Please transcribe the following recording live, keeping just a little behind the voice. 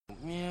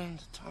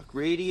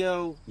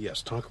radio?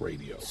 Yes, talk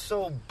radio.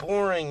 So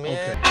boring, man.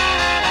 Okay.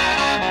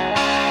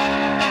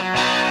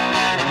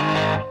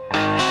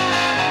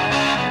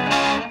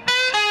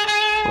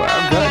 Well,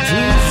 I've got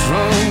you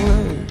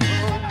strong.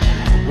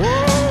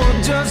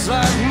 Oh, just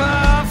like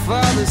my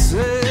father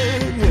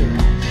said, yeah.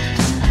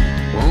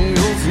 On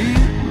your feet,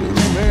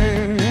 little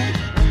man.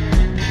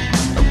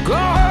 Go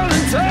on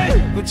and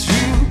take what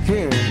you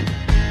can.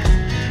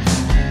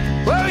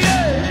 Well,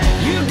 yeah,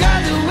 you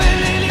got the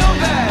wind in your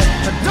back.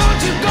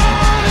 Don't you go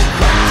on and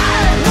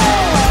cry, no.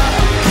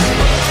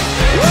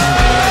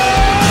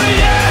 Oh,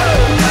 yeah,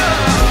 no.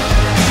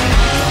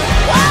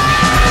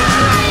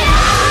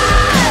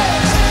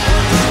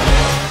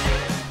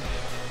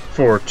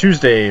 For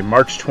Tuesday,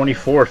 March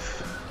 24th,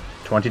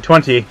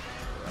 2020,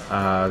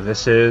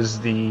 this is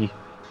the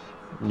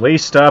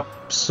laced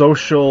up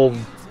social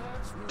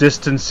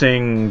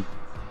distancing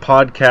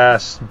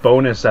podcast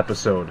bonus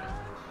episode.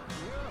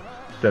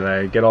 Did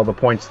I get all the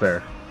points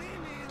there?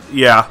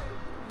 Yeah.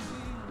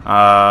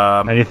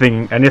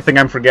 Anything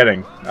I'm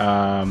forgetting?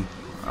 No,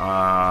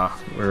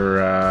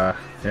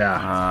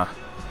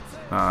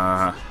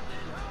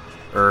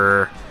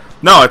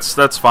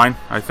 that's fine.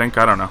 I think,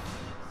 I don't know.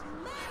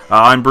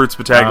 I'm Brutes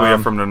Battaglia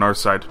from the north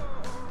side.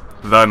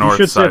 The north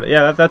you should side. Say,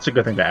 yeah, that's a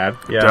good thing to add.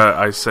 Yeah,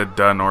 I said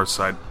north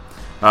side.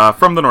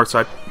 From the north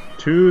side.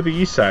 To the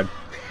east side.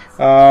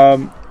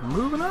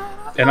 Moving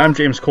on. And I'm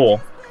James Cole.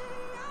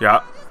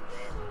 Yeah.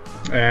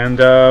 And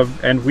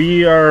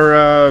we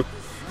are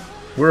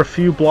we're a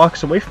few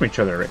blocks away from each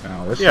other right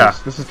now. This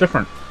is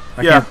different.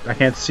 I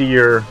can't see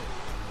your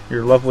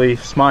lovely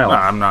smile.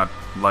 Nah, I'm not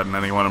letting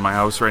anyone in my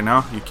house right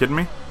now. You kidding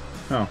me?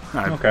 Oh,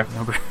 okay.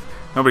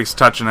 Nobody's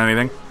touching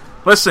anything.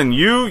 Listen,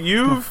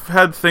 you've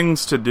had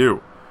things to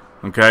do.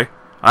 Okay,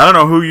 I don't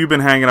know who you've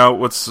been hanging out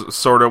with.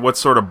 What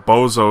sort of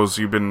bozos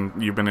you've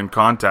been in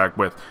contact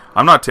with.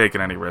 I'm not taking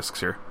any risks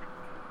here.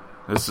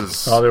 This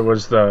is. Oh, there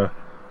was the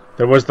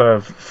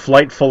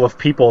flight full of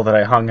people that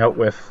I hung out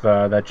with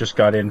that just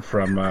got in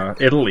from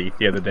Italy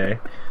the other day.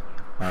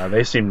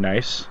 They seemed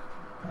nice.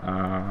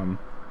 No,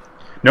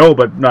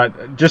 but not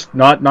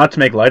to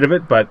make light of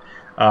it, but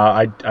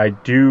I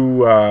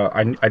do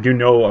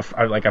know a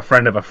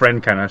friend of a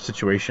friend kind of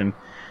situation.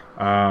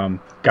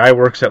 Guy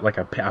works at like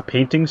a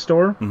painting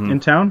store in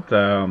town.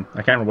 I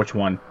can't remember which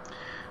one,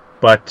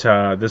 but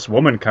this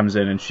woman comes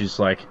in and she's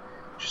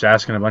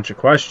asking a bunch of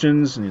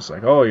questions, and he's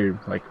like, "Oh, you're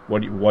like,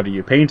 what are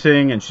you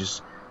painting?" And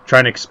she's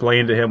trying to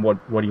explain to him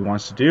what he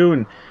wants to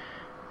do,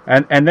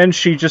 and then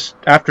she just,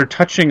 after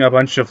touching a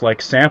bunch of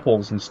like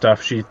samples and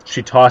stuff, she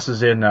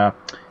tosses in,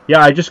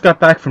 "Yeah, I just got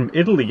back from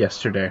Italy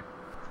yesterday,"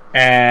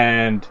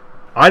 and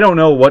I don't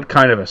know what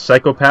kind of a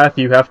psychopath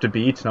you have to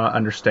be to not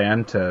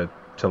understand to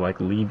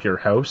like leave your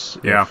house.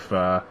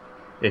 Yeah.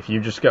 If you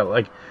just got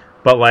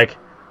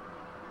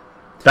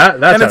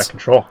that's out of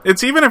control.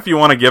 It's even if you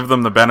want to give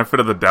them the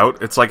benefit of the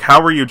doubt, it's like,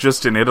 how were you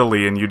just in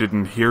Italy and you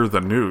didn't hear the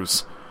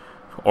news?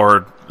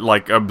 Or,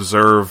 like,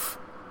 observe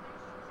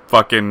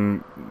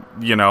fucking,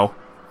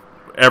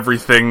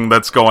 everything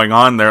that's going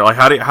on there. Like,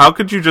 how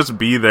could you just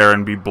be there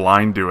and be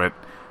blind to it,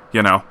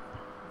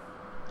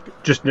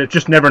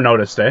 Just never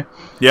noticed, eh?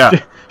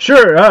 Yeah.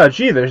 Sure,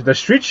 the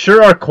streets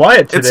sure are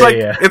quiet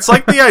today. It's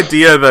like the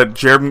idea that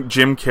Jim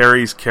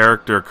Carrey's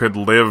character could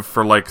live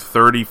for like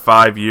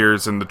 35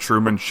 years in The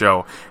Truman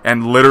Show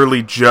and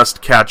literally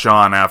just catch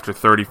on after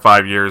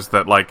 35 years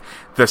that like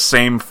the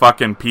same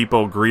fucking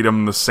people greet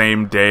him the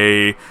same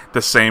day,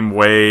 the same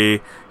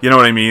way, you know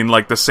what I mean?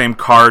 Like the same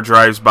car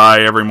drives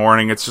by every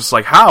morning. It's just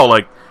like, how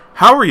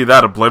are you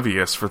that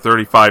oblivious for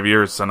 35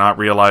 years to not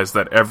realize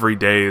that every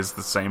day is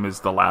the same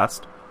as the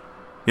last?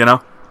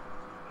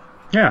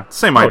 Yeah,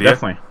 same idea.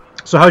 Definitely.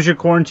 So, how's your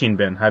quarantine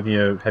been? Have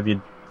you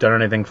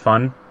done anything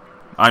fun?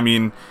 I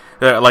mean,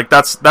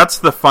 that's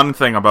the fun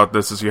thing about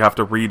this is you have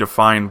to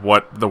redefine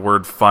what the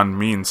word "fun"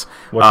 means.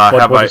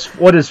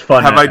 What is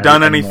fun? Have I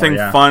done anything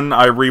fun?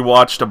 I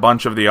rewatched a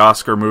bunch of the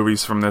Oscar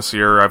movies from this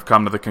year. I've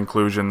come to the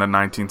conclusion that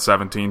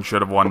 1917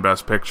 should have won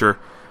Best Picture.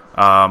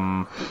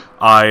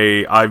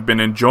 I've been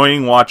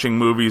enjoying watching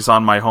movies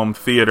on my home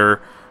theater.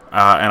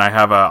 And I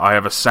have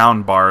a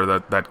sound bar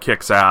that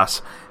kicks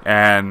ass,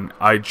 and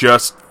I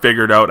just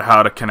figured out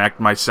how to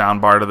connect my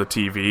sound bar to the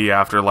TV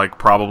after like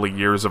probably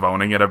years of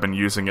owning it. I've been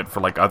using it for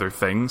like other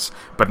things,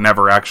 but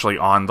never actually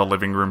on the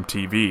living room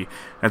TV.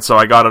 And so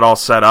I got it all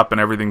set up and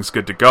everything's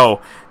good to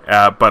go.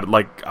 But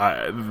like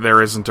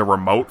there isn't a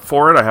remote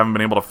for it. I haven't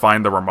been able to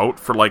find the remote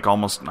for like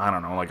almost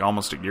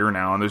a year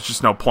now, and there's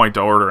just no point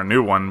to order a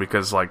new one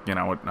because like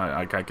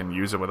I can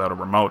use it without a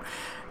remote.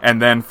 And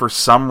then for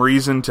some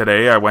reason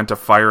today I went to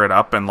fire it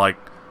up and like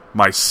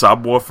my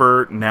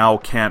subwoofer now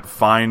can't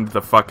find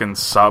the fucking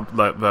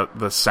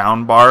the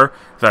sound bar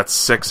that's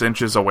 6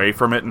 inches away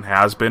from it and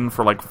has been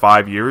for like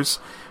 5 years.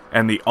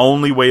 And the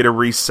only way to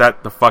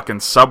reset the fucking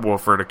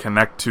subwoofer to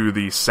connect to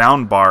the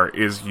sound bar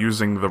is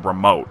using the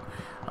remote.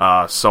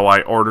 So I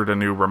ordered a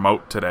new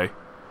remote today.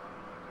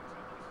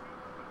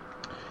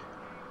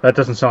 That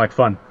doesn't sound like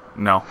fun.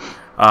 No.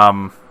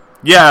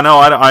 Yeah, no,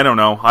 I don't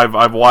know.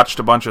 I've watched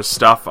a bunch of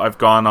stuff. I've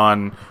gone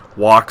on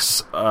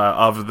walks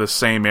of the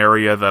same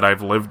area that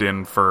I've lived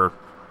in for,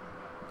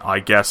 I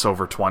guess,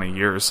 over 20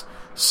 years.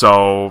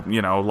 So,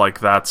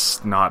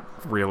 that's not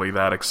really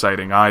that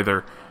exciting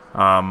either.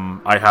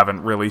 I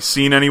haven't really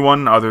seen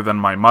anyone other than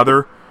my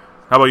mother.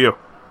 How about you?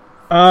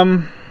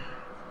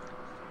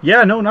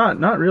 Yeah, no,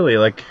 not really.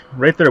 Like,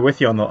 right there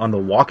with you on the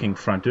walking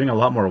front, doing a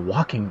lot more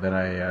walking than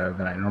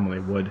I normally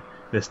would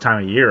this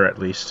time of year, at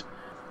least.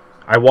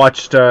 I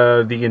watched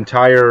the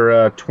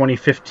entire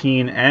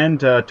 2015 and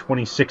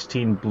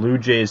 2016 Blue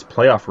Jays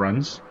playoff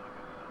runs.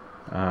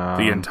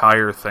 The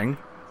entire thing?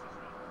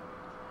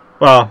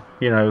 Well,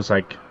 it was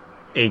like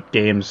 8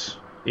 games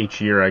each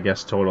year, I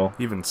guess, total.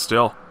 Even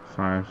still.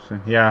 5,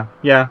 6, yeah.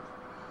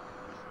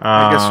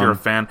 I guess you're a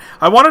fan.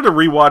 I wanted to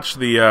rewatch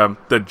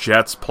the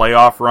Jets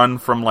playoff run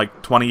from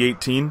like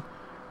 2018,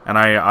 and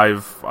I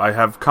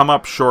have come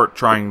up short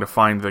trying to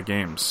find the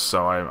games,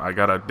 so I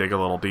gotta dig a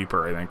little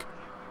deeper, I think.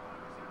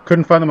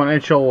 Couldn't find them on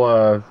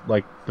NHL,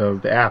 like the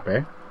app,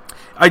 eh?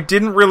 I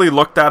didn't really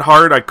look that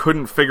hard. I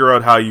couldn't figure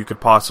out how you could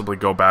possibly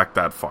go back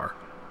that far.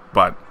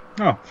 But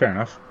oh, fair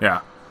enough. Yeah,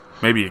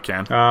 maybe you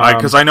can.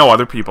 Because I know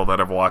other people that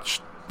have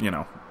watched,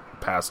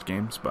 past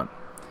games. But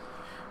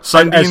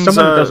Sundin's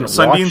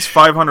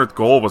 500th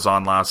goal was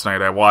on last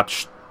night. I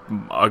watched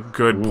a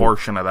good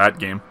portion of that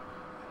game.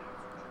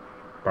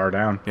 Bar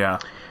down. Yeah.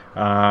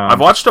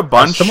 I've watched a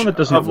bunch. As someone that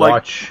doesn't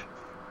watch.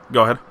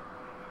 Go ahead.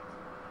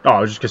 Oh, I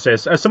was just gonna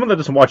say, as someone that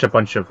doesn't watch a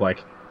bunch of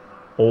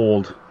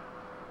old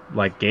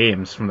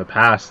games from the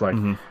past, I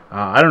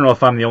don't know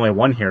if I'm the only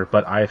one here,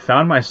 but I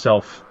found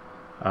myself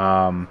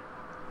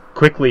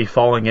quickly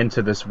falling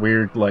into this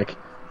weird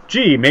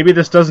gee, maybe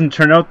this doesn't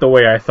turn out the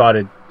way I thought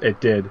it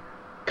did.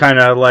 Kind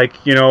of I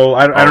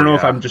don't know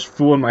if I'm just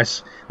fooling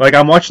myself.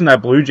 I'm watching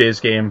that Blue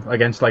Jays game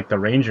against the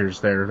Rangers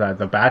there,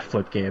 the bat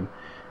flip game,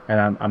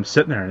 and I'm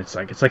sitting there and it's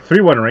like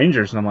 3-1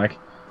 Rangers, and I'm like,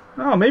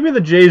 oh, maybe the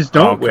Jays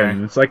don't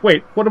win. It's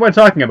wait, what am I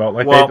talking about?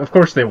 Of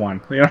course they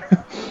won.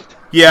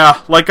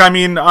 Yeah,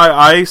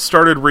 I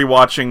started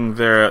rewatching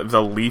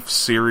the Leafs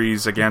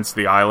series against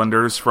the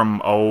Islanders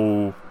from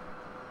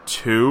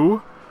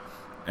 2002,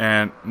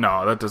 and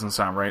no, that doesn't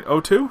sound right.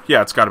 2002?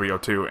 Yeah, it's got to be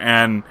 2002.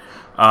 And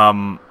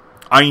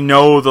I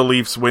know the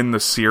Leafs win the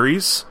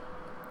series,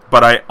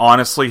 but I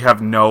honestly have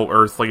no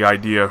earthly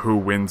idea who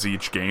wins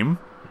each game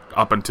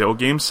up until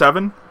Game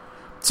 7.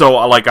 So,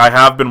 I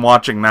have been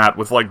watching that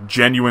with,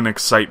 genuine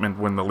excitement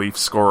when the Leafs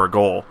score a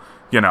goal,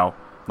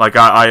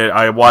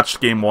 I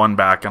watched Game 1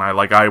 back, and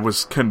I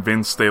was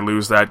convinced they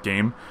lose that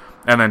game,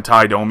 and then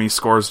Ty Domi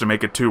scores to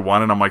make it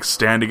 2-1, and I'm,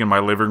 standing in my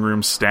living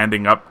room,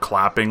 standing up,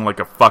 clapping like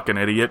a fucking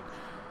idiot,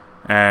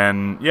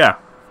 and, yeah.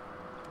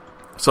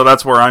 So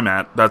that's where I'm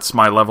at. That's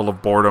my level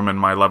of boredom and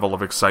my level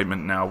of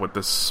excitement now with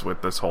this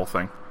whole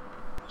thing.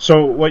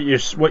 So, what you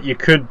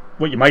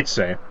might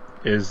say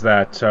is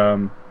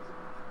that,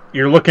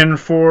 you're looking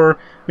for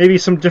maybe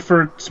some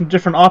different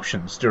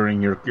options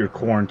during your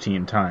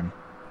quarantine time.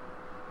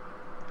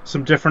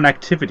 Some different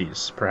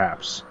activities,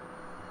 perhaps.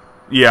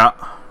 Yeah.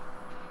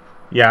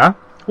 Yeah?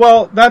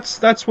 Well,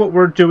 that's what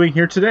we're doing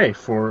here today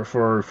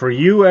for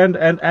you and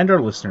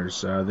our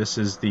listeners. This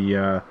is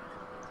the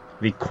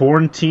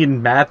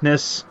Quarantine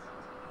Madness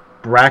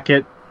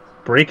bracket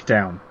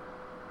breakdown.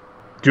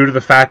 Due to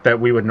the fact that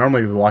we would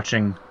normally be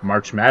watching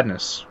March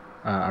Madness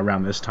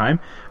around this time,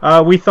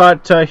 we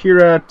thought here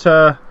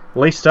at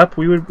Laced Up,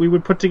 we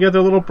would put together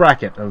a little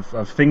bracket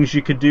of things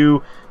you could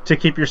do to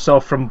keep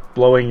yourself from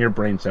blowing your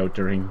brains out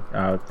during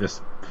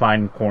this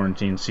fine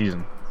quarantine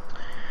season.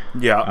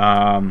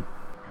 Yeah.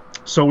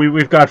 So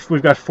we've got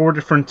 4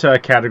 different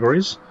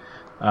categories,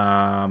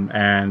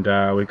 and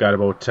we've got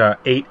about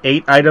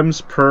eight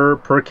items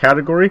per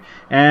category.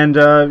 And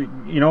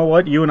you know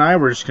what? You and I,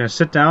 we're just going to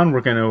sit down. We're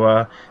going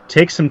to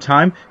take some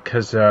time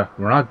because we're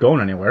not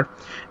going anywhere.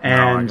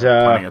 And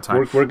plenty of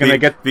time. We're going to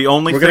get the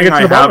only thing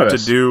I have to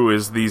do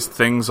is these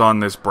things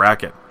on this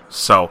bracket.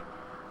 So,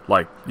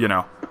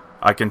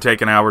 I can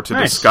take an hour to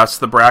discuss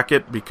the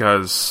bracket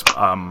because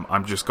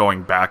I'm just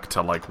going back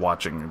to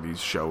watching these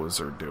shows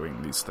or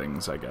doing these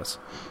things, I guess.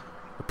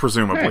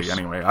 Presumably,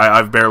 anyway.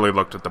 I've barely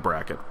looked at the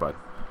bracket, but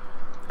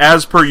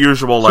as per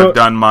usual, I've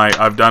done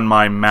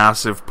my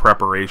massive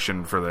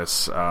preparation for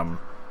this.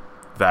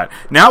 That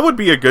now would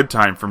be a good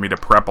time for me to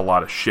prep a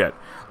lot of shit.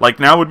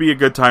 Now would be a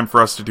good time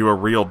for us to do a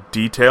real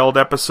detailed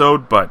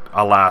episode, but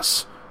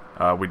alas,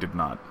 we did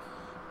not.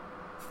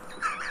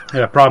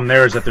 Yeah, the problem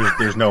there is that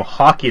there's no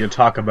hockey to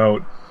talk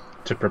about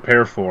to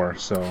prepare for.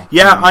 So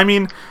yeah, I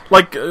mean,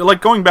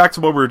 going back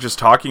to what we were just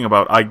talking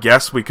about, I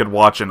guess we could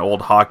watch an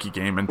old hockey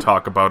game and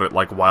talk about it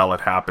while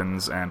it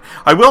happens. And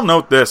I will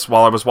note this: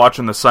 while I was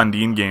watching the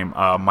Sundin game,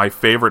 my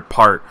favorite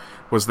part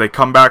was they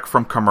come back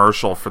from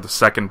commercial for the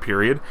second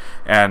period,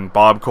 and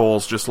Bob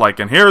Cole's just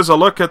and here's a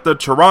look at the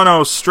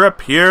Toronto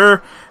Strip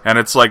here, and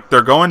it's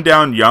they're going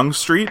down Yonge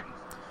Street,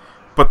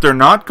 but they're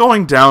not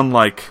going down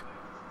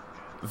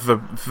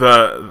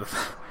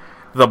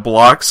the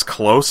blocks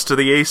close to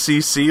the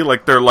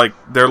ACC.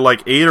 They're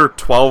 8 or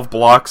 12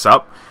 blocks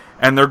up,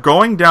 And they're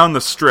going down the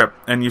strip,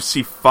 and you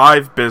see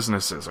 5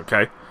 businesses,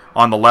 okay?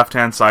 On the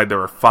left-hand side,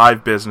 there are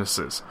 5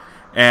 businesses.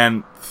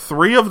 And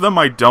 3 of them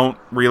I don't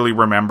really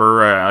remember.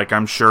 Like,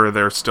 I'm sure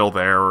they're still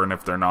there, and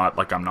if they're not,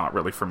 like, I'm not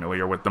really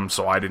familiar with them,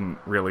 so I didn't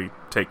really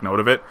take note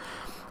of it.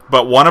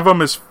 But one of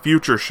them is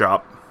Future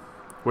Shop,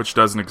 which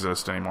doesn't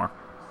exist anymore.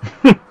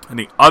 And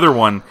the other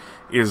one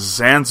is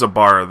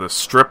Zanzibar, the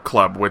strip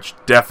club, which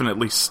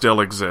definitely still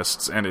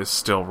exists and is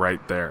still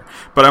right there.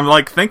 But I'm,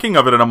 like, thinking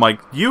of it, and I'm like,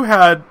 you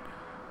had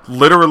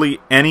literally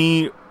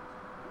any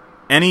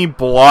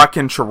block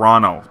in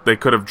Toronto, they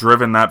could have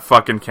driven that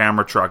fucking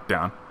camera truck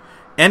down.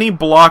 Any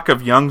block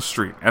of Yonge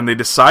Street, and they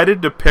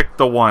decided to pick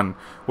the one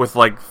with,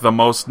 like, the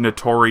most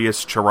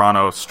notorious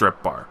Toronto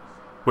strip bar,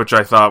 which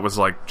I thought was,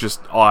 like,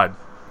 just an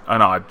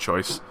odd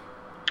choice.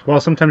 Well,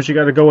 sometimes you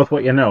got to go with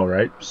what you know,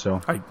 right?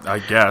 So I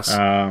guess.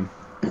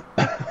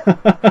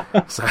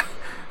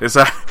 Is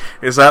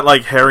that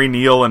like Harry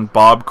Neal and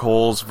Bob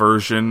Cole's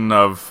version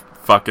of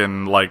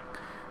fucking, like,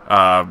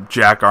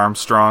 Jack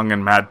Armstrong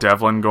and Matt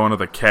Devlin going to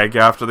the keg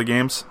after the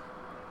games?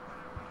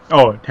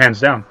 Oh, hands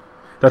down.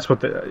 That's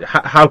what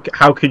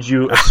how could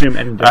you assume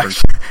any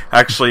difference?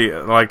 Actually,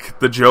 like,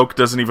 the joke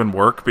doesn't even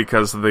work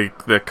because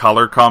the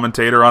color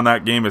commentator on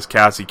that game is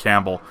Cassie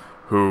Campbell,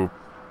 who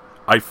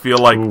I feel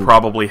like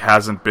probably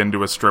hasn't been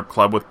to a strip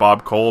club with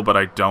Bob Cole, but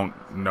I don't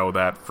know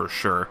that for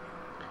sure.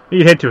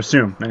 You'd hate to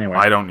assume, anyway.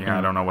 I don't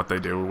know what they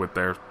do with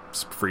their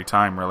free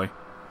time, really.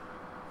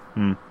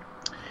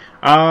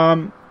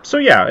 So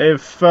yeah,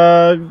 if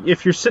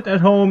you're sitting at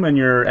home and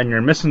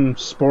you're missing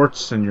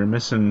sports and you're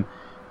missing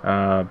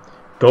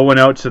going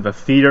out to the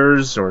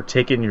theaters or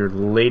taking your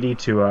lady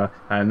to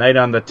a night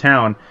on the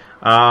town,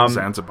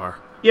 Zanzibar.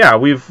 Yeah,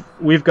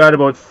 we've got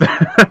about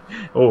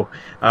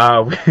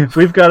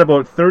we've got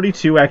about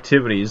 32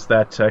 activities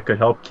that could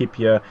help keep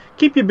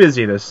you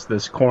busy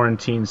this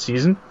quarantine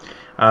season.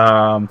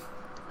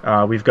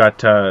 We've got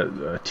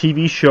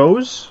TV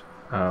shows,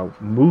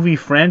 movie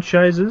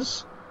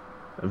franchises,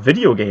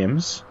 video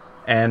games,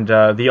 and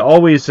the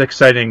always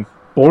exciting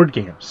board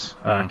games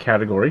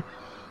category.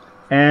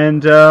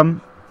 And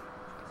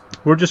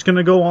we're just going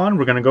to go on.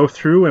 We're going to go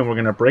through and we're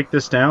going to break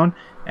this down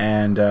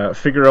and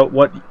figure out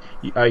what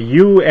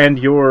you and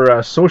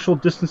your social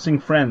distancing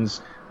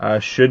friends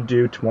should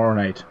do tomorrow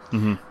night.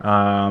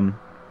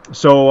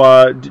 So,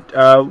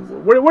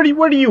 where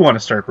do you want to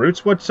start,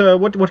 Brutes?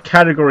 What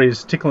category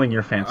is tickling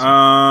your fancy?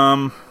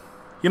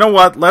 You know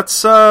what?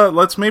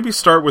 Let's maybe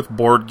start with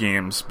board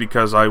games,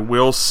 because I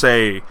will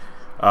say,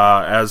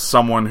 as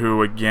someone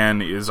who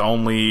again is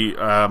only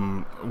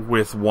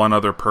with one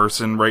other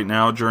person right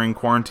now during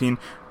quarantine,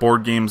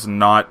 board games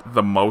not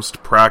the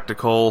most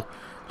practical.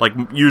 Like,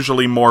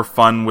 usually more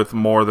fun with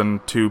more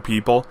than 2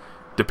 people,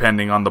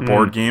 depending on the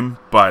board game.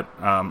 But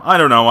I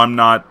don't know. I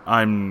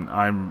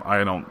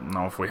don't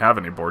know if we have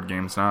any board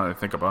games now that I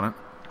think about it.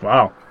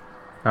 Wow.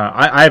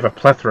 I have a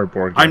plethora of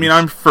board games. I mean,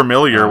 I'm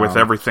familiar with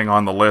everything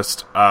on the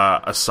list,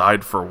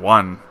 aside for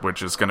one,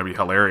 which is going to be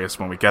hilarious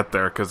when we get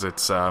there, because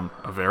it's a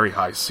very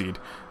high seed.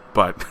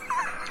 But,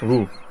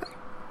 ooh.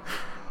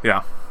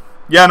 Yeah,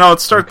 no,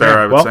 let's start there,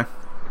 I would say.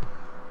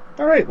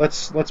 All right,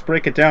 let's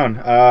break it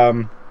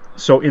down.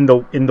 So in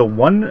the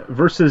 1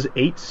 versus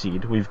 8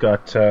 seed, we've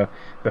got the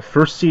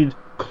first seed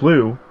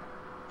Clue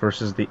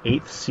versus the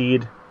 8th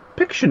seed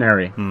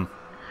Pictionary.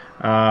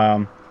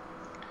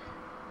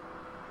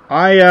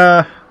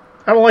 I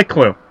don't like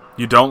Clue.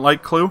 You don't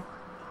like Clue?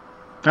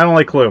 I don't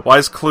like Clue. Why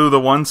is Clue the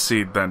 1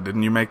 seed then?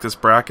 Didn't you make this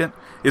bracket?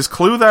 Is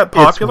Clue that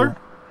popular?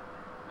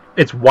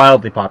 It's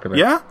wildly popular.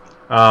 Yeah?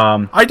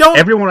 I don't.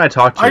 Everyone I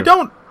talk to, I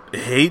don't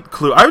hate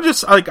Clue. I would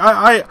just like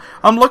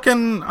I'm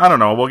looking. I don't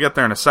know. We'll get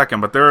there in a second.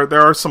 But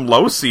there are some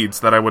low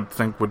seeds that I would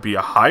think would be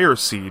a higher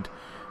seed.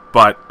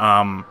 But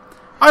I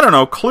don't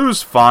know.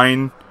 Clue's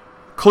fine.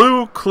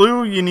 Clue.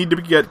 You need to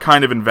get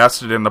kind of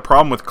invested in. The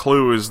problem with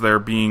Clue is there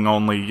being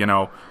only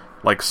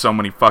like so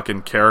many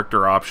fucking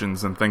character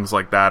options and things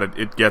like that.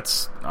 It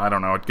gets, I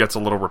don't know. It gets a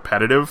little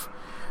repetitive.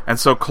 And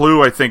so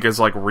Clue, I think, is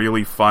like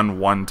really fun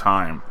one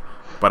time.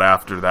 But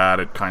after that,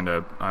 it kind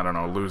of, I don't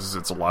know, loses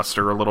its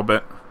luster a little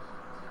bit.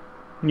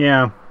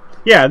 Yeah.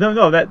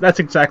 No,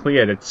 that's exactly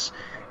it. It's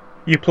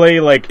you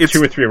play like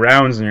 2 or 3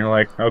 rounds, and you're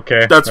like,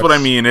 okay. That's what I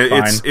mean.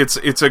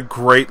 It's a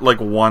great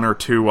like 1 or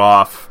 2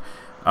 off.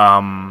 But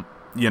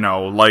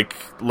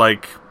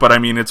I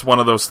mean, it's one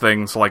of those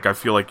things. Like, I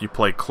feel like you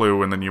play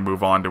Clue and then you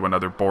move on to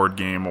another board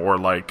game, or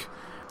like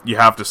you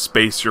have to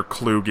space your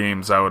Clue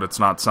games out. It's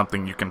not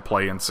something you can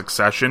play in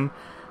succession,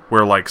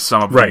 where like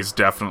some of these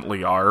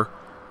definitely are.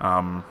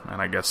 And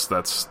I guess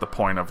that's the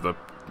point of the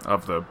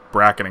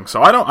bracketing.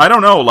 So I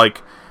don't know.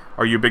 Like,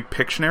 are you a big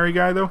Pictionary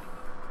guy though?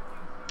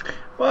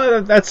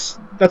 Well, that's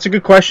a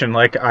good question.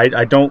 Like,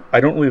 I don't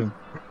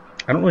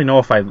really know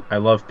if I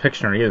love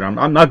Pictionary either.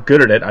 I'm not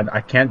good at it.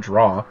 I can't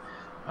draw.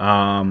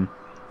 I'm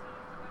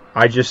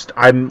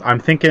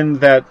thinking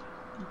that,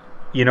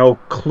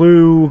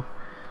 Clue.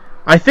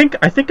 I think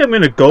I'm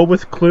gonna go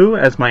with Clue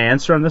as my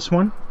answer on this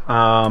one.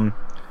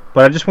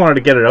 But I just wanted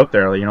to get it out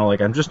there.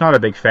 Like, I'm just not a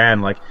big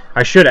fan. Like,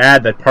 I should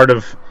add that part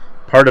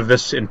of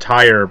this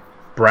entire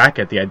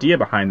bracket, the idea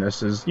behind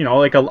this is,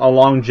 like a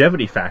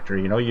longevity factor.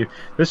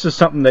 This is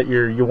something that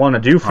you want to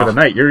do for the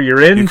night.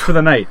 You're in for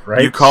the night,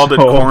 right? You called it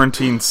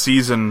quarantine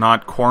season,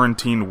 not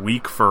quarantine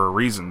week, for a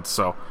reason.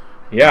 So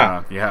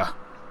yeah.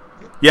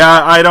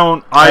 I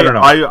don't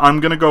know. I'm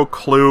gonna go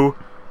Clue,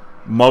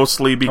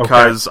 mostly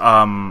because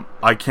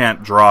I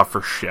can't draw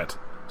for shit.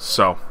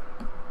 So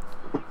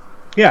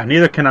yeah,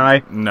 neither can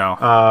I. No,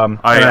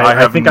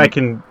 I think I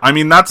can. I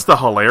mean, that's the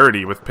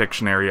hilarity with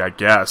Pictionary, I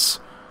guess.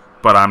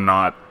 But I'm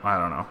not. I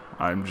don't know.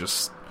 I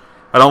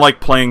don't like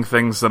playing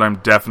things that I'm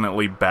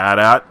definitely bad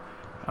at.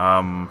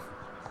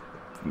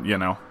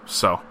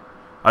 So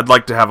I'd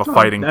like to have a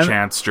fighting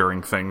chance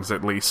during things,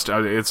 at least.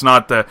 It's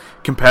not the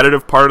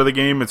competitive part of the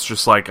game. It's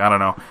just like, I don't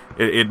know.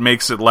 It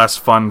makes it less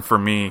fun for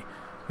me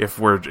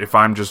if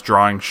I'm just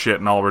drawing shit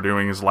and all we're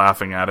doing is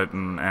laughing at it,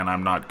 and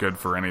I'm not good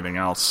for anything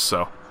else.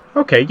 So.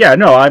 Okay, yeah,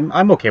 no,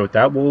 I'm okay with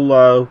that.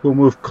 We'll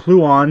move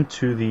Clue on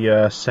to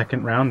the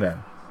second round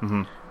then,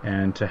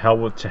 and to hell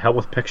with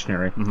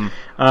Pictionary.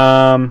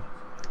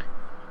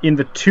 In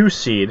the 2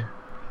 seed,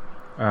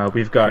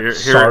 we've got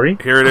Sorry.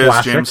 Here it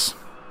classic. is, James.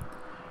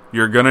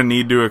 You're gonna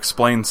need to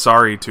explain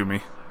Sorry to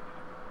me.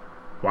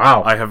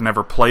 Wow, I have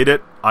never played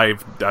it.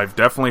 I've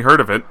definitely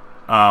heard of it.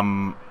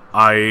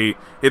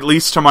 At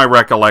least to my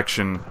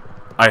recollection,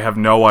 I have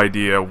no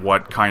idea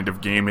what kind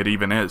of game it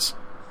even is.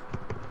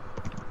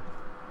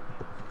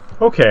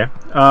 Okay.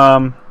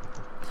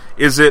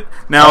 Is it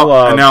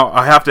now? Now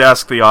I have to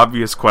ask the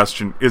obvious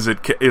question: Is it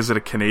a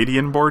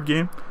Canadian board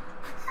game?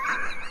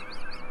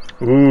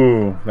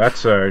 Ooh,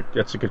 that's a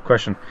good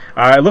question.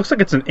 It looks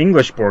like it's an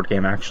English board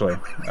game, actually.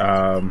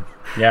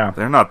 Yeah,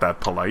 they're not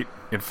that polite.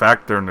 In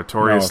fact, they're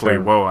notoriously.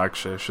 Whoa,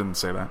 actually, I shouldn't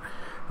say that.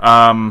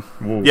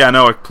 Yeah,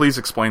 no. Please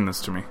explain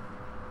this to me.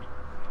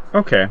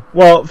 Okay.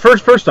 Well,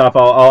 first off,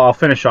 I'll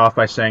finish off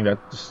by saying that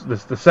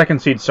the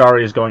second seed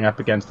Sorry is going up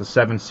against the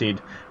 7th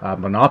seed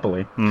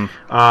Monopoly.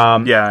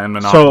 Yeah, and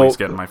Monopoly's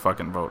getting my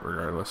fucking vote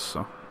regardless.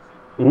 So.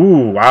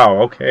 Ooh,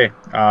 wow. Okay.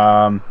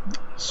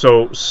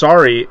 So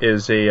Sorry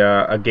is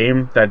a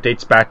game that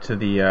dates back to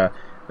the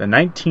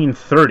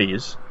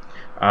 1930s.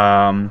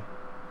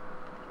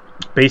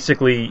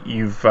 Basically,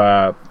 you've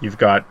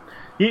got.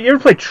 You ever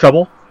played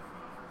Trouble?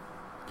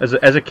 As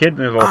a kid,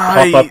 and it'll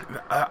pop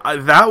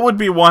up. That would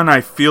be one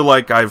I feel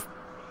like I've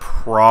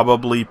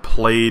probably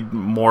played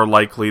more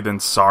likely than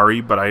Sorry,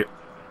 but I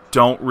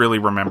don't really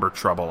remember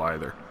Trouble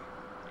either.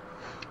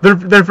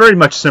 They're very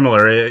much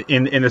similar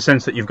in the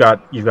sense that you've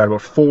got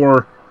about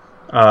 4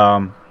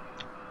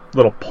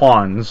 little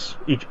pawns.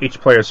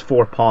 Each player has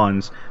 4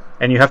 pawns,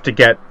 and you have to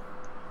get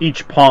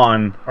each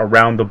pawn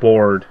around the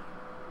board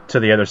to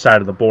the other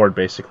side of the board,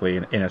 basically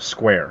in a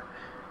square.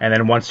 And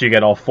then once you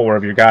get all 4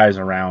 of your guys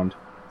around,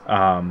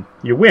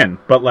 you win.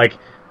 But like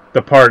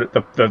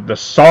the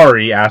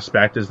Sorry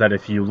aspect is that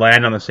if you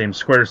land on the same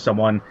square as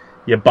someone,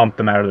 you bump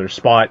them out of their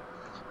spot,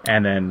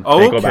 and then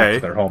they go back to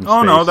their home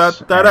space. No,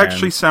 that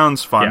actually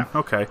sounds fun. Yeah.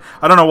 Okay,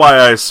 I don't know why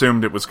I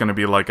assumed it was going to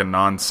be like a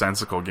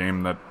nonsensical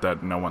game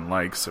that no one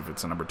likes if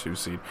it's a number 2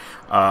 seed.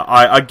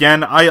 I'm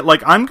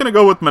going to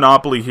go with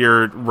Monopoly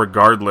here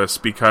regardless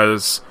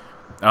because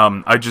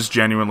I just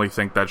genuinely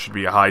think that should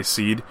be a high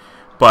seed.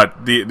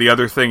 But the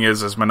other thing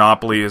is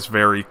Monopoly is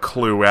very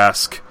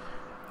Clue-esque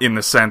in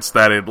the sense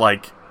that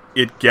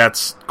it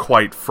gets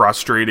quite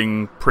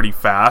frustrating pretty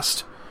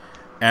fast,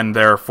 and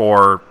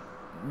therefore,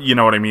 you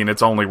know what I mean,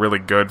 it's only really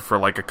good for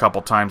like a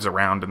couple times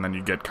around, and then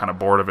you get kind of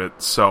bored of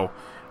it. So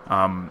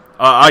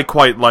I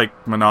quite like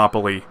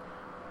Monopoly,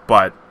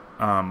 but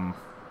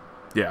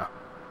yeah.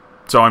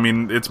 So I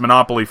mean, it's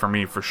Monopoly for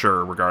me for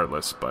sure,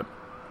 regardless. But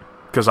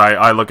because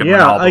I look at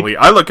Monopoly,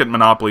 I look at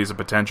Monopoly as a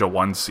potential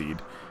 1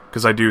 seed.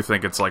 Because I do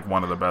think it's like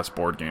one of the best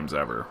board games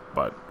ever,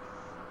 but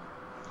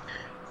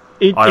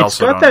it's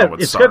got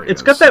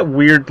that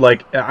weird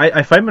like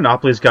I find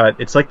Monopoly's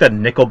it's like the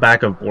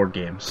Nickelback of board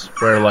games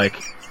where like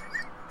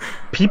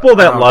people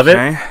that love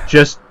it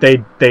just they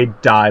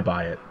die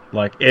by it.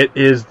 Like it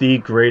is the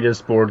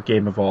greatest board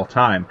game of all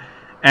time,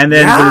 and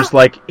then there's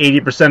like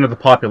 80% of the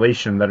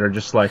population that are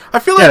just like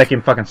that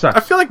game fucking sucks.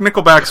 I feel like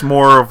Nickelback's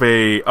more of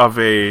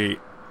a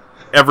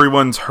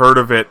everyone's heard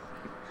of it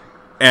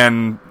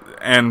and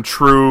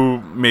true,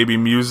 maybe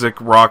music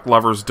rock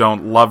lovers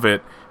don't love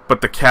it,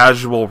 but the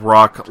casual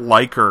rock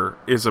liker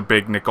is a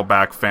big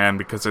Nickelback fan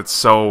because it's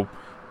so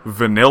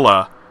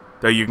vanilla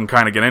that you can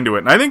kind of get into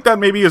it. And I think that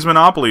maybe is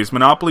Monopoly's.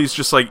 Monopoly's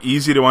just like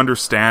easy to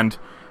understand.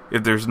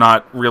 There's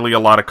not really a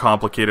lot of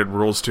complicated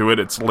rules to it.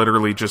 It's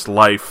literally just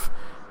life,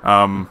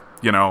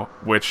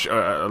 which,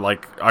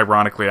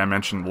 ironically, I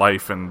mentioned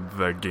life, and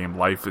the game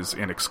Life is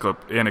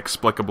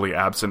inexplicably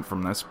absent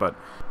from this, but...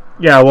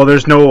 Yeah, well,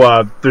 there's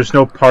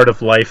no part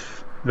of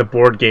Life, the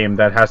board game,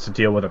 that has to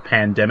deal with a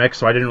pandemic,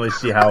 so I didn't really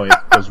see how it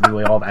was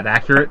really all that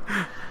accurate.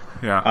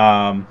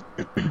 Yeah.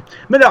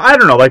 But I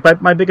don't know, like,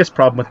 my biggest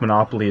problem with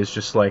Monopoly is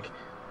just, like,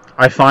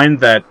 I find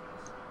that,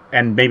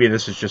 and maybe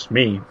this is just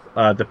me,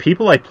 the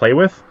people I play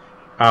with,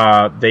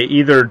 they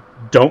either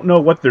don't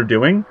know what they're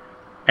doing,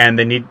 and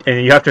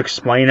you have to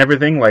explain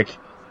everything, like,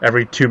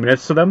 every 2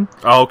 minutes to them.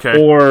 Oh, okay.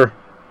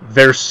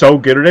 they're so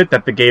good at it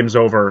that the game's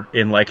over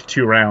in like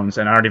 2 rounds,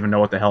 and I don't even know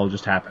what the hell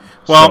just happened.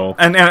 Well, so,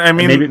 and I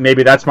mean,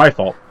 maybe that's my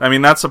fault. I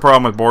mean, that's the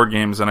problem with board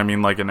games, and I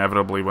mean, like,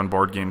 inevitably when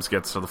board games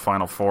gets to the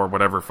final 4,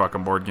 whatever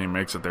fucking board game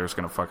makes it there is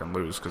going to fucking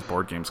lose, because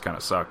board games kind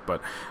of suck,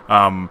 but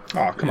Oh,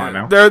 come on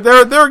now.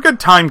 they're a good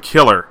time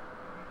killer,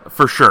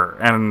 for sure,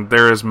 and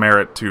there is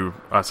merit to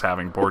us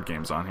having board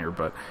games on here,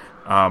 but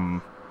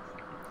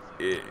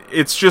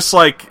it's just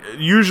like,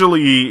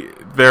 usually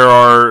there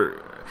are...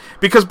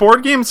 Because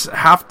board games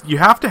you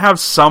have to have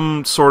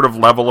some sort of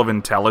level of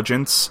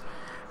intelligence,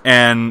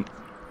 and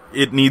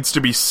it needs to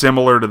be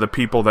similar to the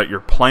people that you're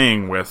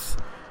playing with.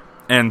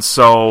 And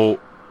so,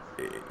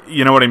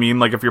 you know what I mean?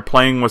 Like, if you're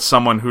playing with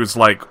someone who's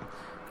like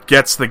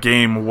gets the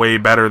game way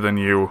better than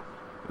you,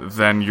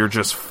 then you're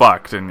just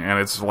fucked, and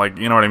it's like,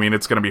 you know what I mean,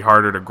 it's going to be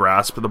harder to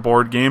grasp the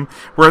board game.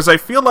 Whereas I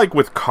feel like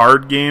with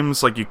card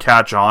games, like, you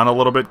catch on a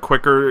little bit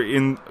quicker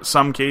in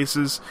some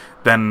cases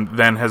than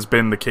has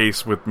been the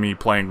case with me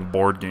playing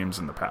board games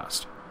in the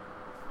past.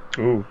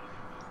 Ooh,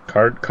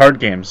 card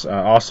games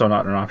also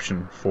not an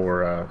option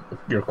for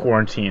your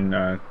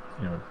quarantine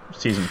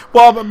season.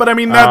 Well, but I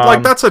mean,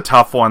 that that's a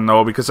tough one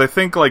though, because I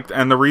think, like,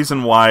 and the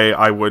reason why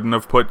I wouldn't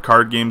have put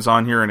card games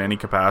on here in any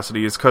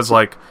capacity is because,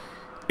 like,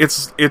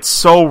 it's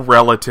so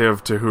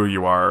relative to who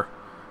you are.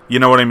 You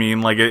know what I mean?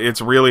 Like, it's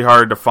really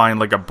hard to find,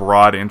 like, a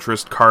broad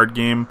interest card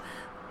game.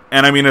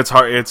 And I mean, it's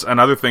hard. It's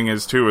another thing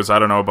is I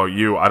don't know about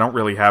you, I don't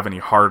really have any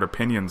hard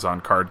opinions on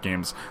card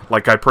games.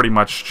 Like, I pretty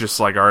much just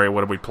like, all right,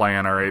 what are we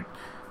playing? All right,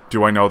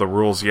 do I know the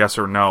rules? Yes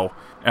or no?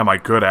 Am I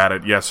good at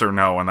it? Yes or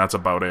no? And that's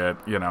about it.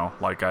 You know,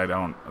 like,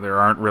 there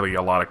aren't really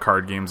a lot of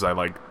card games I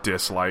like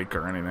dislike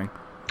or anything.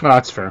 Oh,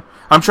 that's fair.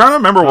 I'm trying to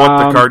remember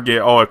what the card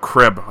game... Oh, a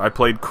Crib. I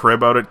played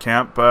Crib out at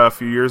camp a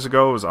few years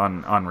ago. It was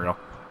unreal.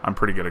 I'm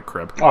pretty good at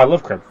Crib. Oh, I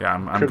love Crib. Yeah,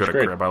 I'm good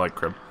at Crib. I like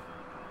Crib.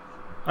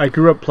 I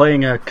grew up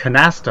playing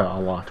Canasta a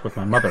lot with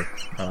my mother.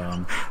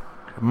 Mahjong?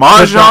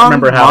 I don't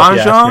remember how she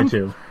asked me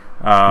Mahjong?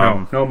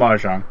 to. No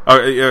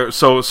Mahjong.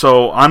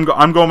 So I'm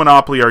going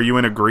Monopoly. Are you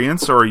in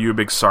agreeance, or are you a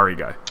big Sorry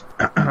guy?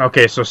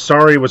 Okay, so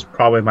Sorry was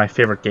probably my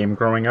favorite game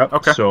growing up.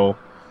 Okay. So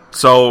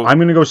I'm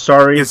going to go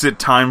Sorry. Is it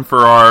time for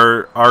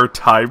our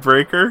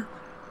tiebreaker?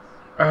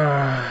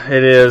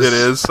 It is. It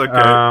is?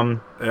 Okay.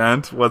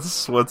 And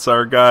what's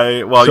our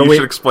guy... Well, so you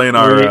should explain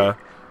our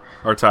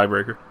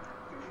tiebreaker.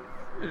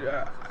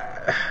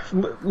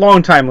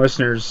 Long-time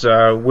listeners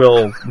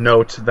will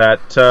note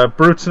that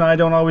Brutes and I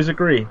don't always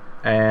agree.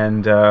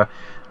 And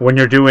when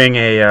you're doing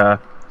a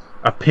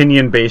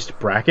opinion-based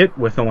bracket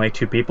with only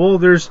 2 people,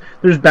 there's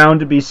bound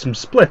to be some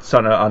splits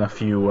on a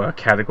few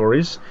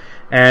categories.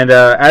 And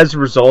as a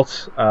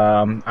result,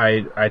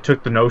 I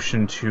took the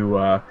notion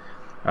to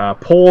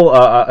poll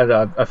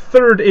a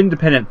third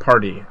independent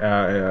party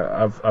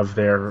of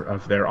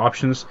their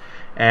options,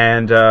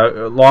 and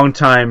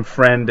longtime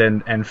friend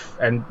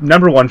and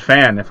number one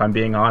fan, if I'm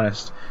being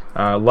honest,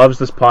 loves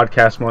this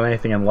podcast more than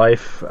anything in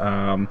life.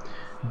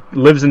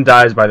 Lives and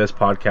dies by this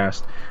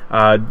podcast.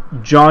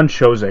 John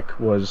Chozik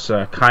was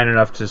kind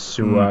enough to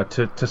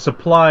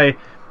supply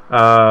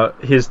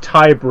his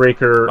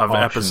tiebreaker of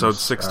options. episode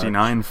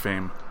 69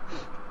 fame.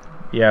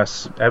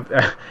 Yes,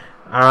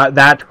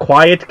 that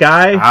quiet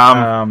guy.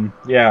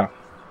 Yeah.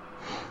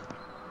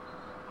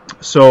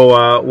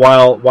 So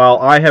while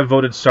I have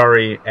voted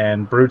Sorry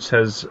and Brutes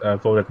has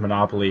voted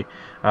Monopoly,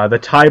 the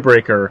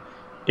tiebreaker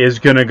is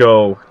gonna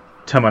go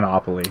to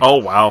Monopoly. Oh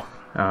wow!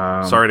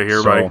 Sorry to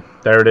hear, buddy.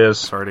 There it is.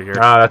 Sorry to hear.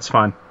 That's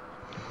fine.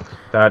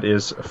 That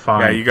is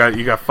fine. Yeah,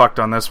 you got fucked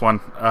on this one.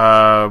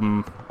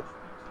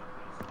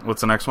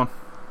 What's the next one?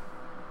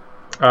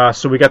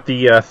 So we got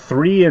the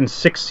 3 and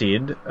 6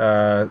 seed.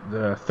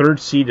 The third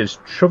seed is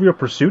Trivial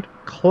Pursuit,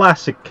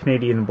 classic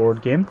Canadian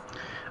board game,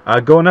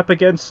 going up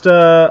against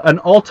an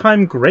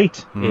all-time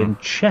great in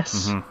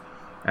chess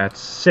at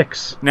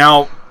 6.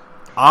 Now,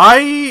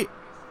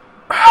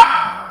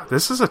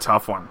 this is a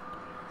tough one.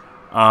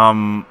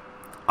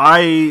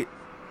 I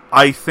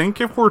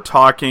think if we're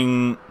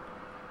talking,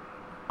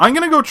 I'm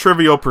gonna go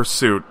Trivial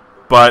Pursuit,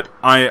 but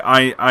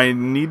I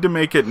need to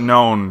make it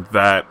known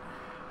that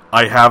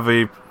I have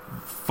a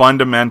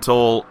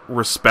fundamental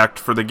respect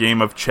for the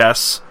game of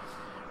chess,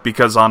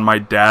 because on my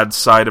dad's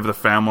side of the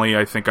family,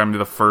 I think I'm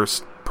the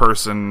first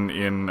person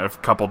in a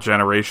couple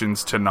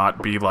generations to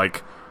not be,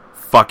 like,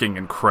 fucking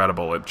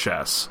incredible at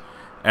chess.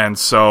 And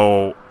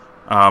so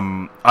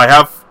I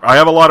have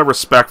a lot of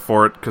respect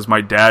for it, because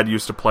my dad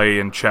used to play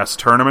in chess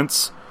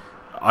tournaments.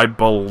 I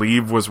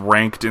believe was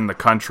ranked in the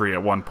country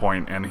at one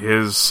point, and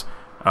his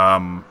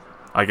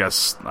I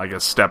guess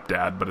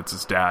stepdad, but it's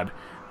his dad,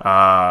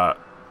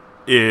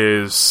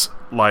 is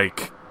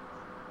like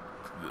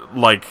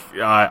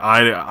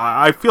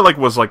I feel like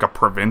was like a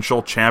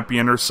provincial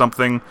champion or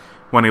something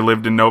when he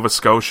lived in Nova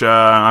Scotia.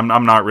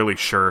 I'm not really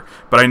sure,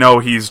 but I know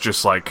he's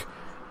just, like,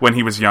 when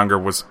he was younger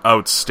was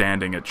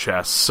outstanding at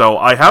chess. So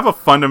I have a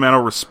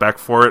fundamental respect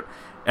for it,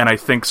 and I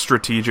think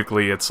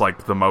strategically it's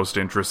like the most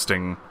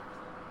interesting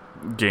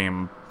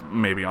game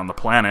maybe on the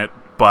planet,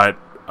 but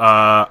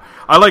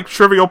I like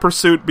Trivial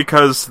Pursuit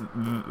because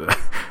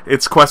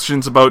it's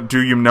questions about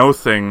do you know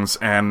things,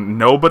 and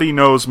nobody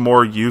knows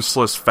more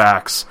useless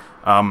facts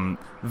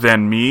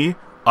than me,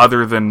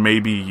 other than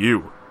maybe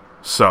you.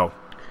 So,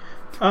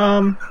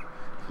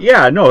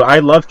 yeah, no, I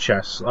love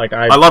chess. Like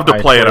I love to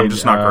play it. I'm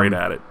just not great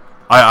at it.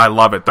 I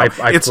love it though.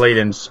 I played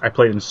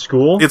in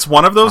school. It's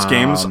one of those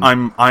games.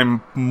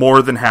 I'm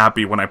more than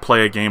happy when I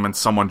play a game and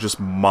someone just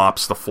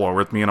mops the floor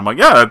with me, and I'm like,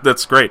 yeah,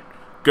 that's great,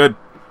 good.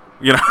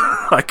 You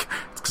know, like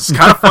it's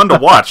kind of fun to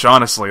watch.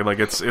 Honestly, like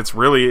it's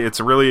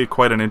really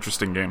quite an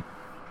interesting game.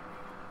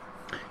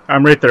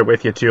 I'm right there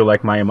with you too.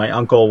 Like my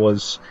uncle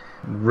was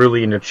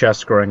really into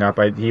chess growing up.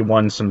 He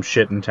won some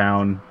shit in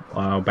town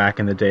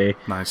back in the day.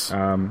 Nice.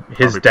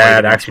 His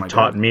dad actually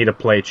taught me to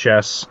play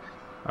chess.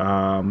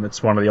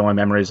 It's one of the only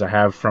memories I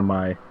have from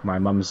my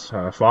mom's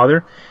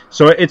father.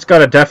 So it's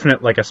got a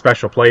definite, like, a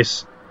special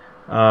place.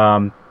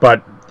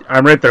 But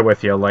I'm right there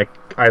with you. Like,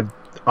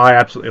 I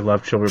absolutely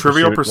love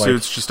Trivial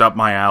Pursuit's just up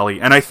my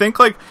alley. And I think,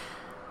 like,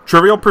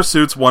 Trivial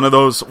Pursuit's one of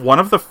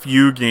the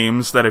few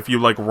games that if you,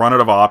 like, run out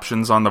of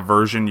options on the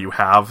version you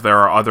have, there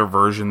are other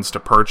versions to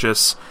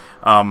purchase.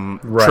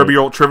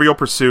 Right. Trivial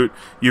Pursuit,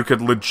 you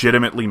could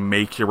legitimately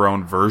make your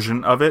own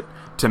version of it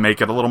to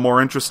make it a little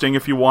more interesting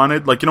if you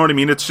wanted. Like, you know what I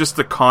mean? It's just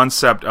the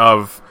concept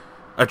of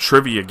a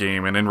trivia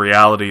game, and in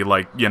reality,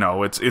 like, you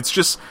know, it's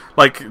just,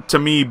 like, to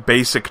me,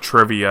 basic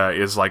trivia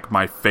is, like,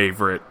 my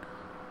favorite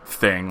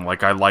thing.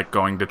 Like, I like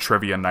going to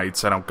trivia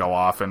nights. I don't go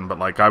often, but,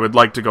 like, I would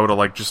like to go to,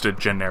 like, just a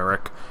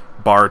generic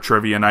bar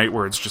trivia night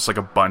where it's just, like,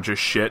 a bunch of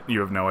shit.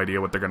 You have no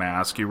idea what they're going to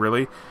ask you,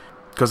 really.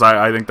 Because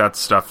I think that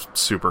stuff's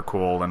super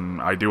cool,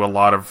 and I do a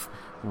lot of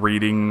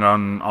reading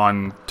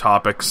on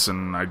topics,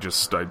 and I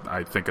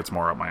think it's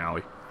more up my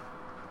alley.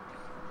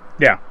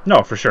 Yeah,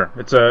 no, for sure.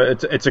 It's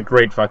a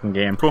great fucking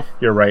game. Cool.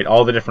 You're right.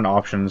 All the different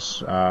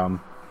options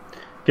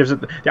gives it.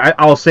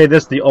 I'll say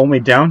this: the only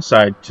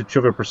downside to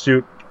Trivial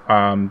Pursuit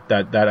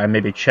that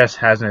maybe chess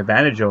has an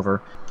advantage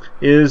over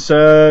is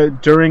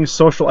during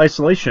social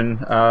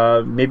isolation.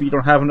 Maybe you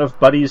don't have enough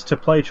buddies to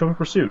play Trivial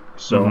Pursuit,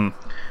 so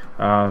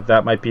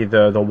that might be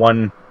the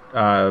one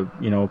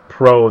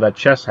pro that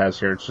chess has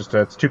here. It's just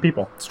it's two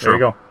people. It's true. There you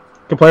go.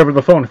 You can play over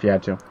the phone if you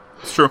had to.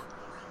 It's true.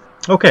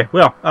 Okay,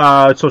 well,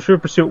 so Trivial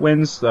Pursuit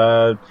wins.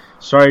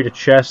 Sorry to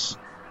chess.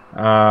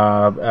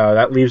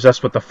 That leaves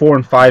us with the 4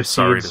 and 5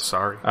 seeds.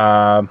 Sorry.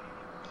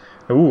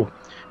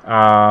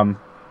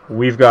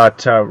 We've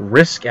got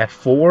Risk at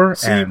 4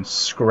 and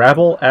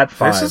Scrabble at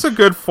 5. This is a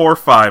good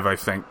 4-5, I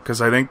think,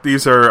 because I think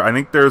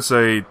there's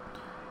a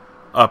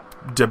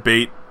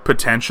debate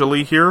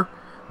potentially here,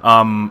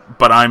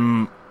 but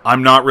I'm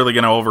not really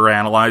going to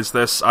overanalyze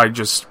this. I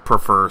just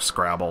prefer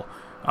Scrabble.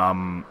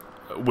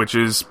 Which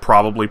is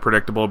probably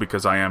predictable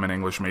because I am an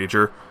English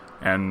major,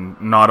 and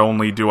not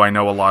only do I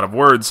know a lot of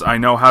words, I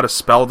know how to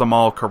spell them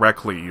all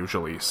correctly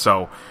usually.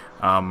 So,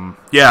 I'm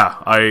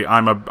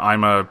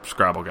a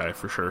Scrabble guy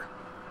for sure.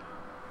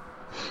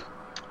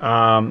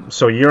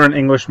 So you're an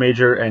English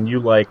major and you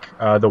like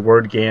the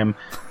word game.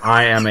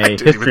 I am a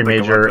history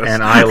major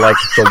and I like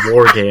the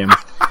war game.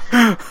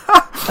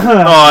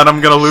 Oh, and I'm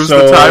gonna lose the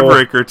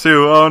tiebreaker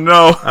too. Oh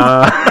no.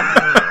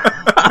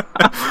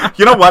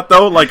 You know what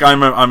though? Like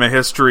I'm a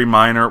history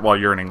minor. Well,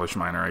 you're an English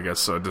minor, I guess.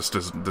 So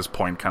this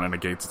point kind of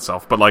negates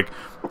itself. But like,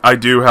 I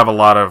do have a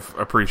lot of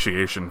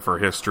appreciation for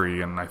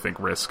history, and I think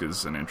Risk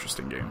is an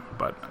interesting game.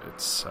 But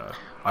it's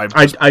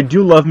I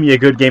do love me a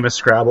good game of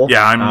Scrabble.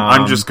 Yeah,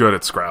 I'm just good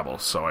at Scrabble,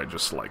 so I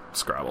just like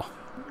Scrabble.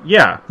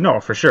 Yeah, no,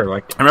 for sure.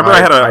 Like I remember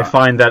I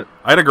find that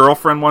I had a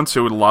girlfriend once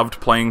who loved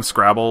playing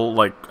Scrabble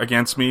like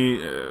against me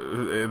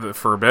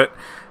for a bit.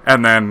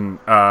 And then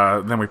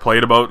we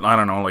played about, I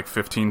don't know, like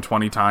 15,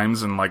 20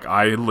 times, and like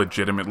I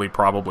legitimately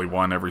probably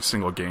won every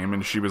single game,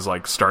 and she was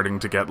like starting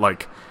to get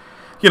like,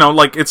 you know,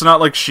 like it's not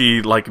like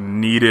she like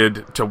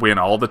needed to win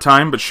all the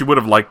time, but she would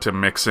have liked to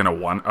mix in a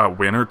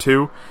win or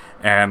two.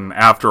 And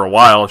after a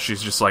while,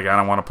 she's just like, I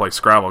don't want to play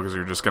Scrabble because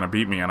you're just going to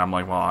beat me. And I'm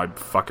like, well, I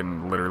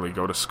fucking literally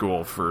go to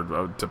school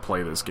to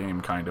play this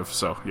game, kind of.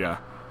 So yeah,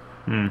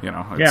 you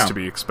know, it's to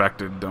be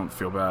expected. Don't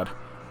feel bad.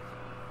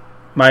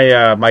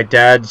 My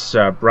dad's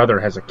brother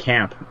has a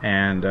camp,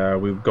 and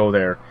we would go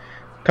there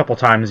a couple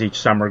times each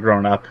summer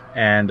growing up.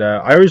 And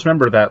I always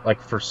remember that,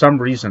 like, for some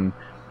reason,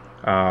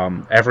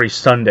 every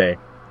Sunday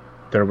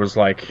there was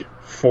like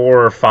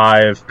 4 or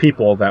 5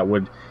 people that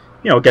would,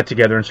 you know, get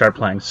together and start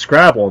playing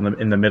Scrabble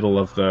in the middle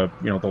of the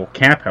the little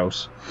camp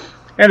house.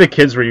 And the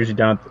kids were usually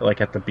down like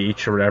at the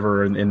beach or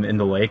whatever in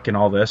the lake and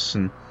all this.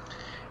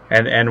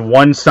 And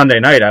one Sunday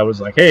night I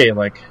was like, hey,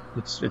 like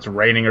it's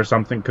raining or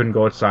something, couldn't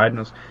go outside, and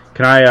I was,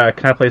 can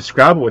I play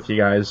Scrabble with you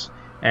guys?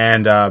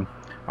 And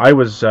I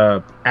was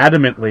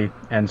adamantly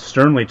and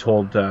sternly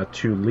told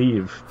to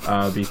leave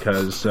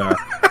because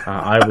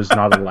I was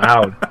not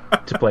allowed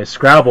to play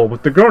Scrabble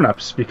with the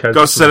grown-ups because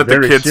go sit at the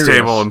kids'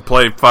 table and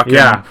play fucking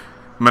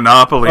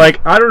Monopoly.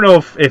 Like, I don't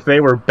know if they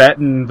were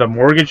betting the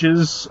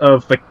mortgages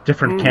of like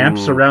different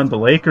camps around the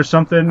lake or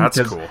something. That's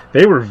cool.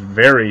 They were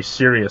very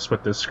serious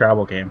with this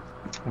Scrabble game.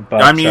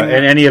 But I mean,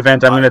 in any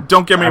event, I'm gonna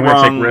don't get me I'm gonna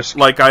wrong. take risk.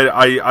 Like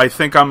I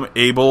think I'm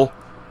able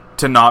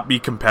to not be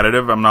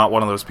competitive. I'm not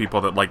one of those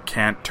people that like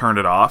can't turn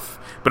it off.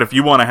 But if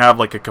you want to have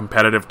like a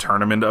competitive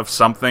tournament of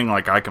something,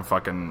 like I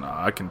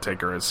can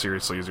take her as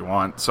seriously as you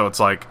want. So it's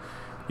like,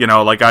 you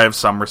know, like I have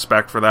some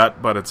respect for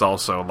that, but it's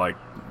also like,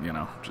 you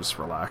know, just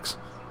relax.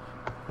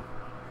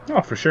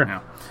 Oh, for sure.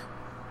 Yeah.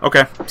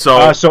 Okay,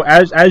 so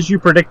as you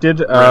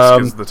predicted,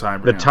 Risk is the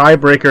tiebreaker. The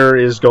tiebreaker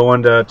is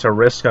going to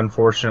Risk,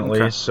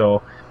 unfortunately. Okay.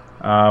 So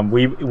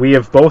we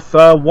have both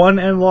won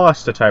and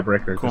lost a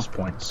tiebreaker at this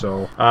point.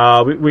 So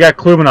we got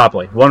Clue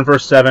Monopoly 1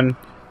 versus 7.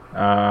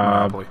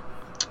 Monopoly.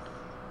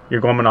 You're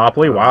going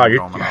Monopoly. Wow, I'm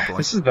going Monopoly.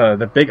 This is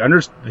the big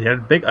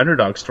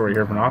underdog story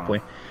here,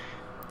 Monopoly.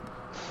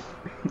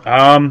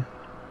 Yeah,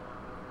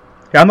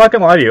 I'm not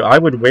gonna lie to you. I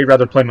would way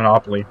rather play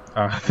Monopoly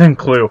than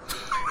Clue.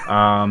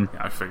 Yeah,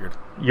 I figured.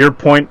 Your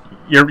point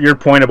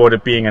about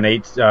it being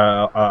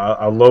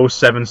a low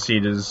 7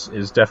 seed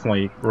is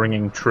definitely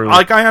ringing true.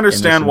 Like, I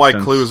understand why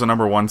instance. Clue is a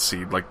number 1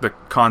 seed. Like, the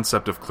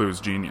concept of Clue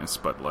is genius,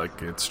 but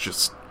like, it's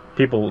just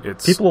people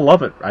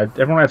love it.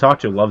 Everyone I talk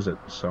to loves it.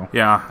 So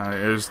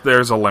yeah,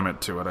 there's a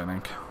limit to it, I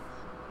think.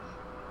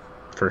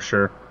 For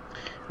sure.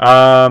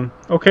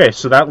 Okay,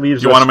 so that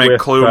leaves. You want to make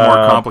Clue more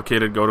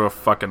complicated? Go to a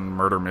fucking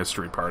murder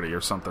mystery party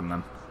or something,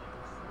 then.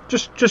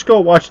 Just go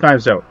watch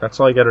Knives Out. That's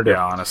all you got to do.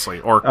 Yeah, honestly,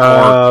 or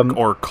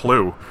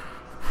Clue,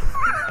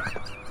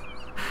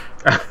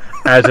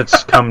 as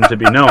it's come to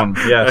be known.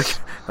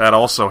 Yes, that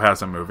also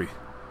has a movie.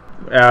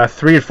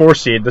 3 and 4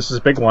 seed. This is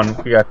a big one.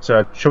 We got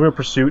Trivial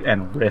Pursuit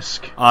and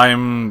Risk.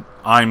 I'm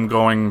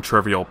going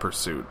Trivial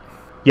Pursuit.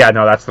 Yeah,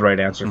 no, that's the right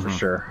answer for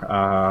sure.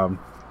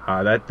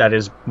 That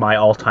is my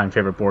all-time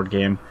favorite board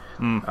game.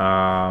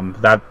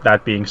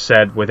 That being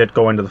said, with it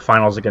going to the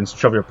finals against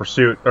Trivial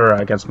Pursuit, or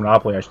against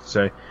Monopoly, I should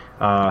say,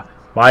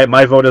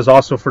 my vote is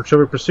also for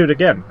Trivial Pursuit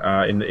again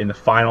in the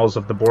finals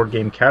of the board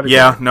game category.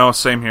 Yeah, no,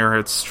 same here.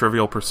 It's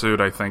Trivial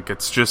Pursuit. I think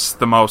it's just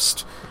the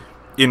most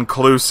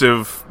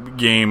inclusive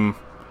game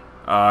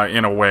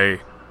in a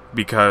way,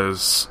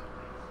 because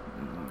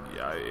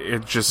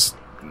it just,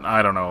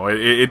 I don't know,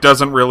 it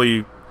doesn't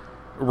really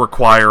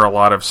require a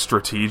lot of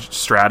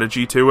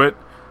strategy to it,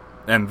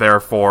 and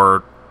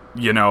therefore,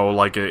 you know,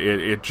 like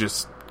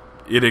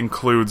it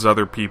includes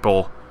other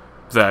people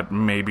that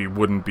maybe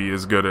wouldn't be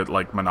as good at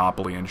like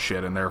Monopoly and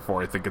shit, and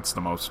therefore I think it's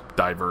the most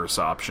diverse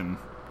option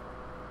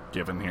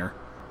given here.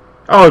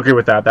 I'll agree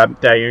with that.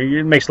 That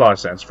it makes a lot of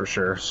sense for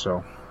sure.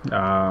 So,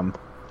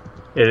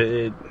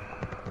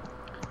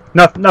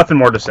 nothing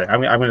more to say.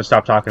 I'm going to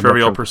stop talking.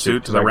 Trivial about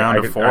Pursuit to the round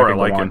of 4. I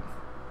like it.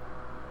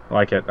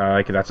 I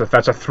like it.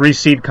 That's a 3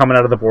 seed coming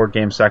out of the board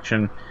game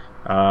section.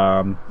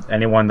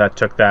 Anyone that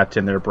took that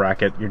in their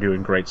bracket, you're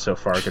doing great so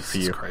far. Good for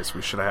you. Jesus Christ,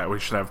 we should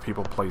have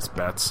people place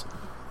bets.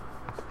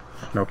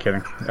 No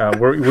kidding.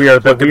 We are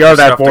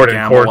that board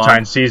in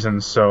quarantine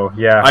seasons. So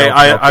yeah.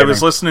 I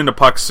was listening to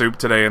Puck Soup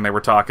today, and they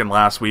were talking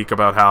last week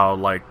about how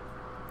like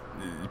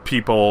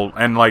people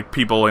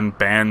in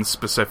bands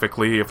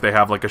specifically, if they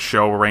have like a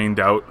show rained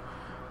out,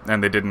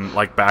 and they didn't,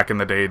 like back in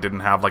the day, didn't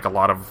have like a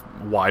lot of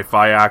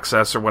Wi-Fi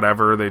access or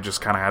whatever, they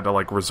just kind of had to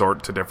like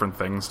resort to different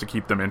things to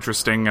keep them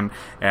interesting.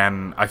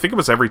 And I think it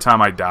was Every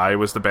Time I Die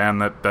was the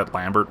band that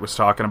Lambert was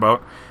talking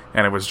about,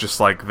 and it was just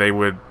like they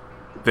would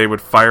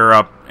fire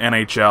up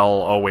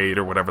NHL 08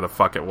 or whatever the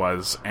fuck it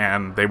was,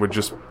 and they would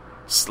just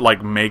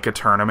like make a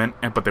tournament,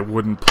 but they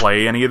wouldn't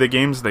play any of the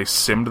games. They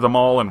simmed them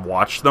all and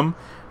watched them,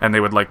 and they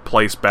would like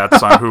place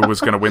bets on who was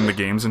going to win the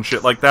games and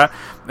shit like that.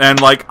 And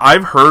like,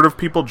 I've heard of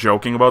people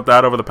joking about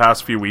that over the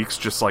past few weeks,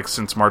 just like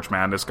since March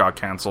Madness got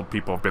canceled,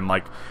 people have been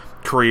like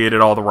created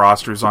all the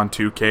rosters on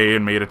 2K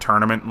and made a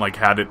tournament and like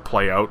had it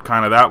play out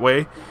kind of that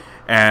way.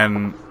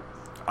 And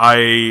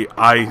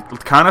I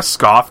kind of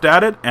scoffed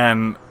at it,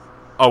 and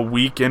a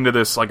week into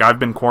this, like I've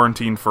been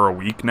quarantined for a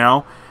week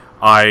now,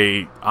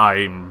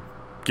 I'm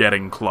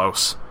getting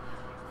close.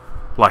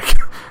 Like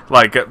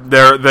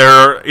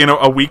there, you know,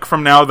 a week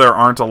from now, there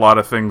aren't a lot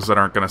of things that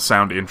aren't going to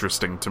sound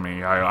interesting to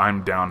me.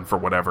 I'm down for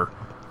whatever.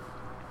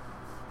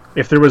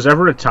 If there was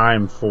ever a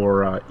time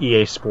for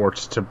EA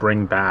Sports to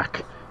bring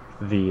back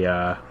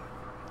the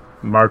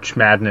March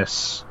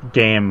Madness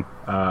game,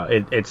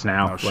 it's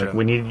now. Oh, like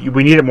we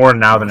need it more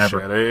now than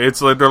ever.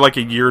 It's like they're like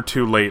a year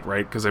too late,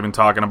 right? Because they've been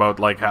talking about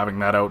like having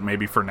that out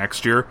maybe for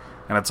next year,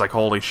 and it's like,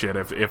 holy shit!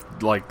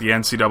 If like the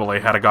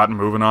NCAA had gotten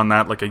moving on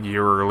that like a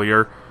year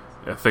earlier,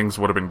 things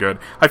would have been good.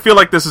 I feel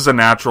like this is a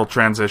natural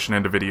transition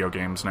into video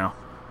games now.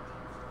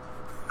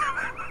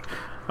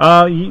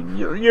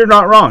 You're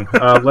not wrong.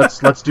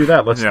 Let's do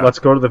that. Let's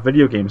go to the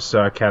video games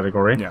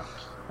category. Yeah.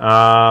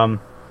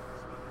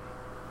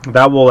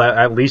 That will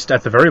at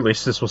the very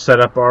least, this will set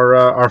up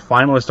our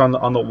finalist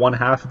on the one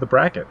half of the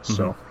bracket.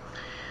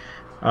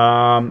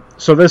 Mm-hmm.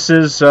 So this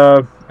is,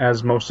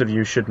 as most of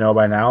you should know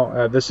by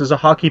now, this is a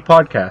hockey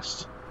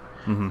podcast.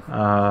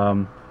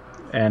 Mm-hmm.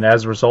 And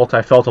as a result,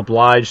 I felt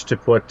obliged to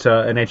put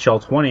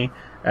NHL 20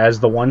 as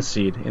the 1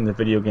 seed in the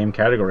video game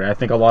category. I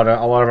think a lot of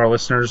our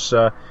listeners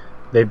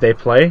they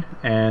play,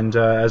 and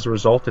as a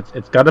result,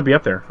 it's got to be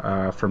up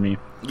there for me.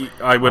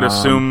 I would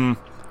assume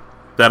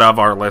that of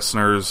our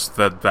listeners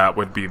that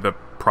would be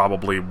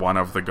probably one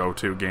of the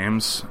go-to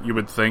games, you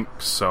would think.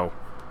 So,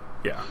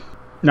 yeah.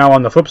 Now,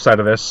 on the flip side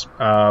of this,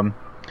 Rory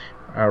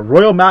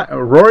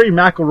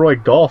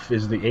McIlroy Golf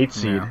is the 8th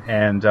seed,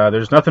 and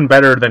there's nothing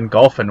better than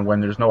golfing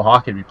when there's no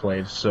hockey to be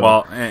played. So,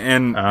 well,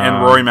 and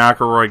Rory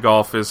McIlroy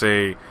Golf is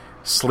a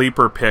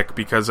sleeper pick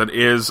because it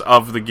is,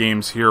 of the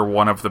games here,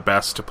 one of the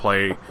best to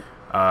play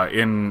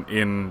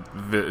in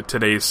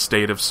today's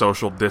state of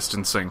social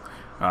distancing.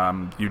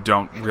 You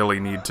don't really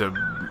need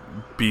to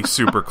be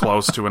super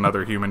close to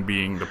another human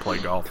being to play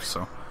golf.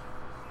 So,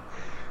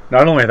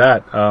 not only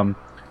that,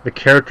 the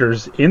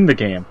characters in the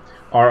game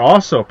are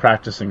also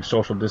practicing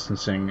social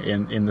distancing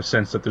in the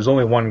sense that there's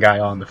only one guy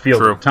on the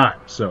field at a time.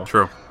 So,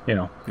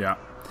 yeah,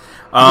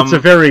 it's a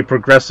very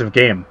progressive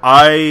game.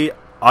 I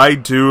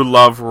do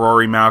love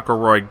Rory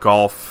McIlroy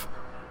Golf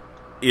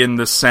in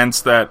the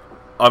sense that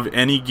of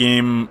any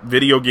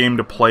video game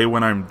to play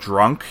when I'm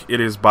drunk, it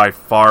is by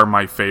far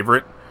my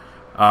favorite,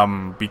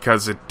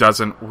 because it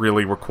doesn't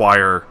really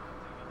require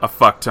a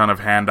fuck ton of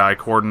hand-eye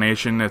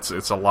coordination. It's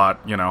a lot,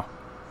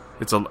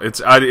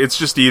 It's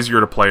just easier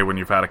to play when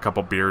you've had a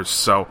couple beers,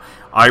 so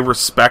I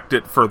respect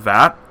it for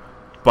that.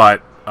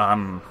 But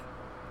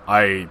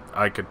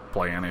I could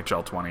play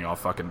NHL 20 all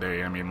fucking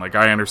day. I mean, like,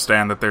 I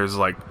understand that there's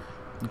like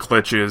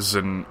glitches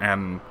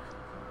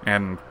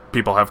and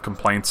people have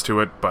complaints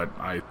to it, but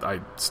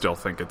I still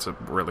think it's a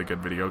really good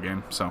video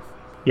game. So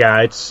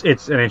yeah, it's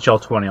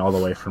NHL 20 all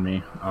the way for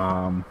me.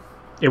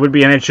 It would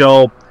be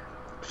NHL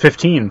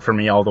 15 for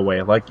me all the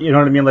way. Like, you know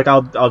what I mean? Like,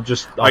 I'll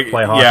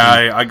play hockey.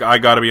 Yeah, I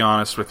gotta be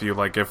honest with you.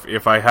 Like,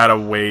 if I had a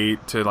way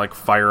to, like,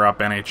 fire up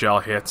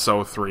NHL Hits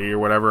 03 or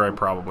whatever, I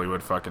probably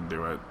would fucking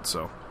do it.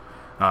 So,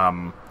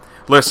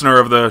 listener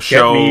of the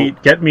show,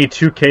 get me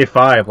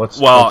 2K5. Let's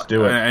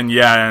do it.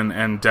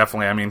 And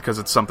definitely, I mean, because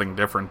it's something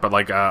different. But,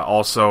 like,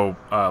 also,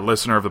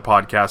 listener of the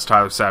podcast,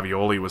 Tyler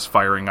Savioli, was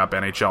firing up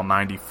NHL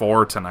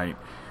 94 tonight.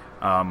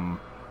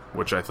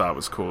 Which I thought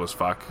was cool as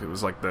fuck. It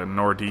was like the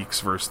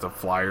Nordiques versus the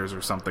Flyers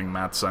or something.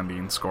 Matt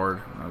Sundin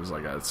scored. I was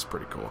like, that's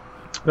pretty cool.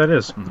 That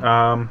is.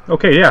 Mm-hmm.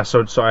 Okay, yeah,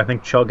 so I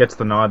think Chell gets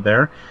the nod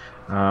there.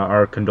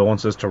 Our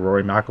condolences to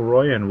Rory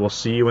McIlroy, and we'll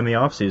see you in the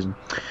offseason.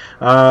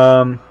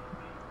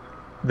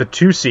 The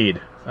 2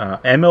 seed,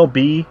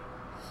 MLB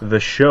The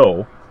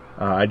Show.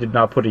 I did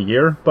not put a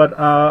year, but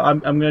I'm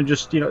going to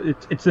just,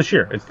 it's this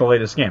year. It's the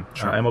latest game.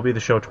 Sure. MLB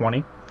The Show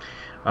 20.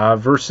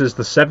 Versus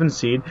the 7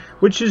 seed,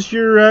 which is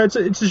your it's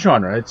a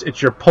genre.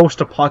 It's your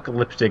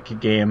post-apocalyptic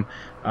game.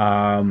 If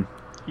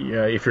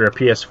you're a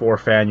PS4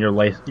 fan, your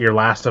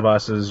Last of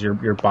Us is your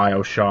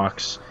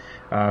BioShocks.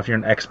 If you're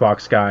an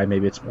Xbox guy,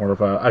 maybe it's more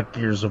of a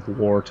Gears of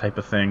War type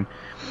of thing.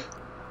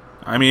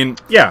 I mean,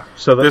 yeah.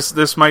 So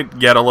this might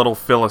get a little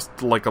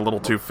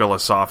too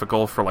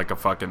philosophical for like a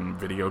fucking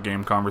video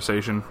game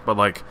conversation, but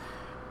like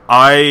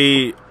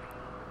I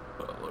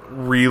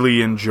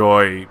really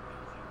enjoy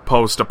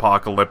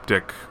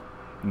post-apocalyptic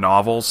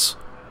novels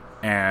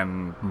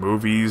and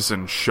movies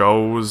and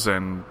shows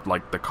and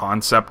like the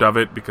concept of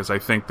it, because I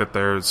think that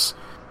there's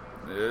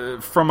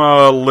from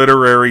a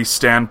literary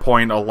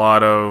standpoint a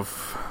lot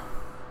of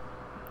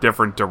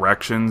different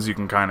directions you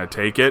can kind of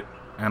take it,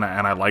 and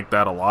I like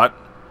that a lot.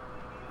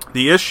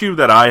 The issue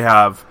that I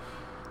have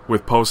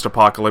with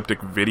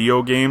post-apocalyptic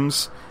video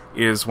games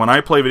is when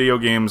I play video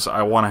games,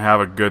 I want to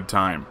have a good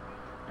time,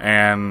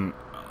 and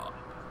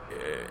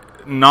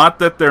not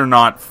that they're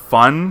not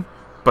fun,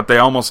 but they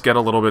almost get a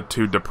little bit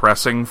too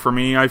depressing for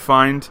me, I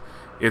find.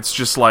 It's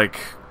just like,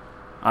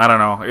 I don't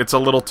know, it's a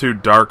little too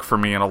dark for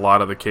me in a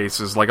lot of the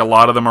cases. Like, a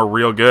lot of them are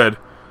real good,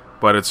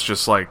 but it's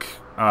just like,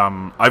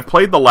 I've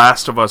played The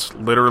Last of Us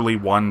literally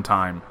one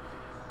time,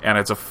 and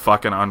it's a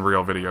fucking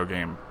unreal video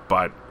game,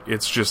 but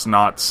it's just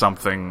not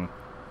something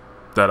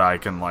that I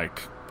can,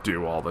 like,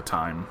 do all the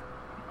time.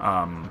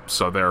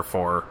 So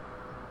therefore,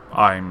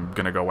 I'm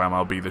gonna go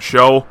MLB The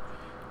Show,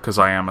 because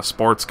I am a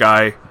sports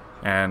guy,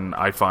 and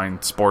I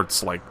find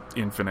sports, like,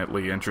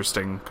 infinitely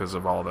interesting because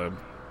of all the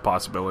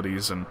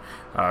possibilities. And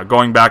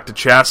going back to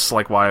chess,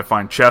 like, why I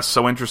find chess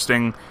so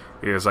interesting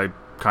is I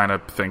kind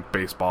of think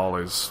baseball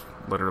is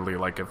literally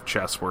like if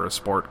chess were a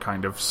sport,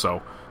 kind of.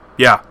 So,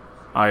 yeah,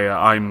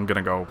 I'm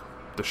gonna go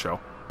The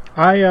Show.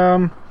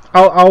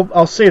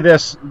 I'll say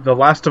this: The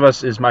Last of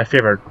Us is my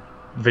favorite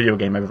video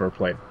game I've ever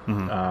played.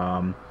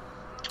 Mm-hmm.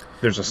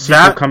 There's a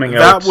sequel coming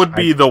out. That would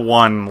be the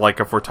one, like,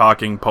 if we're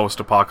talking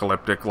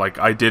post-apocalyptic, like,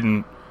 I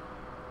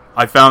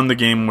found the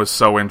game was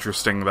so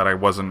interesting that I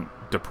wasn't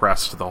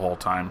depressed the whole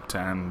time,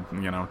 and,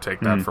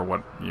 take that for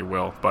what you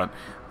will. But,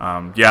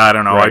 yeah, I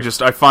don't know.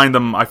 Right. I find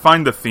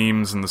the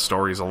themes and the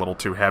stories a little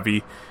too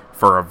heavy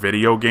for a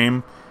video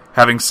game.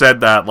 Having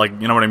said that, like,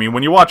 you know what I mean?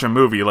 When you watch a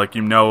movie, like,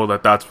 you know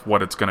that that's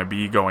what it's going to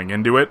be going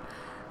into it.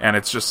 And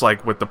it's just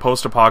like, with the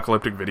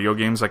post-apocalyptic video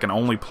games, I can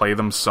only play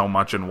them so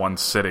much in one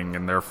sitting,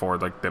 and therefore,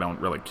 like, they don't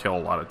really kill a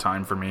lot of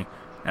time for me,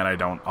 and I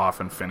don't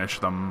often finish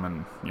them,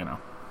 and,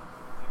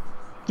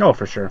 Oh,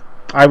 for sure.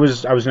 I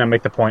was going to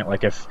make the point,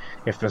 like, if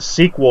the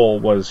sequel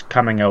was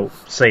coming out,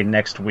 say,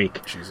 next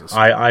week, Jesus.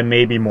 I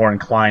may be more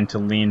inclined to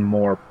lean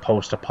more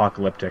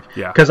post-apocalyptic.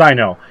 Yeah. Because I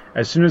know,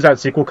 as soon as that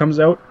sequel comes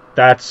out,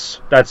 that's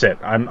it.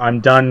 I'm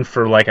done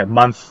for, like, a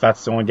month.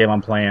 That's the only game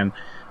I'm playing.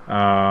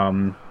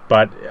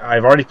 But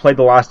I've already played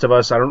The Last of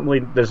Us.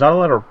 There's not a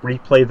lot of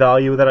replay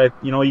value that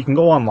you can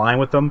go online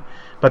with them,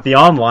 but the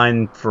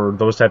online for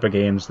those type of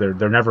games, they're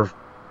never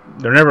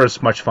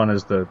as much fun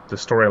as the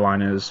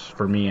storyline is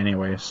for me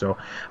anyway. So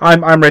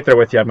I'm right there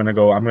with you. I'm gonna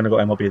go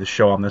MLB The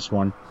Show on this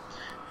one.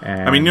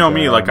 And, I mean, you know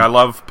me, like, I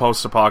love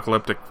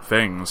post-apocalyptic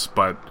things,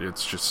 but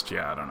it's just,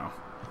 I don't know.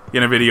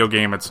 In a video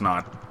game, it's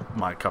not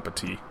my cup of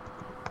tea.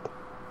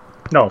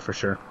 No, for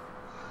sure.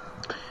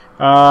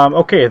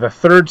 Okay, the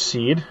third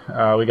seed.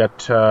 We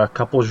got a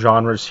couple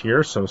genres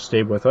here, so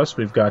stay with us.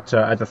 We've got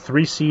at the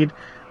 3 seed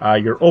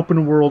your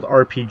open world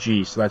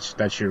RPG. So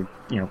that's your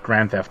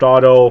Grand Theft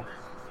Auto,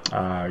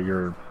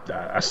 your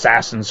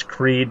Assassin's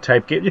Creed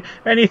type game.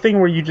 Anything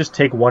where you just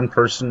take one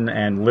person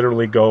and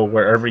literally go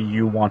wherever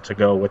you want to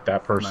go with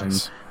that person.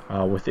 Nice.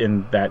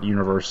 Within that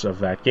universe of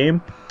that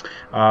game,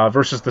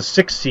 versus the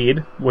 6th seed,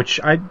 which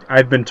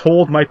I've been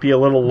told might be a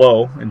little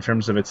low in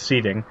terms of its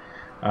seeding.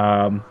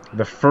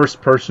 The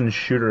first-person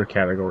shooter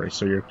category,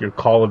 so your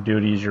Call of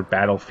Duties, your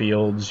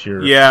Battlefields, your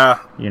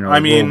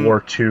World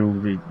War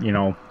II,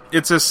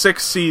 It's a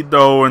 6 seed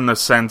though, in the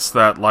sense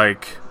that,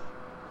 like,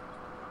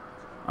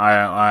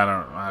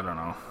 I don't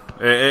know.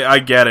 I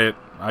get it.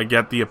 I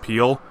get the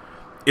appeal.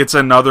 It's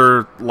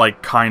another,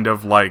 like, kind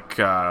of like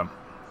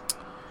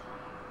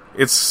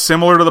it's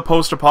similar to the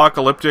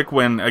post-apocalyptic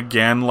when,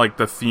 again, like,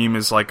 the theme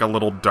is, like, a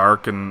little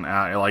dark and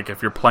like,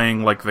 if you're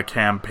playing, like, the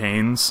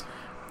campaigns.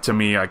 To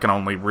me, I can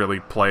only really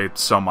play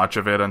so much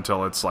of it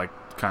until it's, like,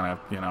 kind of,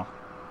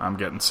 I'm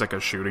getting sick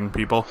of shooting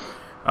people.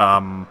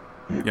 I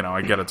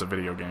get it's a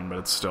video game, but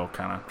it's still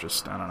kind of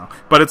just, I don't know.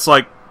 But it's,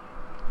 like,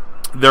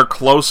 they're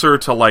closer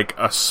to, like,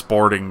 a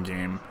sporting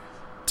game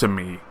to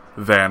me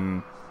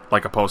than,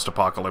 like, a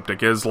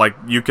post-apocalyptic is. Like,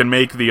 you can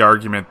make the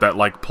argument that,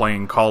 like,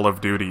 playing Call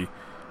of Duty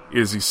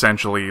is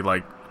essentially,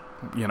 like,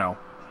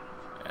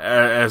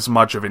 as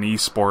much of an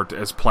esport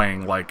as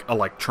playing, like,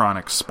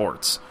 electronic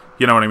sports.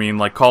 You know what I mean?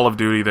 Like, Call of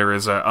Duty, there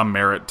is a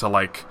merit to,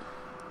 like,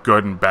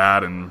 good and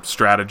bad and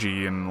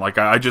strategy, and, like,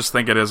 I just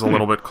think it is a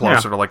little bit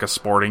closer to, like, a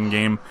sporting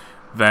game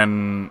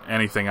than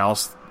anything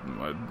else,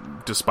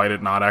 despite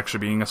it not actually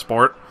being a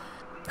sport.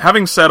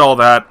 Having said all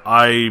that,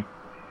 I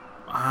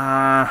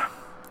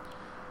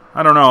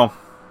don't know.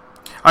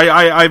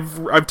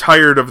 I've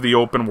tired of the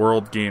open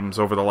world games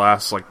over the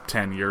last, like,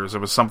 10 years. It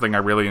was something I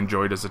really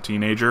enjoyed as a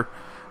teenager.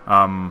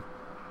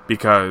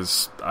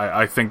 Because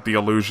I think the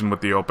illusion with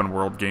the open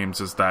world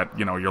games is that,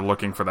 you're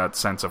looking for that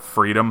sense of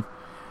freedom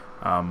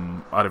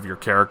out of your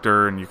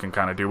character, and you can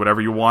kind of do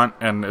whatever you want.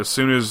 And as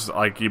soon as,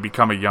 like, you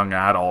become a young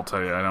adult,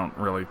 I don't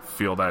really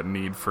feel that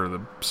need for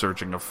the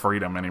searching of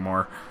freedom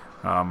anymore.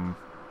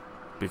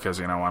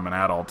 Because, I'm an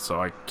adult,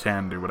 so I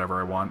can do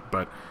whatever I want.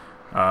 But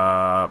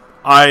wow,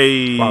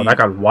 that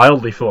got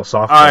wildly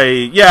philosophical.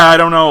 I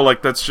don't know.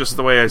 Like, that's just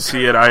the way I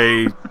see it.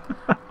 I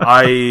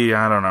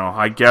don't know.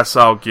 I guess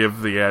I'll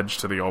give the edge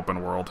to the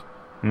open world.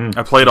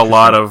 I played a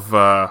lot of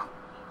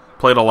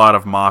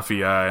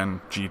Mafia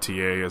and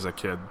GTA as a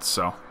kid,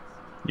 so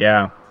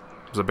yeah,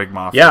 it was a big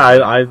Mafia.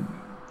 Yeah,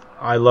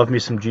 I love me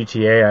some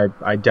GTA.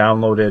 I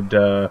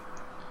downloaded.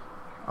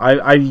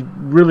 I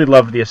really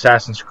loved the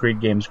Assassin's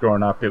Creed games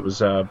growing up. It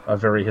was a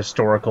very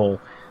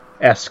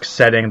historical-esque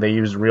setting. They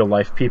used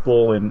real-life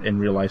people in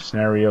real-life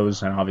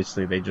scenarios, and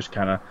obviously they just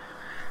kind of,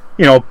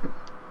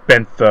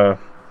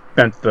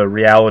 bent the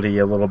reality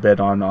a little bit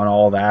on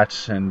all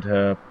that, and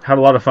had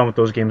a lot of fun with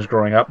those games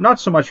growing up. Not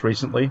so much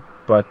recently,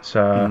 but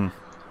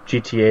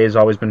GTA has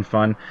always been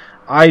fun.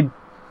 I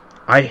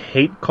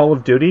hate Call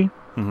of Duty.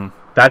 Mm-hmm.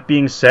 That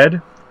being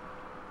said,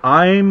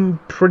 I'm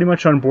pretty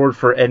much on board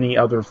for any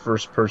other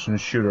first-person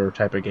shooter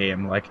type of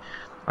game. Like,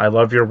 I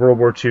love your World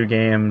War II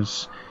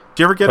games.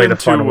 Did you ever get Played into a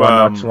fun one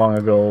not too long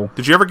ago?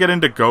 Did you ever get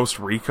into Ghost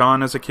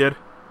Recon as a kid?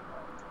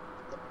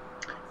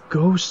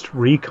 Ghost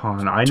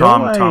Recon.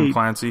 Tom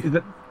Clancy.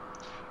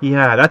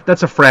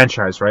 That's a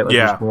franchise, right? Like,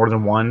 yeah. There's more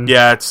than one.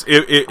 Yeah,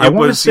 it I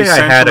want to was say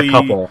I had a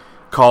couple.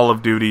 Call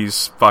of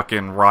Duty's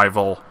fucking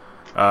rival.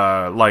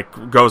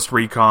 Like, Ghost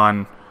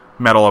Recon,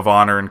 Medal of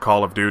Honor, and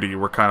Call of Duty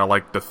were kind of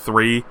like the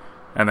three,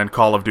 and then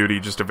Call of Duty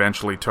just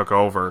eventually took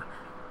over.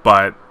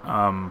 But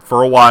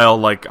for a while,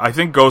 like, I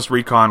think Ghost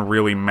Recon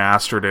really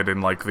mastered it in,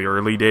 like, the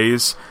early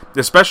days.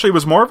 Especially, it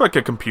was more of like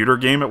a computer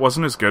game. It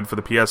wasn't as good for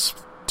the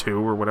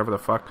PS2 or whatever the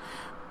fuck.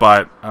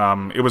 But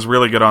it was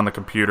really good on the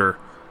computer.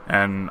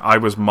 And I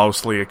was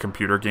mostly a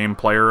computer game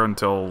player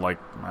until, like,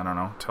 I don't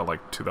know, till,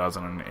 like,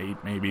 2008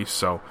 maybe.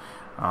 So,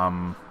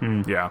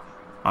 yeah,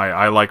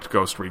 I liked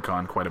Ghost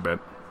Recon quite a bit.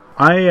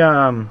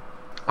 I'm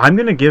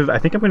gonna give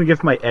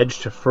my edge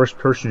to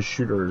first-person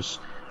shooters,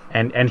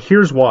 and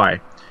here's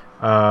why.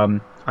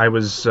 I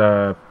was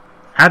at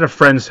a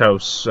friend's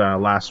house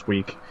last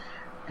week,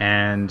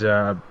 and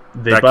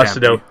they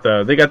busted out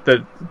they got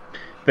the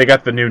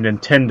new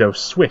Nintendo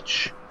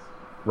Switch,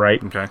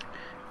 right? Okay.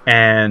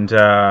 and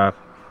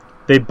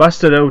they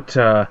busted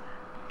out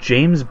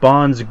James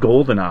Bond's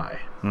GoldenEye.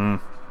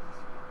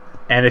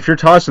 And if you're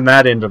tossing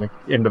that into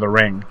the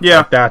ring,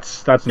 Yeah.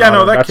 that's that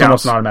almost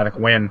counts. an automatic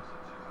win.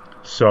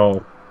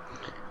 So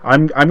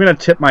I'm gonna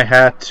tip my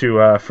hat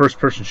to first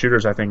person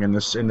shooters. I think in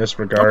this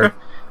regard. Okay.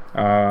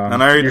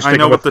 And you're I sticking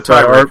know what with, the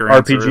tiebreaker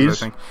answer RPGs.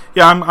 is, I think.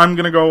 Yeah, I'm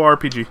gonna go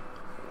RPG.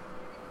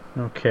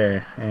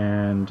 Okay,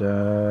 and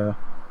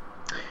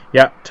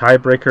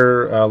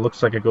tiebreaker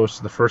looks like it goes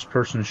to the first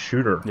person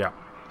shooter. Yeah.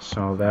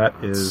 So that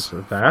is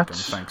that.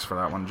 Thanks for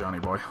that one, Johnny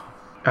boy.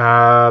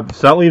 So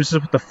that leaves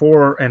us with the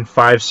 4 and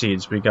 5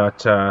 seeds. We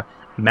got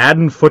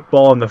Madden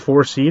Football in the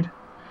 4 seed,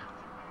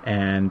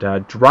 and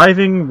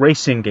driving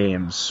racing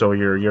games. So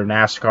your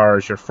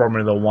NASCARs, your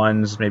Formula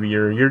Ones, maybe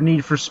your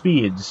Need for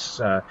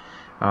Speeds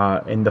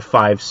in the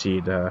 5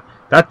 seed.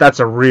 That's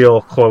a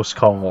real close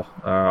call.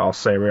 I'll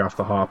say right off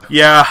the hop.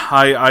 Yeah,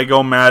 I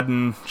go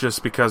Madden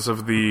just because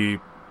of the,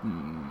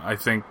 I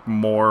think,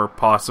 more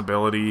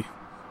possibility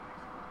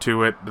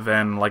to it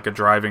than like a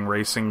driving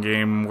racing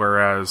game,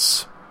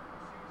 whereas,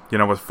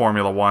 with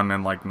Formula One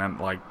and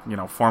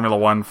Formula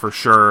One for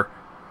sure,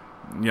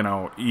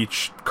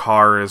 each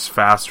car is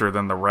faster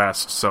than the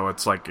rest, so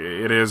it's like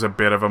it is a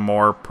bit of a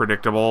more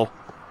predictable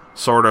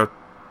sort of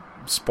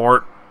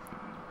sport,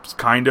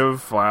 kind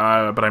of.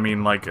 But I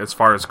mean, like, as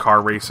far as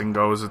car racing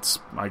goes, it's,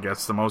 I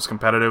guess, the most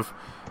competitive.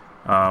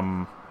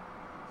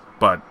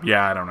 But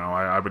yeah, I don't know.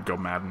 I would go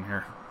Madden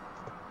here.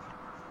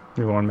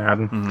 You going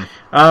Madden?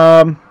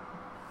 Mm-hmm.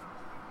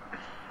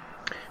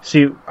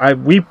 See,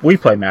 we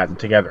play Madden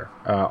together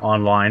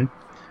online,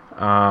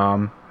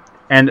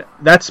 and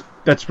that's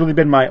really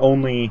been my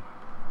only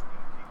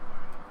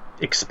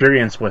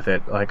experience with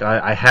it. Like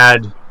I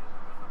had,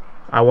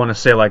 I want to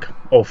say like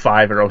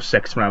 05 or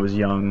 06 when I was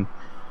young,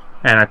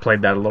 and I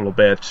played that a little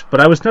bit,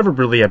 but I was never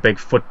really a big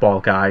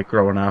football guy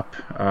growing up.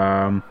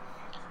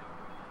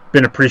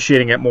 Been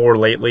appreciating it more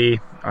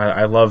lately.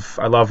 I love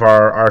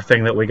our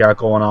thing that we got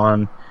going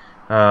on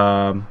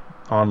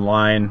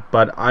online,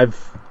 but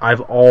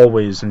I've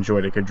always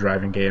enjoyed a good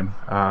driving game.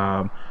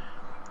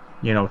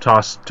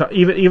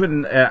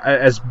 Even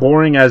as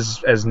boring as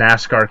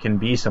NASCAR can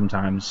be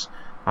sometimes,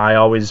 I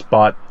always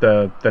bought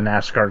the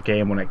NASCAR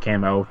game when it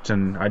came out,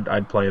 and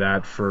I'd play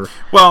that for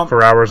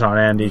hours on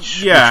end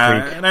each week.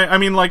 And I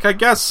mean, like,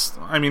 it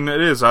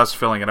is us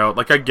filling it out.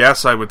 Like, I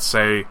guess I would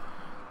say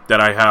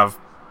that I have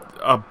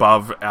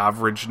above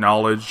average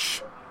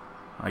knowledge,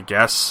 I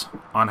guess,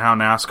 on how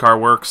NASCAR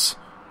works,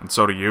 and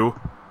so do you.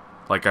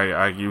 Like,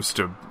 I used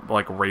to,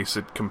 like, race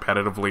it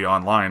competitively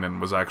online and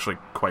was actually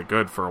quite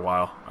good for a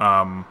while.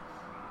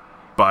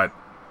 But,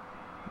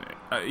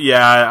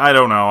 yeah, I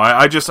don't know.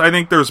 I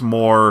think there's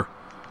more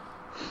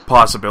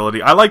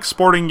possibility. I like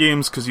sporting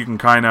games because you can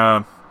kind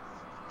of,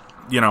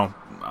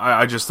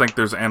 I just think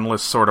there's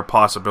endless sort of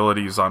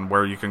possibilities on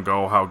where you can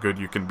go, how good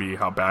you can be,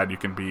 how bad you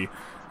can be.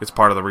 It's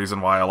part of the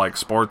reason why I like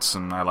sports,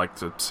 and I like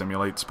to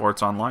simulate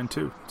sports online,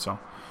 too. So,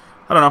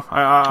 I don't know.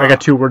 I got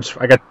 2 words.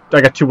 I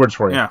got 2 words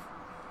for you. Yeah.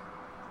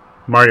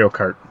 Mario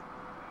Kart.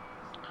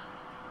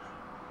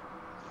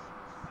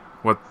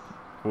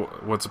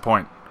 What's the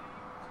point?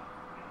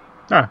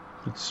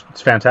 It's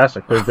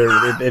fantastic. It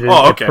is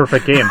okay. a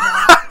perfect game.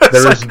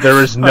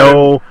 There's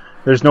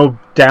no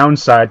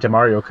downside to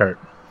Mario Kart.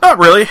 Not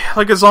really.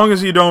 Like, as long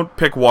as you don't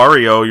pick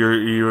Wario,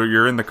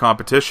 you're in the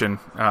competition.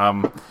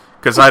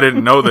 Because I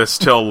didn't know this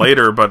till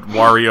later, but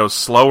Wario's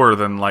slower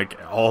than like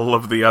all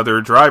of the other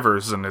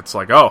drivers, and it's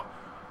like, oh,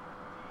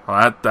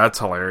 well, that's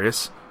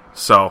hilarious.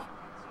 So.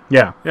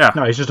 Yeah. Yeah.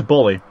 No, he's just a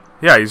bully.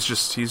 Yeah, he's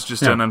just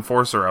an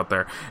enforcer out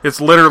there. It's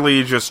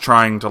literally just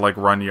trying to, like,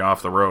 run you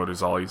off the road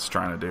is all he's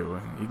trying to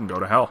do. He can go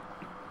to hell.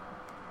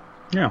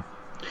 Yeah.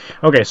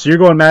 Okay, so you're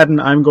going Madden,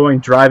 I'm going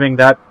driving.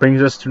 That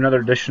brings us to another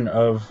edition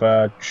of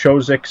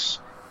Chozik's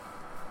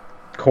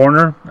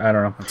Corner. I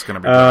don't know. It's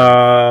going to be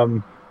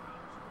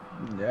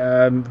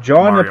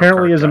John Mario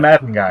apparently Kart is a guy.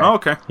 Madden guy. Oh,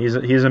 okay. He's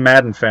a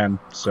Madden fan,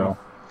 so Cool.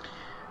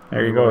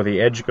 There you go. The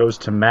edge goes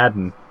to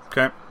Madden.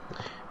 Okay.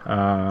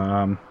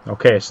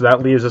 Okay, so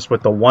that leaves us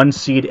with the 1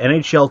 seed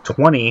NHL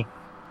 20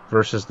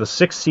 versus the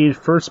 6 seed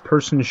first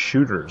person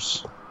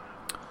shooters.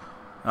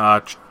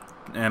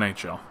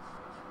 NHL.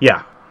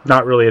 Yeah,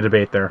 not really a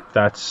debate there.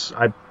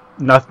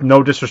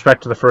 No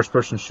disrespect to the first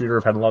person shooter.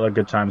 I've had a lot of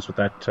good times with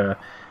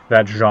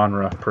that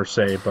genre per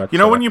se, but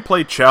when you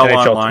play Chell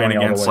NHL online 20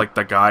 all the against way. like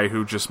the guy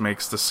who just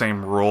makes the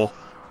same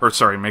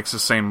makes the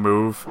same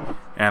move,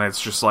 and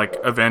it's just like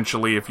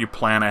eventually if you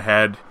plan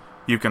ahead,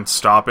 you can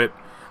stop it.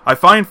 I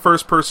find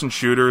first-person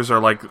shooters are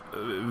like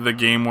the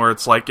game where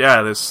it's like,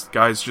 yeah, this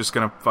guy's just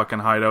going to fucking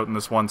hide out in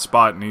this one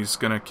spot and he's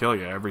going to kill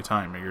you every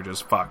time and you're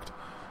just fucked.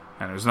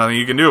 And there's nothing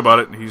you can do about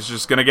it. He's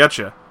just going to get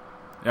you.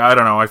 Yeah, I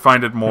don't know. I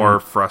find it more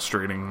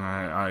frustrating.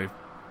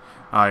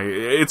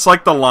 It's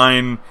like the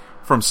line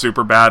from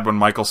Superbad when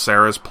Michael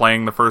Cera's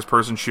playing the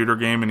first-person shooter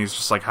game and he's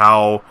just like,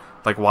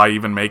 why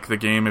even make the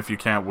game if you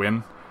can't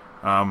win?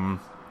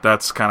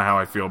 That's kind of how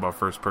I feel about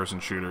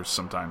first-person shooters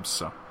sometimes,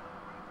 so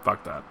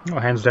fuck that. Oh,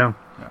 hands down.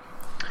 Yeah.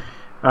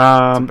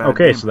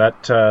 Okay, game. so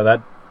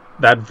that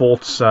that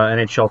vaults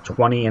NHL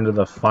 20 into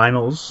the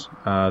finals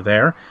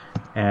there.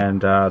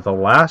 And the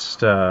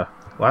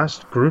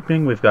last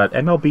grouping, we've got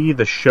MLB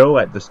The Show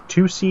at the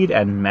 2 seed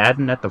and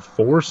Madden at the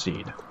 4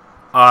 seed.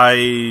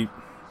 I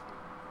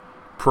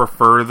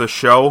prefer The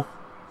Show.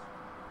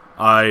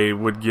 I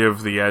would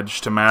give the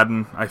edge to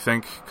Madden, I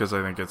think, because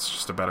I think it's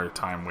just a better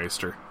time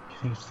waster. I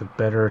think it's a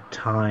better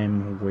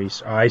time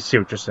waste. I see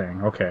what you're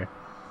saying. Okay.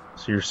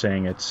 So you're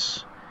saying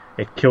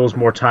it kills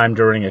more time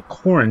during a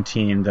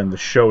quarantine than The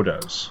Show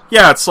does.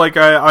 Yeah, it's like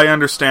I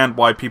understand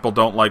why people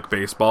don't like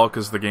baseball,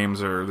 because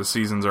the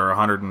seasons are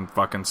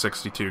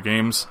 162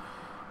 games,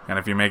 and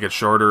if you make it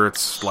shorter,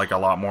 it's like a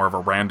lot more of a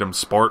random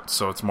sport,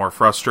 so it's more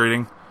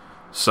frustrating.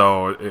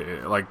 So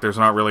there's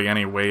not really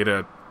any way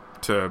to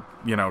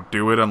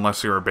do it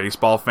unless you're a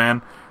baseball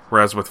fan.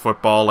 Whereas with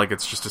football,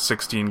 it's just a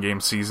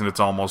 16-game season. It's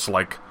almost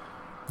like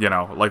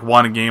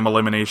 1-game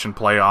elimination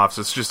playoffs.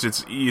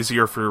 It's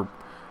easier for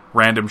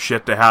random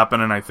shit to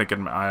happen, and I think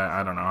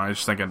I don't know. I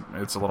just think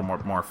it's a little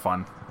more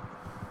fun.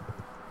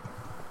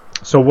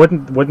 So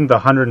wouldn't the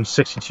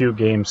 162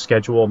 game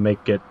schedule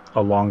make it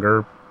a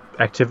longer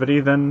activity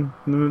than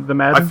the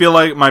Madden? I feel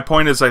like my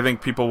point is I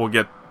think people will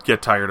get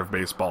tired of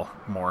baseball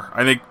more.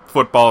 I think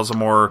football is a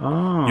more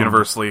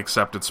universally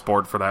accepted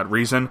sport for that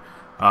reason.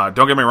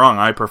 Don't get me wrong,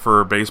 I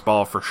prefer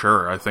baseball for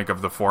sure. I think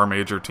of the 4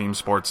 major team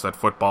sports that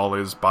football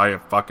is by a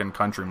fucking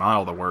country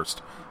mile the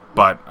worst.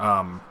 But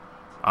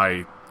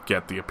I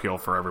get the appeal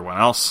for everyone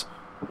else,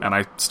 and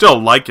I still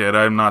like it.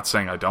 I'm not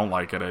saying I don't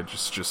like it. I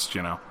just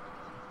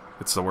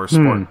it's the worst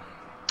sport.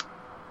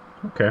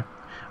 Okay.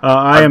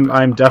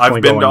 I'm definitely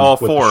I've been going to all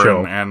with 4, The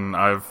Show.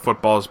 and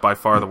football is by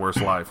far the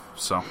worst live.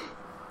 So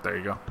there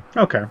you go.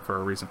 Okay. For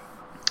a reason.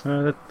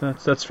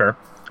 That's fair.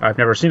 I've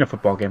never seen a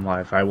football game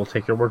live. I will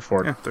take your word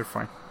for it. Yeah, they're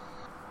fine.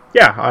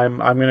 Yeah, I'm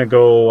gonna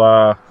go.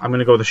 I'm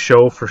gonna go The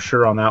Show for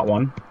sure on that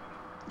one,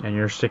 and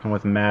you're sticking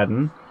with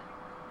Madden.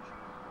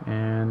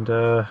 And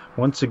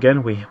once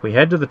again, we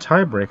head to the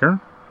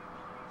tiebreaker,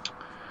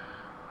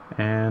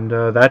 and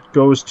that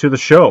goes to The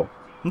Show.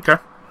 Okay.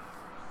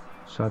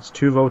 So that's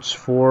 2 votes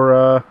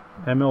for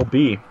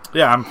MLB.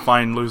 Yeah, I'm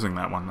fine losing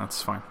that one.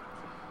 That's fine.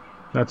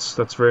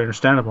 That's very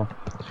understandable.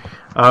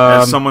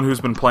 As someone who's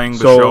been playing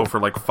The Show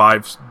for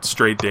 5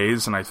 straight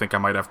days, and I think I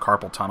might have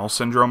carpal tunnel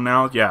syndrome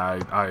now. Yeah,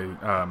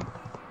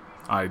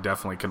 I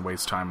definitely can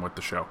waste time with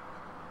The Show.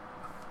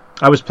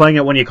 I was playing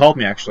it when you called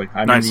me. Actually,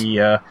 I'm nice. in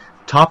the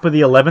top of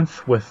the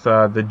 11th with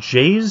the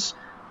Jays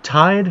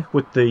tied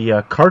with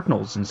the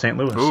Cardinals in St.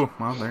 Louis. Ooh,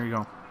 well, there you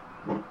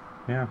go.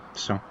 Yeah.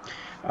 So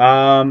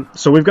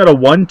we've got a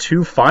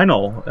 1-2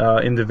 final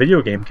in the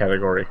video game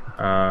category.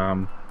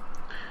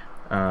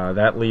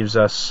 That leaves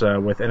us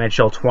with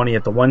NHL 20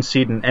 at the 1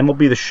 seed and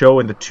MLB The Show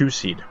in the 2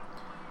 seed.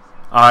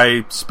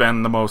 I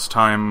spend the most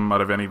time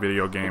out of any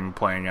video game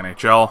playing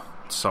NHL,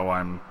 so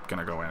I'm going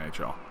to go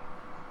NHL.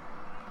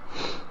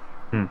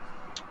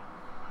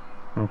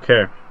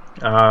 Okay.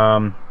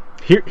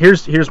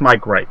 Here's my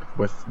gripe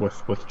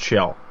with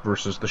Chell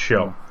versus The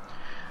Show.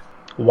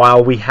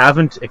 While we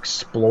haven't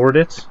explored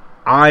it,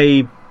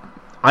 I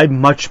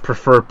much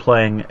prefer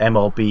playing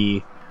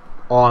MLB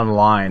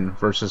online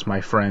versus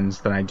my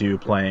friends than I do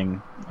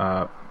playing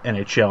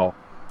NHL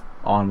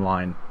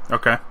online.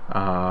 Okay.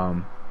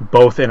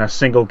 Both in a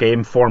single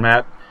game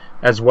format,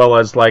 as well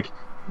as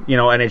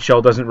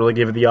NHL doesn't really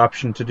give you the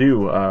option to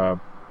do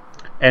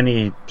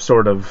any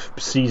sort of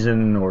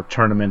season or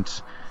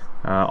tournament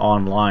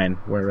online,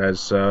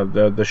 whereas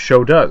the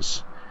Show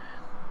does.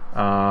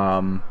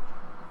 That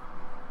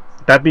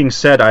being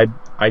said,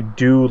 I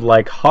do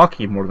like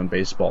hockey more than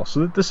baseball,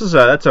 so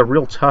that's a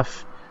real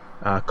tough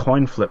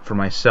coin flip for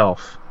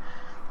myself.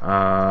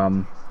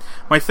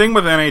 My thing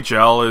with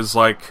NHL is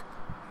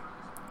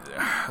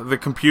the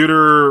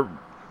computer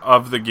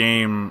of the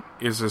game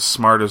is as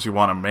smart as you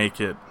want to make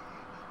it,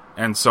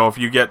 and so if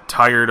you get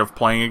tired of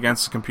playing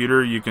against the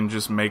computer, you can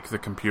just make the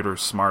computer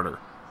smarter.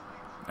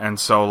 And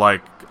so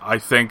I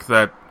think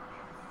that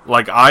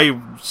I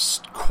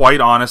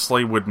quite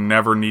honestly would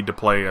never need to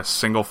play a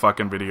single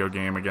fucking video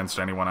game against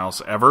anyone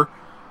else ever,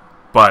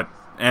 but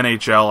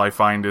NHL I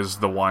find is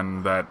the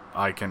one that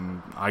I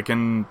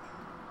can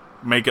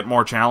make it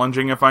more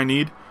challenging if I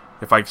need.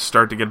 If I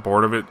start to get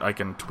bored of it, I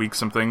can tweak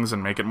some things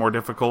and make it more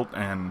difficult.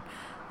 And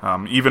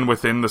even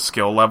within the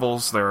skill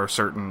levels, there are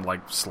certain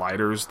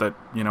sliders that,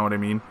 you know what I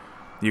mean,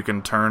 you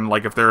can turn,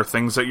 if there are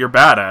things that you're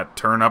bad at,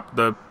 turn up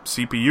the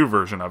CPU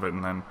version of it,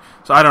 and then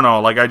so I don't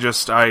know, I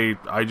just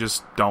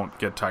don't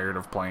get tired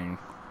of playing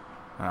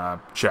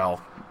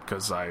Chell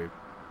because I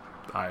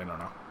don't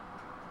know.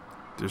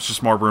 There's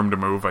just more room to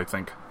move, I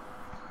think.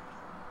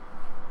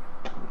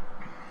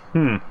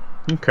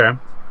 Okay.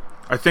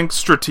 I think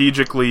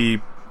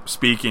strategically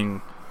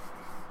speaking,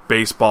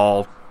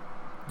 baseball,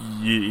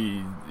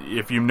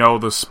 if you know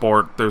the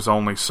sport, there's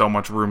only so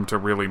much room to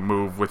really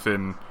move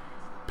within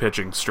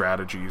pitching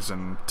strategies,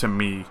 and to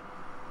me,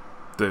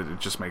 it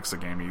just makes the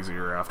game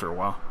easier after a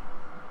while.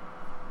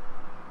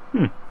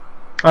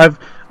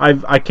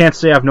 I can't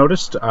say I've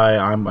noticed.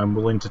 I'm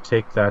willing to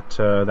take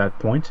that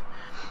point.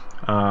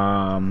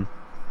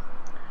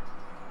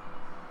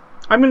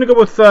 I'm going to go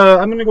with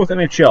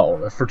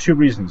NHL for two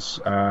reasons.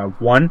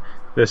 One,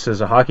 this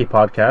is a hockey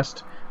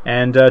podcast,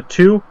 and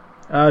two,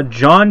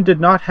 John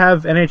did not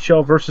have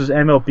NHL versus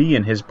MLB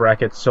in his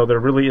bracket, so there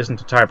really isn't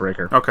a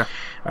tiebreaker. Okay.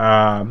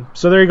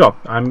 So there you go.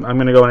 I'm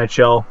going to go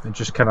NHL and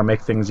just kind of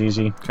make things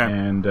easy. Okay.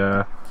 And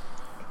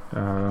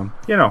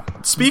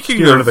Speaking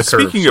steer to the curve, of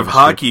so to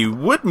hockey,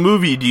 what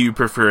movie do you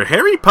prefer,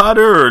 Harry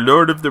Potter or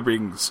Lord of the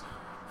Rings?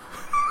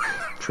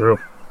 True.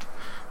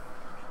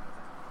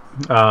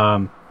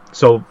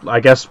 So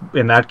I guess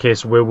in that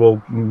case we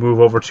will move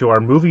over to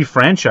our movie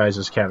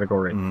franchises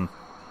category.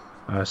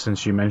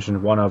 Since you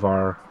mentioned one of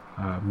our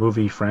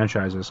movie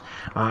franchises,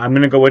 I'm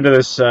going to go into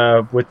this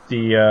with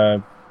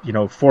the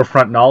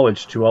forefront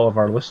knowledge to all of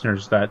our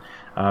listeners that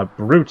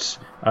Brutes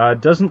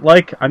doesn't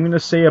like. I'm going to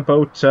say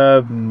about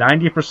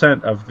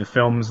 90% of the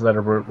films that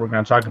we're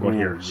going to talk about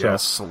here. So,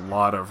 yes, a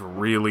lot of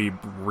really,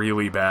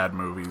 really bad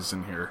movies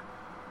in here,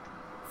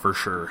 for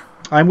sure.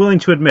 I'm willing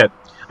to admit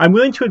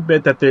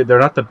that they're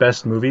not the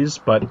best movies,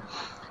 but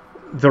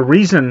the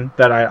reason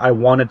that I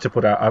wanted to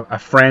put a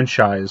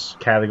franchise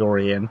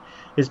category in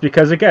is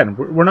because, again,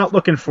 we're not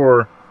looking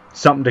for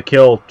something to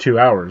kill 2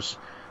 hours.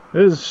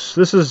 This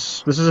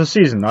is a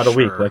season, not a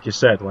week, like you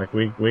said. Like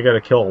we got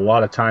to kill a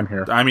lot of time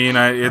here. I mean,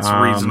 it's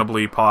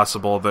reasonably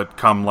possible that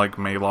come like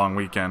May long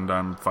weekend,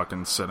 I'm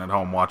fucking sitting at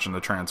home watching the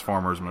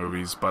Transformers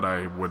movies, but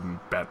I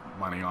wouldn't bet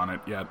money on it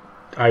yet.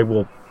 I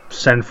will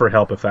send for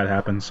help if that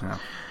happens. Yeah.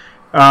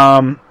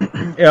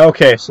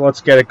 Okay, so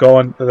let's get it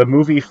going. The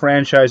movie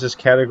franchises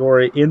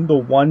category in the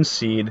 1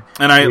 seed.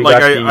 And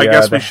I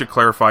guess we should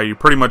clarify, you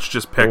pretty much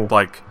just picked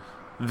like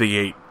the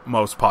 8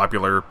 most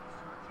popular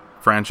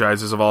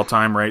franchises of all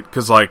time, right?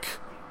 Because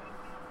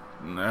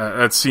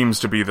that seems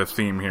to be the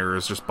theme here,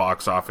 is just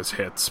box office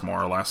hits,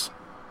 more or less.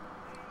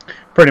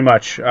 Pretty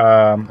much.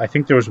 I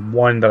think there was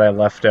one that I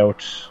left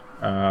out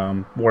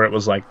where it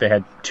was like they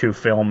had 2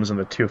 films and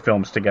the 2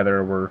 films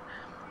together were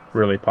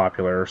really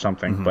popular or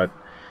something, but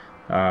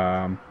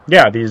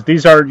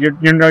these are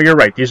you're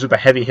right. These are the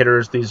heavy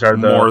hitters. These are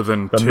more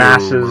than the 2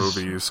 masses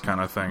movies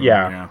kind of thing.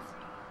 Yeah.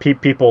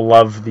 People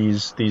love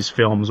these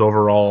films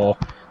overall,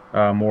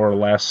 more or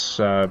less.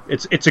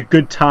 It's a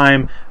good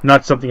time,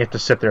 not something you have to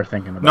sit there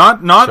thinking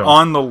about. Not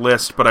on the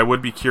list, but I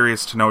would be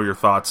curious to know your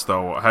thoughts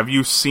though. Have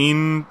you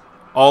seen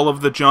all of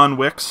the John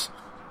Wicks?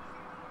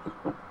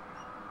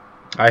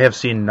 I have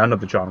seen none of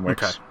the John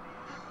Wicks.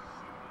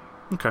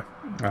 Okay.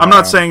 I'm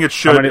not saying it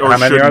should or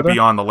shouldn't be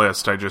on the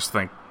list. I just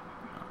think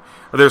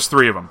there's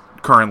 3 of them.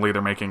 Currently,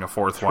 they're making a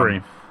 4th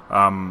one.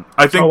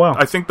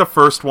 I think the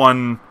first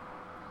one,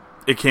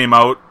 it came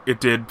out, it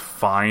did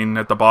fine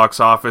at the box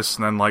office,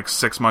 and then like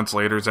 6 months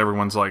later,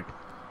 everyone's like,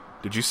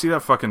 "Did you see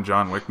that fucking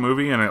John Wick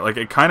movie?" And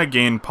it kind of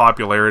gained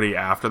popularity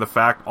after the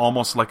fact,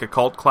 almost like a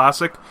cult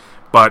classic,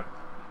 but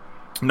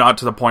not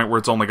to the point where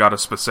it's only got a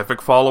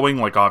specific following.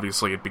 Like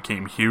obviously, it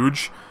became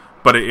huge.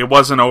 But it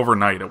wasn't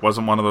overnight. It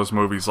wasn't one of those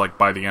movies like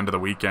by the end of the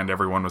weekend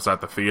everyone was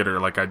at the theater.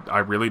 Like I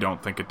really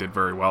don't think it did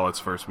very well its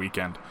first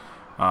weekend.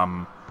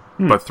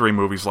 But 3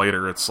 movies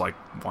later, it's like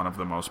one of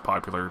the most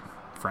popular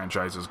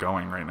franchises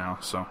going right now.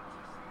 So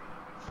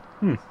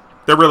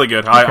they're really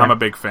good. Okay. I'm a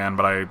big fan,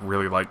 but I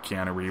really like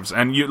Keanu Reeves.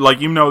 And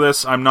you know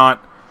this, I'm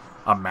not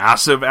a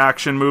massive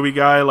action movie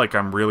guy. Like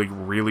I'm really,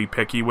 really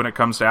picky when it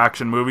comes to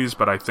action movies.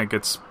 But I think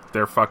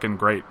they're fucking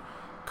great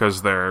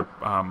because they're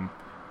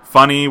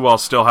funny while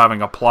still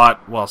having a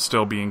plot, while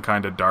still being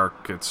kind of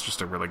dark. It's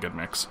just a really good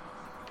mix.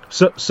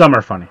 So, some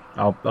are funny.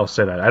 I'll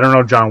say that. I don't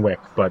know John Wick,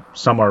 but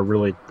some are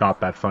really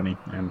not that funny.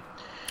 And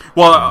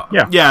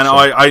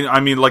I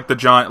mean, like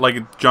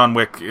John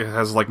Wick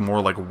has like more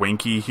like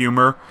winky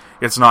humor.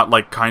 It's not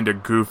like kind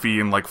of goofy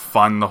and like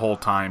fun the whole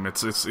time.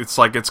 It's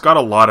like it's got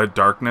a lot of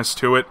darkness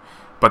to it,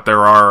 but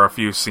there are a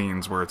few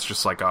scenes where it's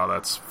just like, oh,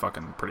 that's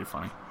fucking pretty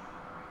funny.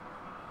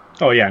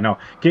 Oh yeah, no.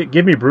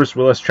 Give me Bruce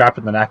Willis trapped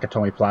in the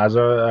Nakatomi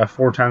Plaza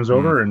 4 times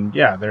over, and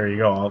yeah, there you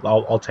go.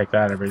 I'll take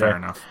that every day. Fair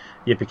enough.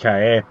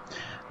 Yippee-ki-yay.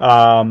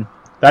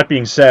 That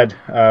being said,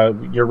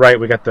 you're right.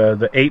 We got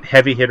the 8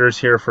 heavy hitters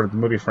here for the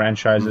movie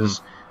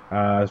franchises.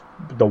 The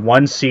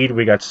 1 seed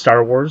we got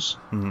Star Wars,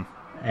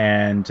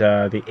 and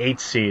the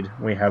 8th seed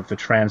we have the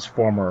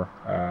Transformer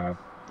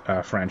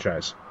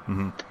franchise.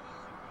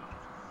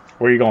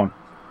 Where are you going?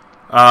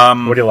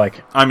 What do you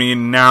like? I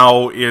mean,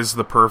 now is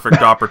the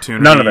perfect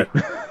opportunity. None of it.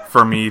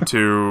 For me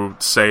to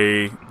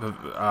say,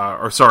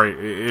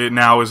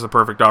 now is the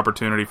perfect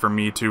opportunity for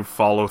me to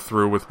follow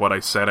through with what I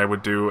said I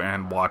would do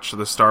and watch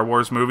the Star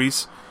Wars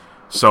movies.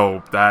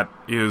 So that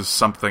is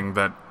something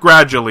that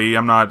gradually,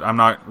 I'm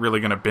not really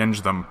going to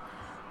binge them,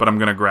 but I'm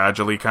going to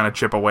gradually kind of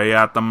chip away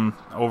at them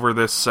over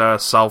this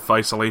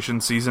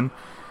self-isolation season.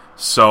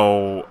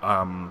 So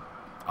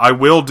I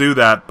will do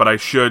that, but I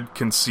should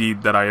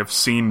concede that I have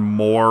seen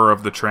more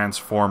of the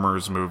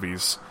Transformers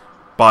movies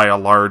by a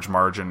large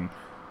margin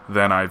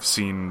than I've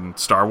seen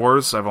Star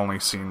Wars. I've only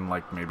seen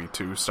like maybe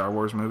 2 Star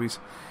Wars movies.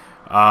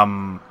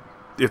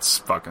 It's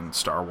fucking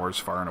Star Wars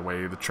far and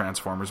away. The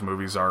Transformers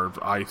movies are,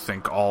 I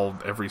think,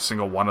 every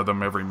single one of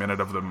them, every minute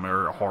of them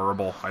are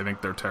horrible. I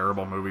think they're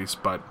terrible movies,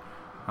 but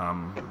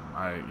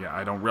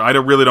I don't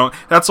really don't.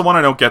 That's the one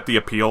I don't get the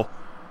appeal.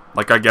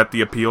 Like, I get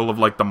the appeal of,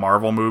 like, the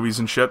Marvel movies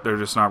and shit. They're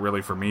just not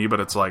really for me, but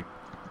it's like,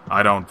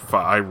 I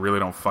really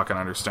don't fucking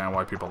understand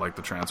why people like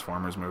the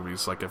Transformers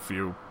movies. Like, if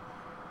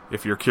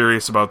you're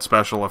curious about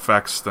special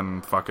effects,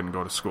 then fucking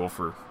go to school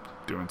for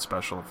doing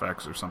special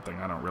effects or something.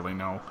 I don't really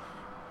know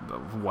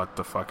what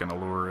the fucking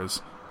allure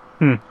is.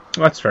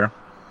 That's fair.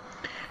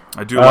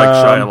 I do like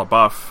Shia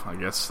LaBeouf. I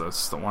guess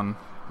that's the one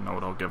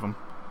note I'll give him.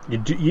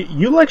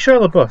 You like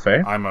Shia LaBeouf,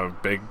 eh? I'm a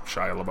big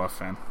Shia LaBeouf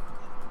fan.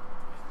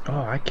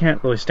 Oh, I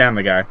can't really stand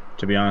the guy,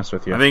 to be honest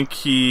with you. I think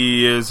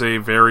he is a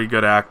very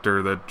good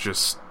actor that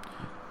just,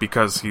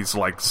 because he's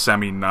like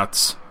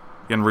semi-nuts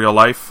in real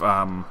life,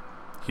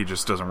 he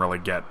just doesn't really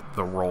get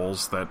the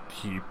roles that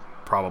he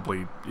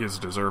probably is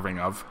deserving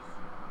of.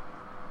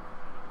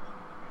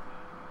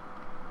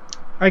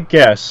 I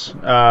guess.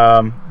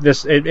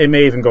 It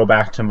may even go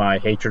back to my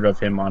hatred of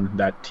him on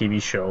that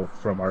TV show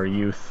from our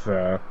youth.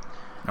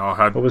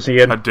 What was he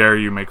in? How dare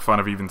you make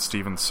fun of Even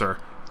Stevens, sir?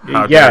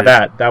 Yeah,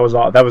 that was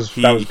all. That was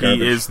garbage.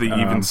 He is the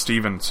Even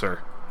Stevens, sir.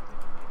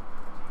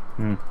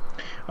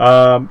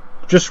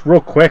 Just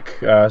real quick,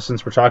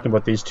 since we're talking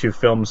about these two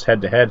films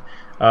head to head,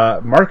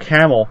 Mark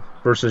Hamill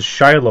versus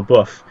Shia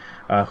LaBeouf.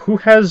 Who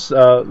has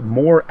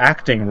more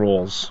acting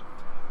roles?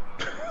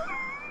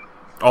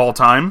 All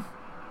time?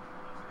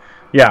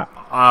 Yeah.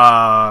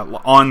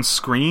 On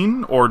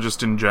screen or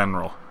just in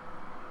general?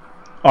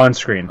 On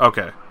screen.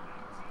 Okay.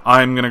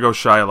 I'm gonna go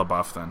Shia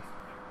LaBeouf then.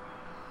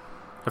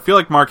 I feel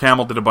like Mark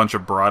Hamill did a bunch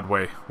of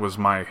Broadway, was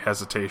my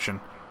hesitation.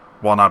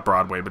 Well, not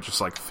Broadway, but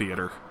just like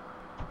theater.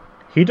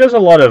 He does a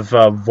lot of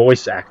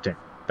voice acting.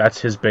 That's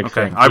his big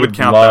thing. I would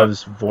count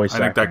loves that. Voice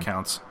acting. I think that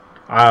counts.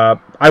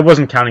 I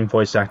wasn't counting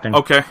voice acting.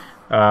 Okay.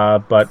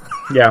 But,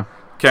 yeah.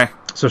 Okay.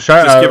 So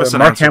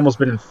Mark Hamill's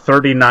been in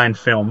 39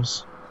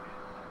 films.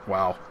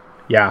 Wow.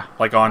 Yeah.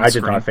 Like on I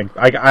screen. did not think...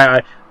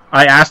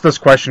 I asked this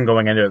question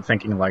going into it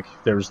thinking, like,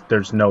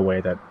 there's no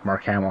way that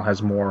Mark Hamill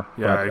has more.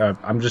 Yeah. But,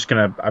 I'm just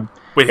going to...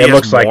 Wait, it he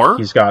looks has more? like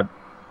he's got...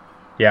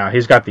 Yeah,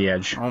 he's got the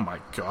edge. Oh my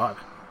god.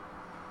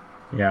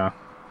 Yeah.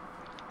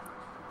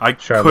 I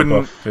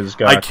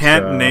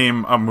can't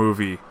name a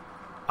movie.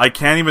 I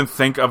can't even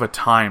think of a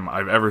time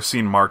I've ever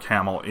seen Mark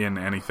Hamill in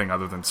anything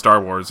other than Star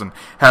Wars, and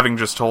having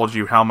just told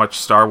you how much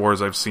Star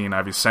Wars I've seen,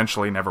 I've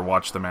essentially never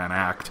watched the man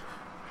act.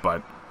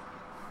 But...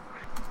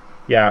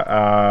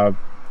 Yeah,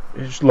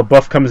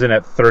 LaBeouf comes in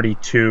at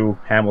 32.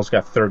 Hamill's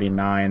got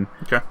 39.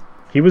 Okay.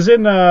 He was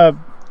in what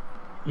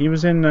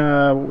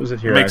was it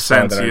here? It makes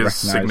sense. He is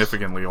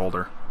significantly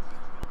older.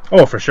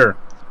 Oh, for sure.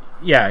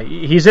 Yeah,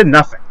 he's in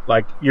nothing.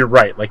 Like, you're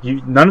right. Like,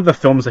 none of the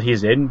films that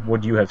he's in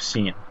would you have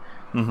seen.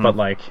 Mm-hmm. But,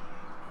 like,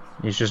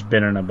 he's just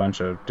been in a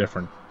bunch of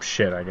different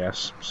shit, I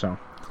guess. So,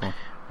 cool.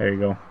 There you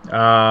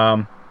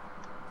go.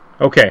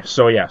 Okay,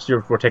 so yeah,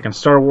 we're taking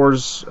Star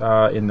Wars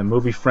in the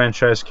movie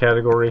franchise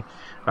category.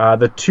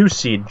 The 2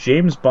 seed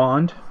James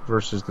Bond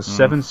versus the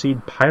 7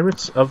 seed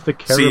Pirates of the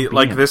Caribbean. See,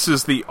 like, this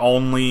is the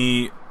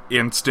only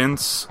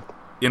instance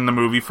in the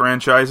movie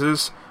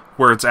franchises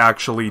where it's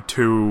actually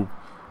 2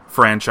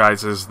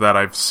 franchises that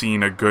I've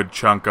seen a good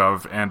chunk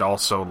of and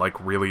also,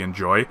 like, really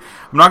enjoy.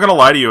 I'm not gonna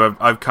lie to you,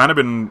 I've kind of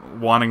been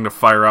wanting to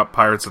fire up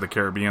Pirates of the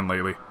Caribbean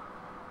lately.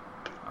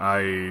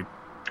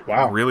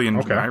 Really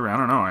enjoy. I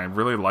don't know. I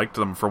really liked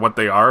them for what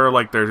they are.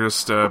 Like, they're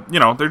just,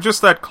 they're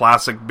just that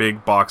classic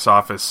big box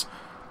office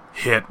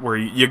hit where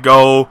you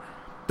go.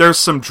 There's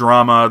some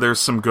drama,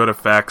 there's some good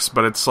effects,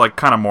 but it's like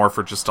kind of more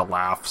for just a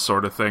laugh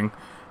sort of thing.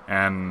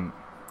 And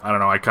I don't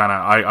know. I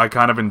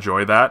kind of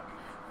enjoy that.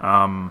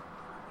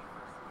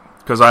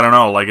 Because I don't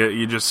know. Like,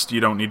 you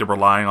don't need to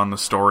rely on the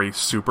story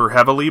super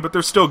heavily, but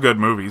they're still good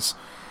movies.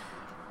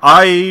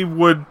 I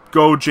would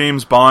go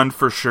James Bond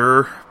for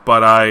sure,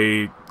 but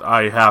I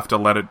have to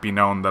let it be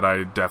known that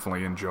I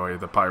definitely enjoy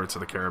the Pirates of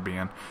the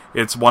Caribbean.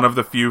 It's one of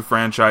the few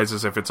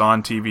franchises, if it's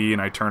on TV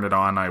and I turn it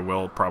on, I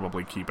will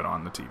probably keep it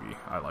on the TV.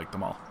 I like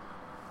them all.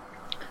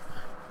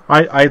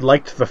 I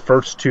liked the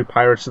first 2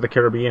 Pirates of the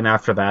Caribbean.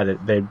 After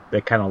that,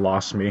 they kind of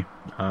lost me.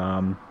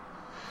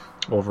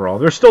 Overall,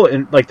 they're still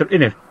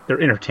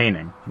they're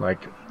entertaining.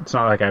 Like, it's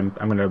not like I'm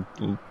gonna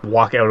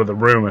walk out of the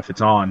room if it's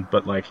on,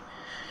 but like,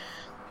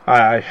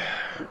 as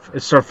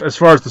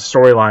far as the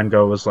storyline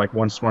goes, like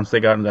once they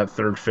got into that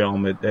 3rd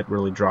film, it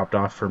really dropped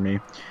off for me.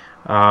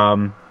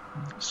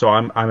 So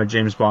I'm a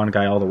James Bond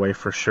guy all the way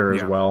for sure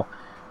as well.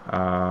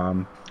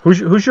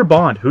 Who's your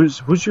Bond?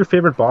 Who's your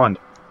favorite Bond?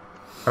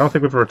 I don't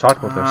think we've ever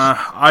talked about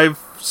this. I've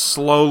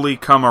slowly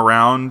come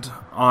around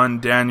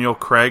on Daniel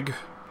Craig.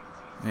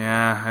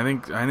 Yeah, I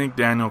think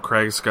Daniel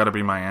Craig's got to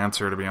be my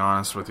answer, to be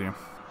honest with you.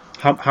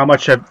 How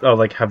much have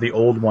the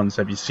old ones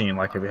have you seen?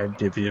 Like, have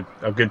you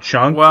a good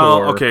chunk?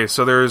 Well, okay,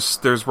 so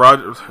there's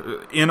Roger.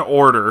 In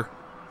order,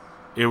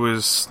 it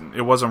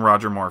wasn't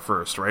Roger Moore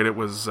first, right? It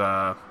was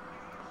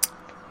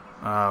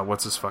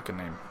what's his fucking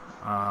name?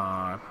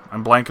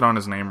 I'm blanking on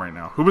his name right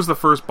now. Who was the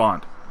first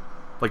Bond?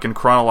 Like, in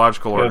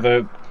chronological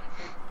order.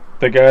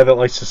 The guy that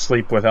likes to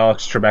sleep with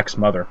Alex Trebek's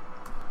mother.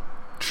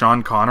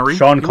 Sean Connery.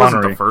 Sean He Connery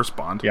wasn't the first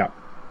Bond. Yeah.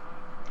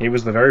 He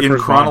was the very in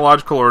first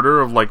chronological order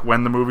of like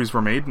when the movies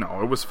were made.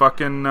 No, it was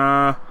fucking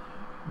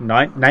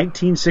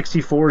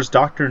 1964's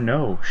Dr.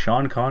 No,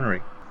 Sean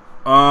Connery.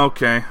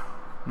 okay,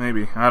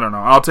 maybe, I don't know.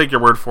 I'll take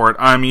your word for it.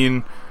 I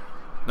mean,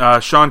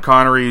 Sean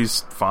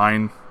Connery's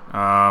fine.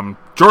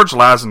 George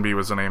Lazenby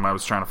was the name I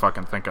was trying to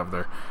fucking think of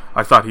there.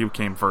 I thought he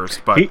came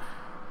first, but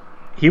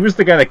he was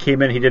the guy that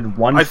came in. He did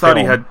one. I thought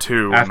he film had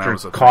two after and that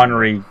was a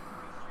Connery. thing.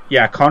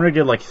 Yeah, Connery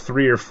did like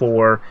 3 or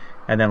 4,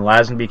 and then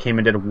Lazenby came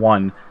and did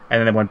 1, and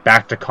then they went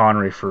back to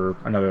Connery for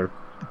another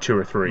 2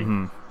 or 3.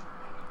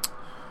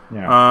 Mm-hmm.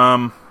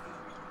 Yeah.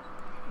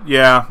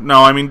 Yeah,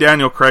 no, I mean,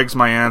 Daniel Craig's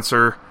my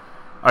answer.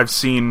 I've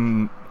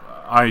seen,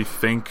 I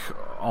think,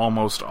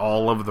 almost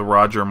all of the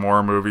Roger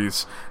Moore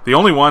movies. The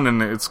only one,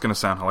 and it's going to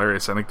sound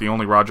hilarious, I think the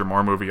only Roger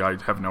Moore movie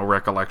I have no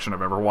recollection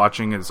of ever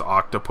watching is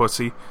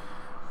Octopussy,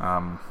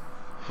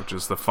 which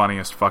is the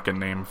funniest fucking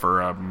name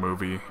for a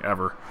movie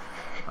ever.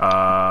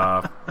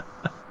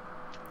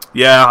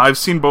 Yeah, I've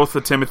seen both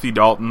the Timothy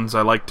Daltons.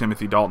 I like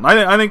Timothy Dalton.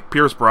 I think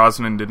Pierce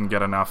Brosnan didn't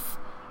get enough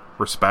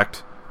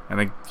respect. I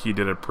think he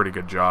did a pretty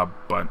good job,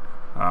 but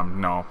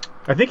no.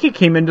 I think he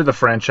came into the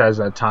franchise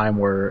at a time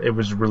where it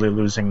was really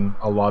losing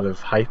a lot of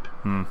hype.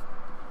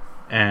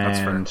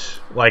 And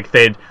like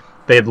they'd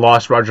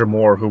lost Roger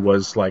Moore, who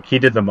was like, he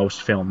did the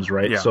most films,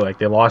 right? Yeah. So like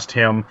they lost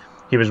him.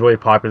 He was really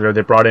popular.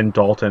 They brought in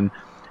Dalton,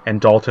 and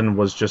Dalton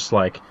was just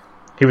like,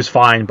 he was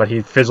fine, but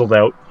he fizzled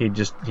out. He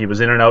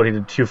was in and out. He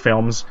did 2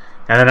 films,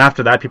 and then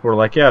after that, people were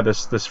like, "Yeah,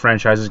 this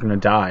franchise is going to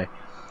die."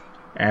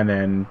 And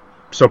then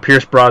so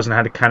Pierce Brosnan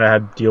had to kind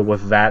of deal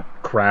with that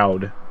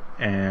crowd,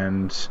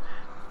 and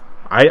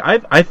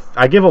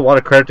I give a lot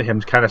of credit to him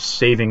kind of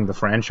saving the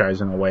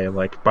franchise in a way.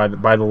 Like by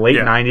the late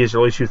 90s,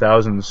 early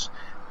 2000s,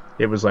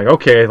 it was like,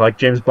 okay, like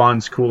James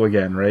Bond's cool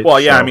again, right? Well,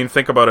 yeah, I mean,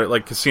 think about it.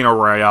 Like Casino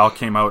Royale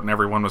came out, and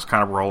everyone was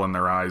kind of rolling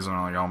their eyes and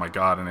like, "Oh my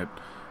god!" And it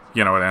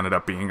ended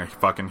up being a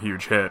fucking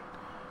huge hit.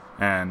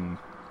 And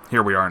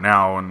here we are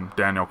now, and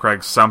Daniel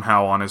Craig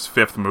somehow on his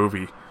 5th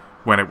movie,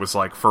 when it was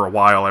like for a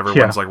while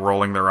everyone's like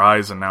rolling their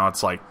eyes, and now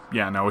it's like,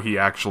 yeah, no, he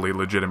actually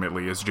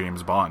legitimately is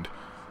James Bond.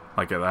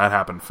 Like that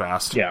happened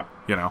fast. Yeah,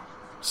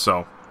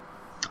 So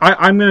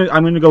I'm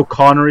gonna go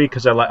Connery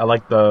because I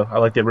like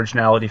the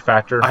originality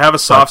factor. I have a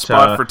soft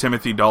spot for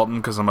Timothy Dalton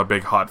because I'm a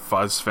big Hot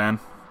Fuzz fan.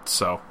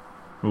 So,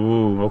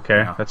 ooh,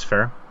 okay, that's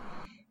fair.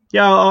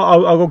 Yeah,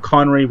 I'll go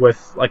Connery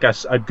with like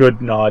a good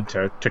nod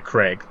to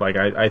Craig. Like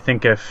I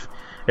think if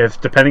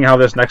depending how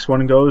this next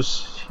one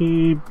goes,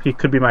 he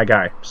could be my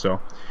guy.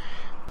 So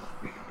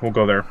we'll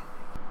go there.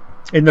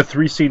 In the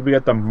 3 seed, we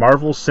got the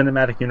Marvel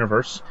Cinematic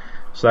Universe.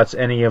 So that's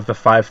any of the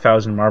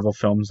 5,000 Marvel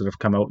films that have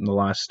come out in the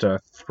last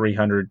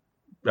 300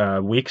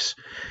 weeks.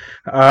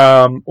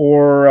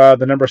 Or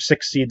the number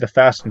 6 seed, the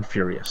Fast and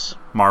Furious.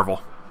 Marvel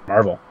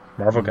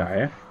guy,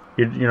 eh?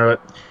 You're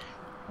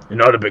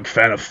not a big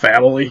fan of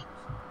Family?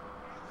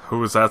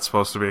 Who is that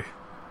supposed to be?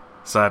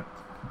 Is that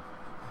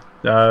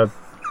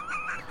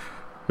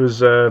who's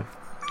the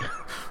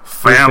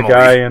Family?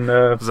 guy in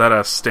Is that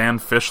a Stan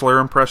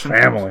Fischler impression?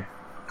 Family?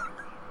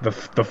 The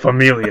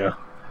Familia.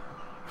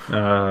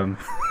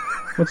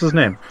 What's his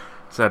name?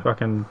 Is that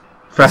fucking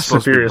Fast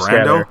and Furious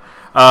guy there?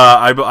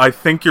 I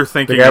think you're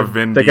thinking of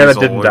Vin the guy that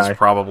Diesel didn't die. is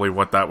probably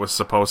what that was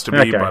supposed to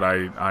be, Okay. but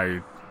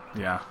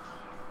yeah.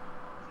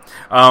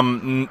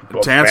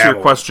 To answer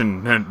your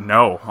question,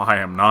 no, I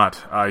am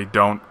not. I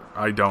don't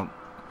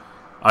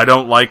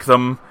like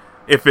them.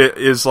 If it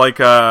is like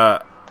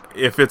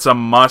if it's a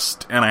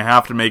must and I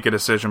have to make a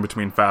decision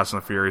between Fast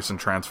and the Furious and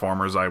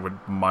Transformers, I would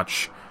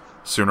much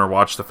sooner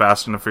watch the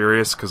Fast and the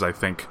Furious, because I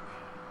think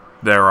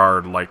there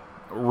are like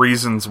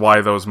reasons why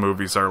those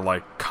movies are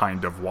like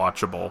kind of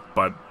watchable,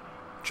 but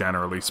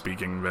generally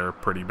speaking, they're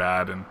pretty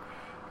bad, and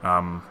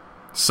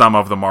some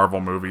of the Marvel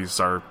movies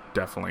are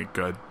definitely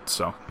good.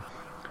 So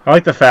I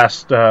like the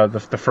Fast,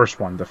 the first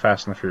one, the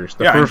Fast and the Furious.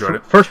 I enjoyed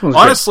it. First one's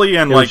honestly,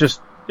 good. and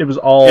it was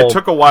all. It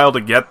took a while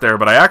to get there,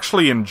 but I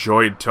actually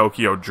enjoyed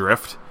Tokyo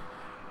Drift.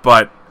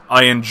 But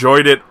I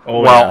enjoyed it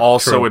while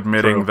also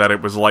admitting that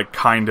it was like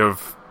kind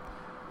of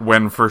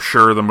when for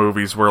sure the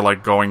movies were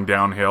like going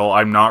downhill.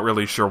 I'm not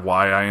really sure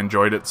why I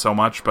enjoyed it so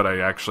much, but I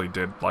actually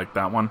did like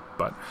that one.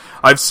 But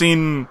I've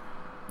seen,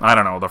 I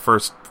don't know, the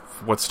first,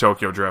 what's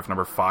Tokyo Drift,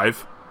 number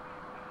 5?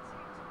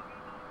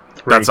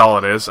 3. That's all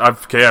it is.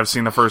 I've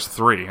seen the first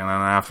 3, and then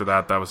after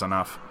that was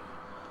enough.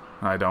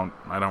 I don't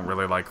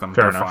really like them.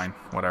 Fair They're enough. fine.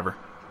 Whatever.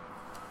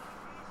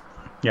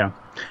 Yeah.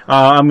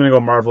 I'm going to go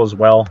Marvel as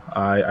well.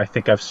 I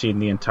think I've seen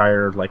the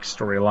entire like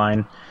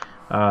storyline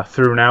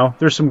through now.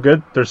 There's some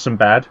good, there's some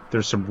bad,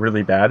 there's some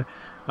really bad.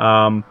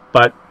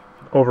 But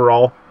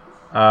overall,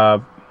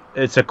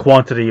 it's a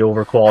quantity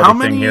over quality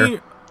thing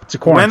here. It's a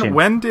quarantine.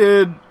 When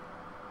did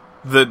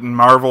the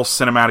Marvel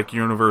Cinematic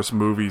Universe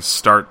movies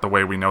start the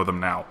way we know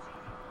them now?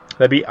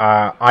 That'd be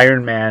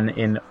Iron Man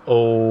in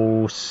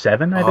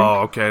 07, I think. Oh,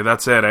 okay,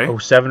 that's it, eh?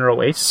 07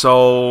 or 08.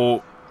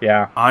 So,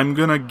 yeah. I'm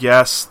gonna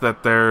guess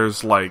that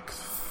there's like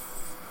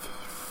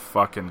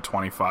fucking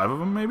 25 of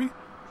them, maybe?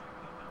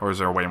 Or is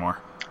there way more?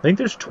 I think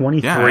there's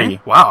 23. Yeah, eh?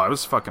 Wow, I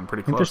was fucking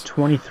pretty close. I think there's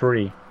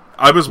 23.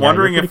 I was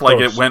wondering you're if pretty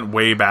like close. it went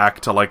way back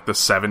to like the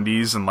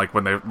 70s and like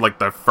when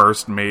they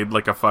first made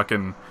like a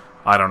fucking,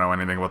 I don't know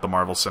anything about the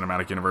Marvel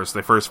Cinematic Universe.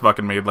 They first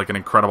fucking made like an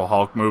Incredible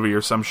Hulk movie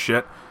or some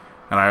shit,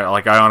 and I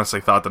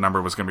honestly thought the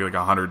number was gonna be like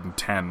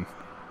 110,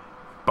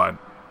 but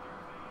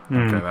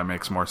okay, that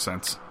makes more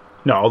sense.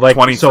 No, like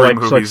 23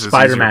 movies so is easier to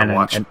Spider-Man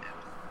watch. and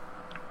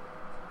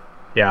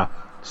yeah,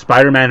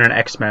 Spider-Man and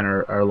X-Men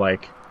are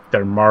like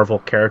they're Marvel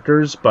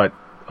characters, but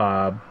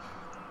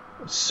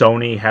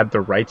Sony had the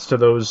rights to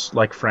those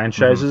like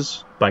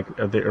franchises, like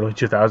of the early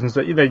 2000s.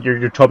 That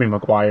your Tobey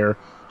Maguire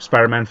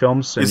Spider-Man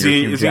films. And Is your the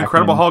Hugh Jackman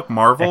Incredible Hulk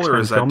Marvel or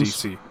X-Men is that films.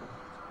 DC? Is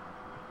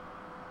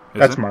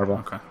That's it? Marvel.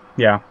 Okay.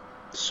 Yeah.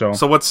 So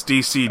what's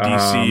DC?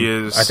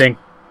 DC is I think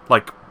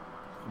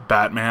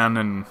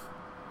Batman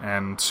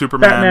and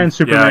Superman. Batman,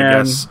 Superman. Yeah, I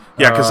guess.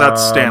 Yeah, because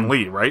that's Stan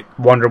Lee, right?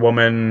 Wonder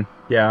Woman.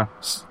 Yeah.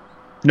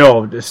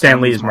 No, Stan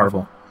Lee Lee's is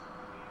Marvel.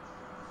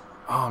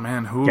 Oh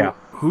man, Yeah.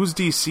 who's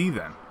DC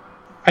then?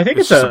 I think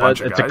It's it's just a a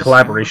bunch of it's a guys?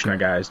 collaboration Yeah, of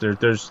guys.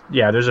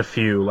 There's a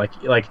few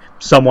like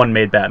someone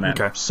made Batman.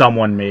 Okay.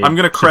 Someone made. I'm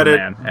going to credit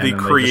Superman, and the then they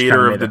just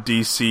creator kinda of the made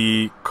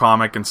DC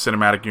comic and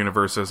cinematic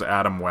universe as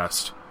Adam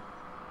West.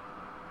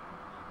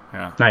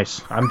 Yeah.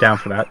 Nice. I'm down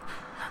for that.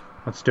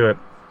 Let's do it.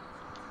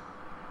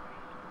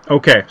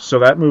 Okay, so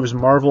that moves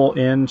Marvel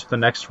into the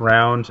next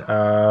round.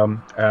 The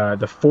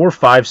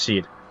 4-5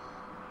 seed.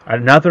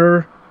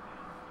 Another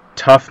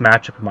tough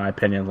matchup, in my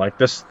opinion. Like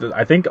this,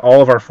 I think all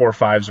of our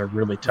 4-5s are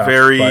really tough.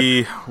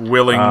 Very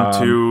willing um,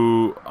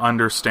 to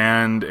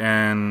understand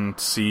and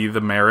see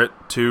the merit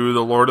to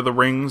the Lord of the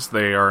Rings.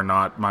 They are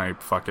not my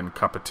fucking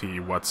cup of tea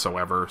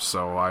whatsoever,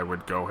 so I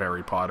would go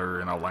Harry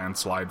Potter in a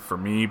landslide for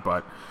me,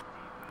 but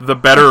the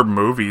better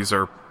movies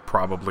are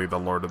probably the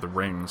Lord of the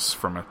Rings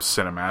from a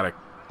cinematic,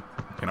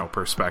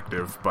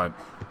 perspective, but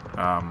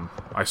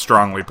I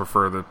strongly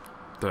prefer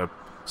the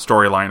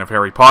storyline of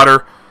Harry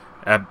Potter.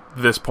 At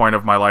this point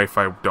of my life,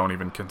 I don't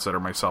even consider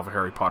myself a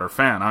Harry Potter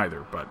fan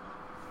either, but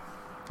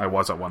I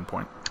was at one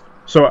point.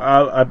 So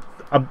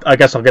I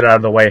guess I'll get it out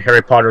of the way.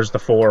 Harry Potter's the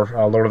 4,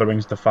 Lord of the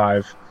Rings the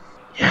 5.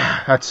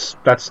 Yeah,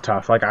 that's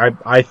tough. Like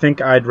I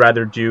think I'd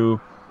rather do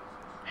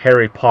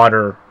Harry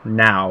Potter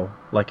now,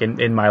 like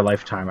in my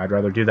lifetime. I'd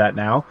rather do that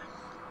now.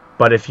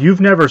 But if you've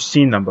never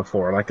seen them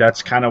before, like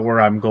that's kind of where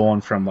I'm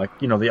going from. Like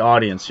the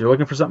audience, you're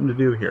looking for something to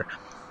do here.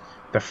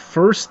 The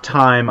first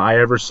time I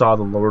ever saw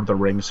the Lord of the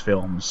Rings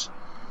films,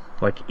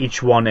 like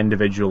each one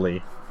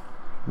individually,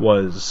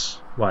 was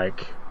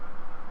like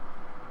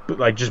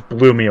just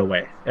blew me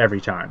away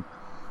every time.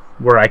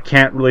 Where I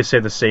can't really say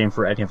the same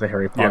for any of the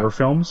Harry Potter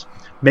films.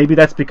 Maybe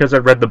that's because I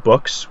read the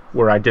books,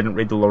 where I didn't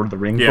read the Lord of the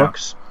Rings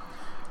books.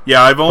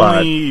 Yeah, I've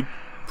only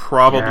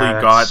probably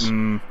that's-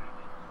 gotten...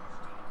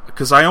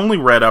 Because I only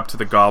read up to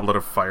the Goblet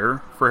of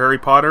Fire for Harry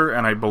Potter,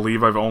 and I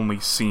believe I've only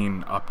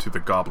seen up to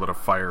the Goblet of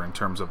Fire in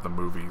terms of the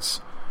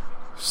movies.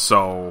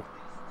 So,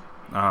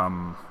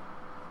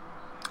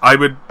 I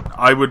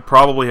would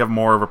probably have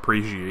more of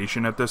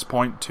appreciation at this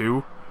point,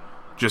 too.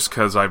 Just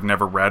because I've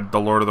never read The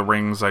Lord of the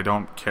Rings, I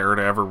don't care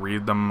to ever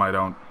read them,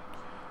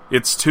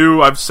 It's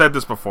too... I've said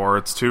this before,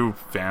 it's too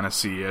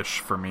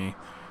fantasy-ish for me.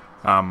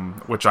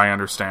 Which I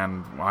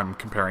understand. I'm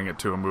comparing it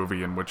to a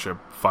movie in which a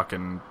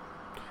fucking...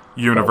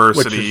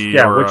 university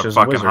or a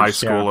fucking wizards, high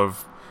school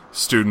of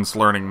students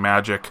learning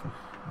magic,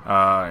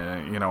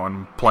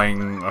 and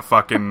playing a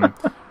fucking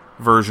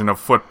version of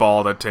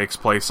football that takes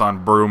place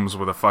on brooms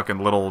with a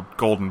fucking little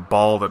golden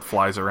ball that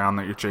flies around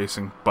that you're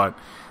chasing. But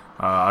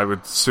I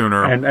would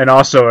sooner... And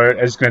also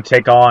is going to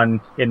take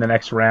on, in the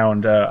next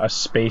round, a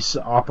space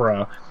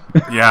opera.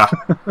 yeah,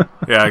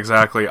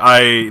 exactly.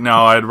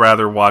 I'd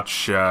rather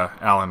watch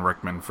Alan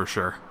Rickman for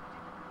sure.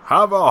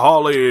 Have a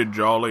holly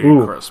jolly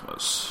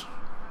Christmas.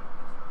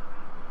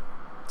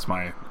 It's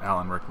my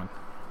Alan Rickman.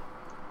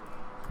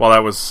 Well,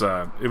 that was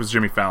it was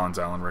Jimmy Fallon's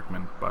Alan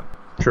Rickman, but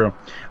True.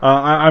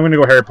 I'm going to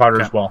go Harry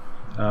Potter as well.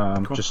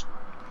 Cool. Just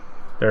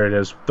there it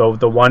is.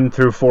 The 1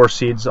 through 4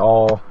 seeds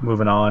all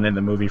moving on in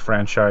the movie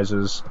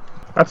franchises.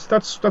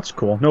 That's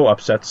cool. No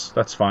upsets.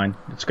 That's fine.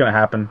 It's going to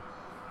happen.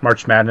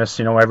 March Madness.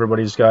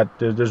 Everybody's got.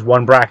 There's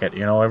one bracket.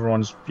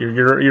 Everyone's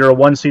you're a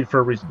 1 seed for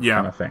a reason. Yeah.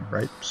 Kind of thing,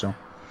 right? So.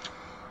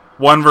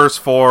 1 verse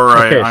 4.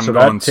 Okay, I'm so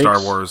going that Star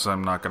takes- Wars.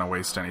 I'm not going to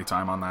waste any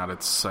time on that. I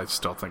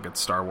still think it's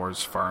Star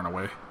Wars far and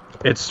away.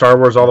 It's Star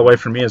Wars all the way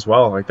for me as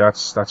well. Like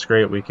that's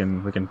great. We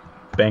can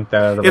bank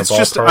that out of It's the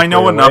just ballpark I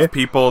know right enough away.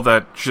 people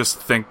that just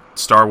think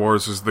Star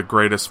Wars is the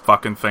greatest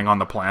fucking thing on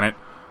the planet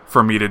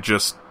for me to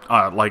just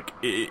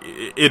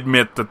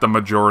admit that the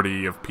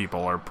majority of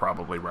people are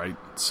probably right.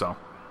 So.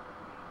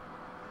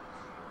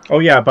 Oh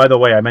yeah, by the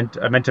way, I meant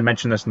to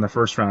mention this in the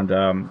first round.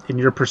 In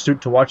your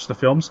pursuit to watch the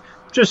films,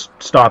 just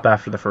stop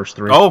after the first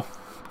 3. Oh,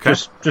 okay.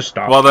 Just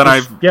stop. Well, then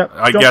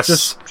I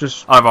guess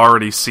just I've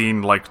already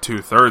seen like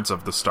 2/3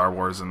 of the Star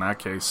Wars in that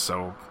case,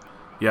 so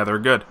yeah, they're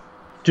good.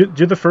 do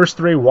the first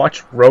 3.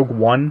 Watch Rogue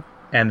One,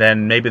 and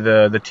then maybe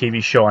the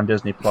TV show on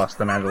Disney Plus,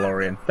 The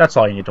Mandalorian. That's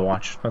all you need to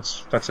watch.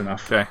 That's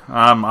enough. Okay,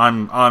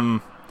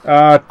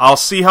 I'll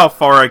see how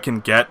far I can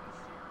get,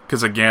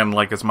 Because again,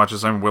 like, as much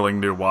as I'm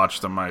willing to watch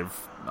them,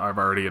 I've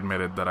already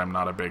admitted that I'm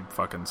not a big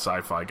fucking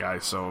sci-fi guy,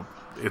 so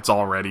it's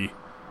already,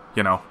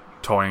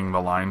 towing the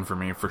line for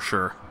me for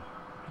sure.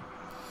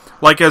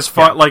 Like,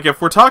 like, if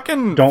we're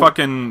talking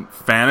fucking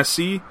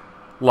fantasy,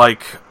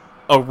 like,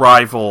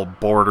 Arrival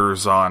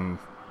borders on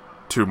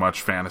too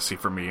much fantasy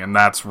for me, and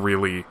that's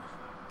really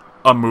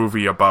a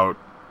movie about,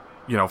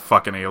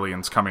 fucking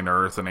aliens coming to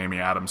Earth and Amy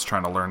Adams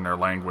trying to learn their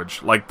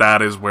language. Like,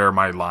 that is where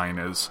my line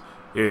is.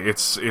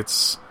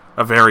 It's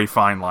a very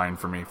fine line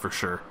for me, for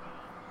sure.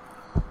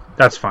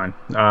 That's fine.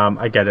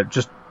 I get it.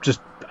 Just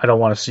I don't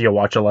want to see you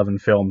watch 11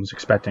 films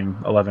expecting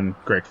 11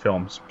 great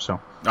films.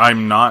 So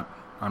I'm not.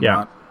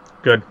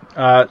 Good.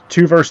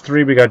 2 versus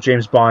 3, we got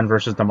James Bond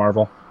versus the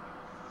Marvel.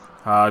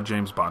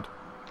 James Bond.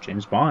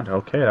 James Bond.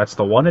 Okay, that's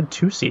the 1 and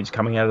 2 seeds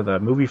coming out of the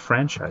movie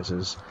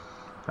franchises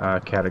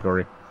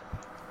category.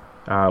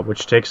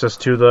 Which takes us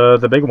to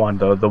the big one,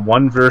 the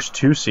 1 versus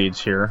 2 seeds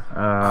here.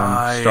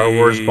 Star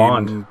Wars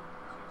Bond.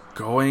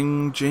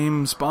 Going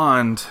James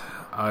Bond.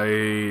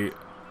 I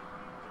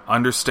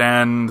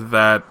understand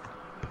that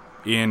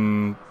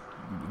in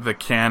the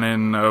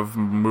canon of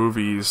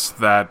movies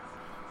that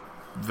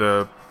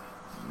the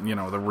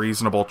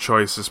reasonable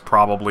choice is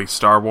probably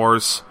Star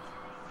Wars,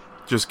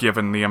 just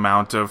given the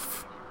amount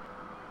of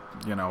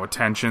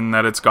attention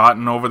that it's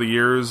gotten over the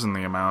years and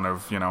the amount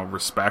of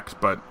respect,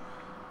 but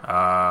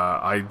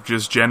I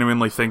just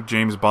genuinely think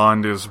James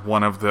Bond is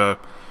one of the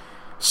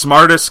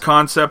smartest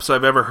concepts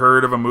I've ever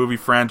heard of a movie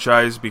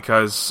franchise,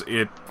 because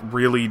it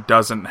really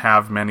doesn't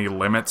have many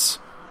limits.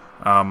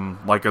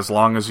 Like, as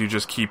long as you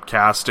just keep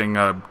casting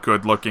a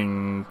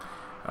good-looking,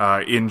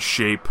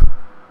 in-shape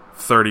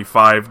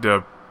 35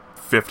 to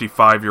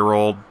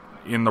 55-year-old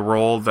in the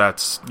role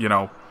that's,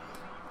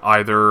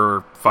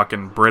 either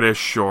fucking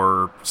British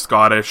or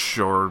Scottish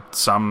or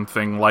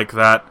something like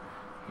that,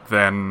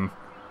 then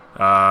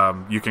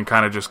you can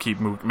kind of just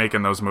keep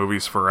making those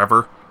movies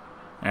forever.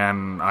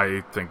 And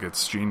I think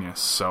it's genius,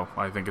 so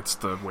I think it's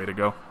the way to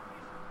go.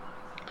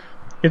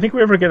 You think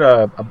we ever get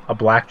a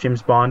black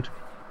James Bond?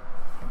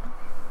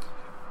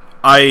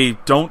 I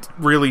don't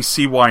really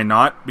see why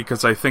not,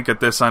 because I think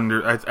at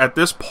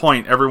this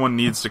point everyone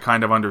needs to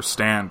kind of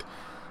understand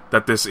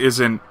that this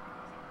isn't,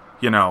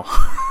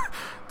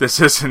 this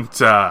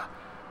isn't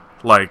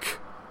like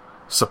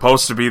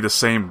supposed to be the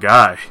same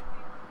guy.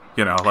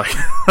 Like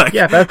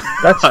yeah,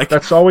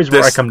 that's always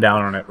where I come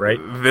down on it, right?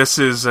 This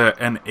is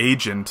an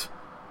agent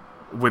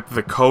with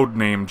the code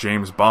name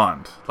James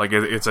Bond. Like,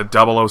 it's a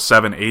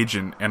 007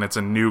 agent, and it's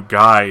a new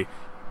guy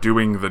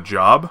doing the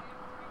job.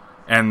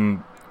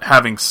 And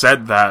having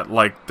said that,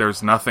 like,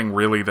 there's nothing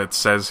really that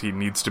says he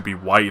needs to be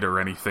white or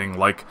anything.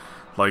 Like,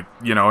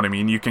 you know what I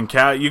mean? You can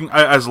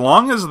as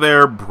long as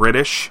they're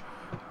British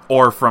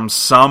or from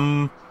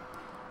some,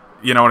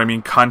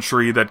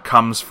 country that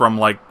comes from,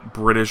 like,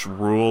 British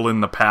rule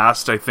in the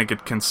past, I think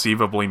it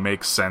conceivably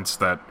makes sense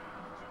that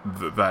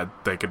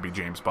they could be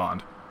James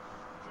Bond.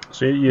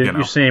 So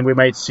you're saying we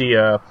might see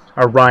a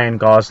Ryan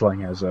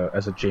Gosling as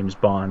a James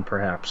Bond,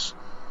 perhaps?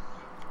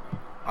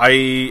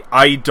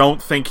 I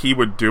don't think he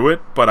would do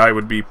it, but I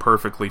would be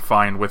perfectly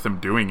fine with him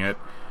doing it.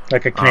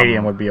 Like a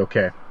Canadian would be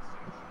okay.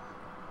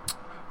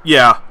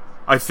 Yeah,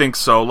 I think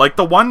so. Like,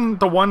 the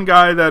one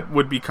guy that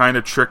would be kind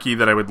of tricky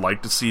that I would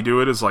like to see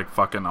do it is, like,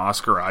 fucking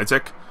Oscar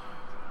Isaac.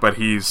 But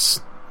he's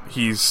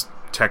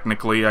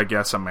technically, I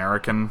guess,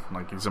 American.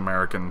 Like, he's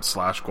American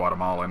 /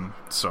 Guatemalan,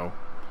 so...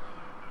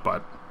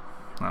 But,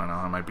 I don't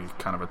know, it might be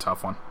kind of a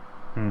tough one.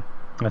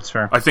 That's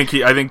fair. I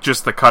think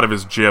just the cut of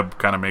his jib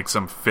kind of makes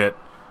him fit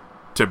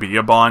to be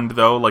a Bond,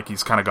 though. Like,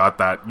 he's kind of got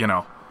that,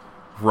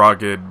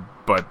 rugged,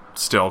 but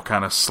still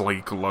kind of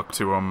sleek look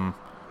to him.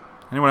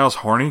 Anyone else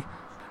horny?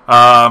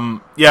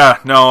 Yeah,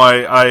 no,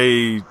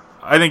 I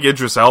think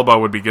Idris Elba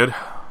would be good,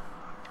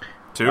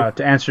 too.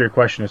 To answer your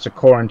question, it's a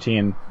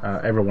quarantine,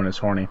 everyone is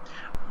horny.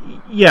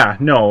 Yeah,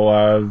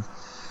 no,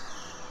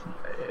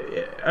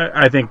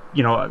 I think,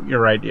 you're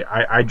right.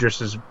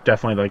 Idris is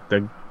definitely, like,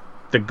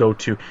 the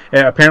go-to.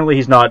 Apparently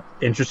he's not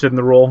interested in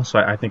the role, so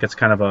I think it's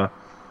kind of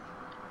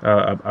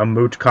a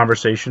moot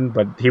conversation,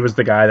 but he was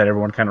the guy that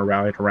everyone kind of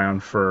rallied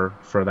around for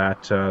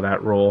that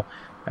role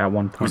at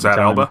one point. Was that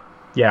Elba?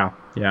 Yeah.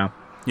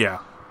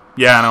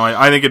 Yeah, no,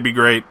 I think it'd be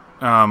great.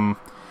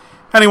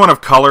 Anyone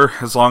of color,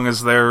 as long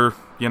as they're,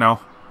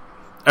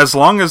 as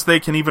long as they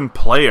can even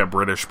play a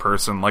British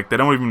person. Like, they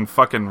don't even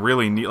fucking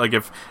really need... Like,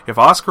 if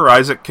Oscar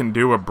Isaac can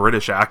do a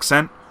British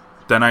accent,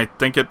 then I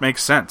think it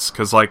makes sense.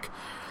 Because, like,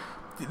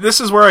 this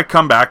is where I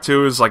come back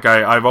to, is, like,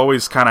 I've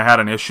always kind of had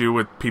an issue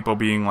with people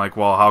being like,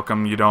 well, how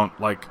come you don't,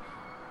 like,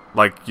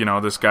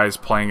 this guy's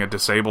playing a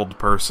disabled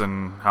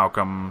person, how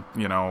come,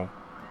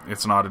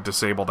 it's not a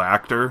disabled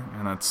actor?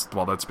 And that's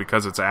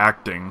because it's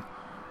acting.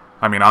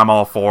 I mean, I'm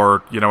all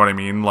for,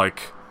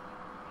 like,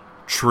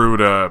 true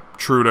to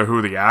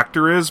who the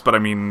actor is, but I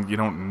mean, you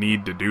don't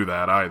need to do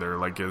that either.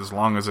 Like, as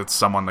long as it's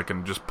someone that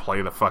can just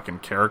play the fucking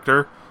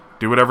character,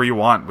 do whatever you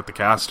want with the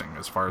casting,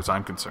 as far as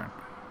I'm concerned.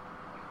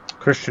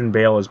 Christian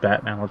Bale is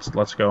Batman.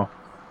 Let's go.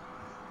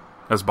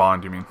 As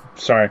Bond, you mean?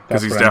 Sorry, Because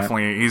that's he's what I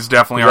meant.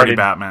 definitely already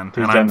Batman, he's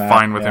and done I'm that,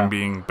 fine with yeah. him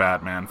being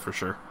Batman for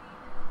sure.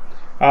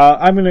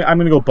 I'm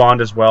gonna go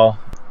Bond as well,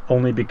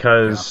 only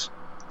because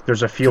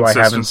there's a few I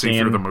haven't Consistency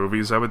seen. through the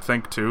movies, I would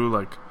think too.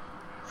 Like,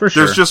 For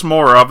sure. there's just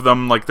more of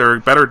them. Like, they're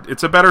better.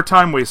 It's a better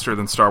time waster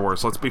than Star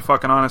Wars. Let's be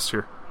fucking honest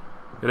here.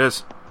 It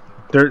is.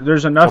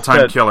 There's enough Well, time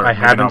that killer, I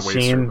maybe haven't not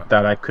waster, seen but-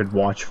 that I could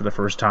watch for the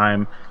first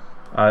time,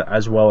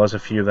 as well as a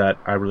few that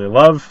I really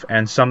love,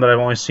 and some that I've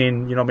only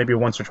seen, maybe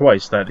once or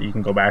twice that you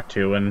can go back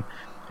to and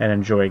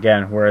enjoy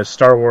again. Whereas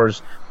Star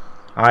Wars,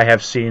 I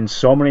have seen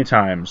so many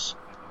times,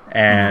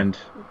 and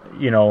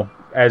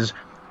as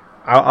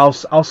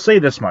I'll say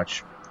this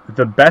much: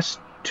 the best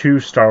two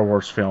Star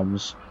Wars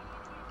films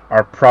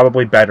are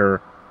probably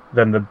better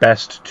than the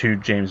best two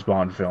James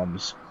Bond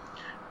films,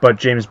 but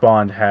James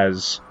Bond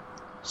has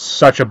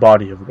such a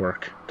body of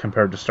work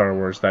compared to Star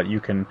Wars that you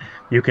can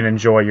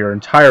enjoy your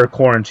entire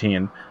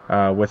quarantine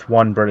with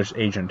one British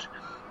agent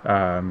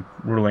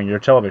ruling your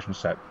television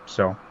set.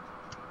 So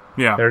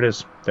Yeah. there it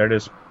is.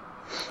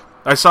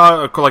 I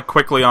saw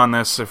quickly on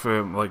this.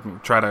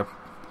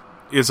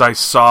 I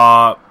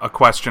saw a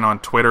question on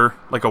Twitter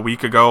like a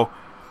week ago,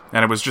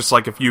 and it was just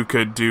like, if you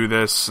could do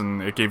this,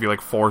 and it gave you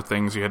like 4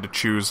 things you had to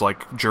choose.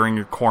 Like, during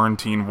your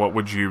quarantine, what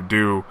would you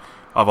do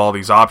of all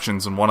these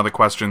options? And one of the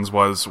questions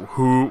was,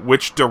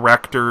 which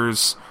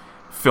director's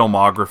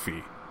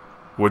filmography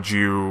would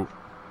you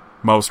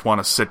most want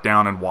to sit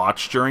down and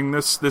watch during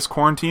this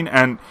quarantine?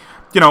 And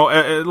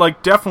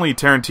definitely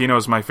Tarantino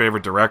is my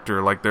favorite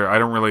director. Like, I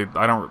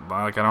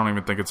don't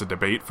even think it's a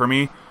debate for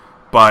me.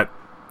 But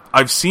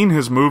I've seen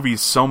his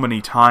movies so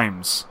many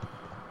times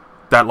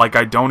that, like,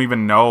 I don't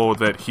even know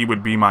that he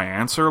would be my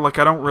answer. Like,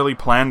 I don't really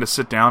plan to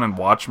sit down and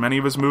watch many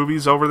of his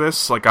movies over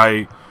this. Like,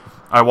 I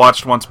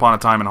watched Once Upon a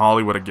Time in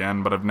Hollywood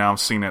again, but I've now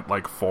seen it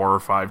like 4 or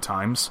 5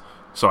 times.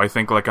 So I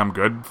think, like, I'm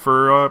good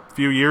for a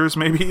few years,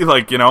 maybe.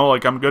 Like,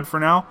 I'm good for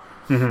now.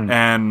 Mm-hmm.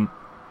 And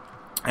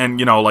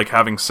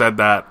having said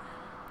that,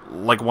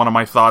 like, one of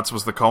my thoughts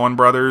was the Coen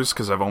brothers,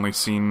 because I've only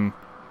seen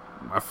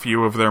a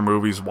few of their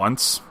movies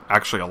once.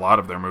 Actually, a lot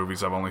of their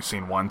movies I've only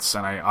seen once,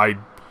 and I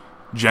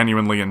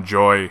genuinely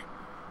enjoy,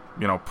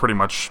 pretty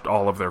much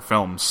all of their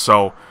films.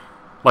 So,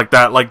 like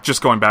that, like,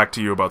 just going back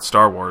to you about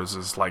Star Wars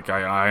is, like,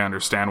 I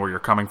understand where you're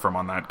coming from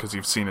on that, because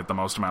you've seen it the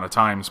most amount of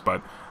times.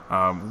 But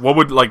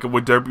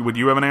would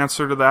you have an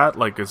answer to that?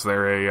 Like, is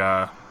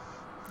there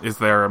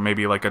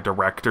maybe like a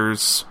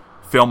director's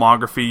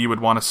filmography you would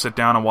want to sit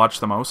down and watch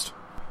the most?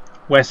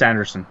 Wes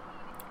Anderson.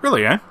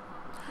 Really, eh?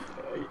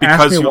 Ask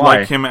Because me you why.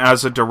 like him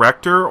as a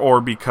director, or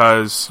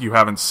because you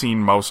haven't seen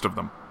most of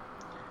them?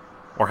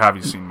 Or have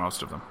you seen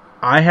most of them?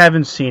 I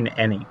haven't seen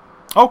any.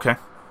 Okay.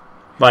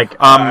 Like,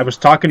 I was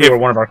talking to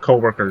one of our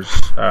coworkers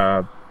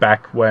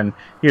back when,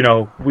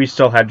 we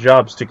still had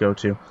jobs to go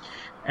to.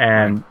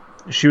 And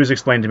she was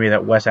explaining to me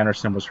that Wes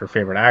Anderson was her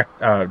favorite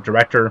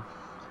director,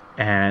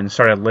 and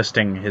started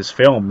listing his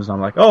films. And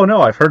I'm like, oh,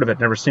 no, I've heard of it,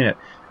 never seen it.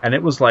 And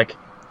it was like,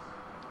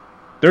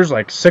 there's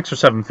like 6 or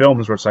 7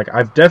 films where it's like,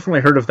 I've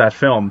definitely heard of that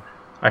film.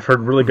 I've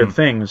heard really good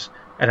things,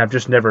 and I've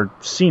just never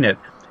seen it,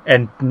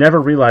 and never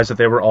realized that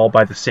they were all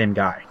by the same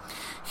guy.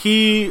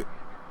 It's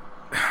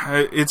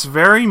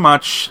very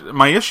much,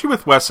 my issue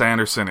with Wes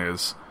Anderson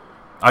is,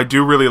 I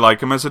do really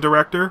like him as a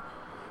director,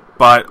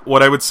 but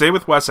what I would say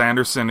with Wes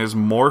Anderson is,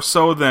 more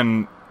so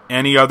than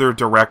any other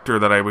director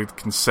that I would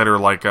consider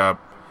like a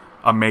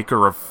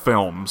maker of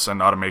films and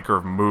not a maker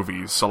of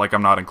movies. So, like,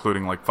 I'm not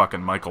including like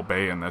fucking Michael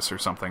Bay in this or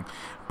something,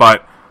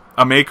 but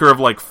a maker of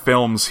like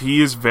films,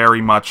 he is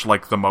very much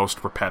like the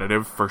most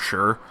repetitive for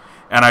sure.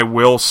 And I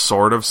will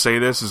sort of say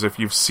this, is if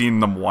you've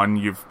seen one,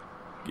 you've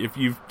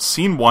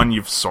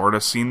sort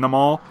of seen them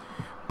all.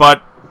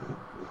 But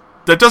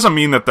that doesn't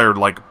mean that they're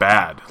like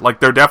bad. Like,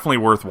 they're definitely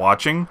worth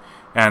watching,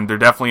 and they're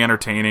definitely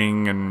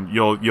entertaining, and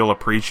you'll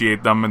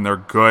appreciate them, and they're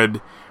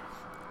good.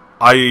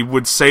 I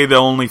would say the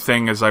only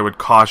thing is, I would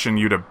caution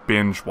you to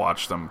binge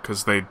watch them,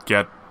 because they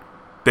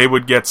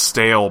would get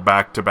stale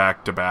back to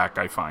back to back.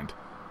 I find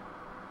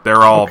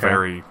they're all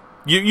very.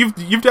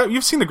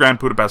 You've seen the Grand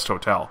Budapest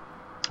Hotel?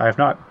 I have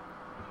not.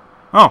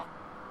 Oh,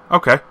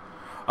 okay.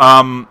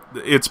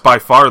 It's by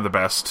far the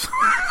best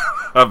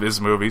of his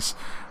movies.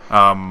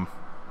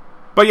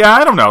 But yeah,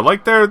 I don't know.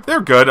 Like, they're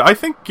good. I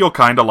think you'll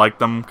kind of like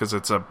them, because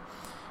it's a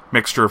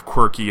mixture of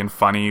quirky and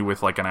funny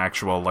with like an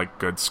actual like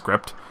good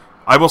script.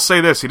 I will say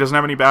this, he doesn't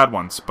have any bad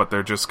ones, but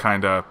they're just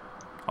kind of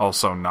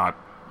also not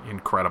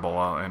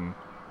incredible, and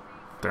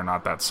they're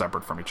not that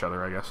separate from each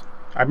other, I guess.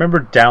 I remember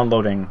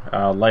downloading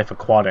Life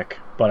Aquatic,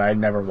 but I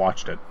never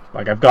watched it.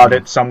 Like, I've got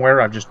it somewhere,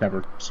 I've just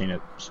never seen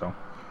it, so.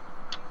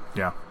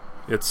 Yeah.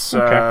 It's,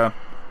 Okay.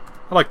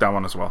 I like that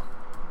one as well.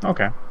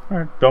 Okay. All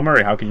right. Bill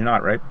Murray, how could you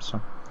not, right? So.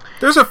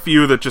 There's a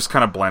few that just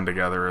kind of blend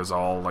together as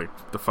all, like,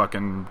 the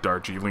fucking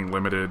Darjeeling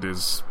Limited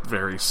is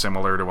very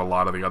similar to a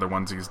lot of the other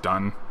ones he's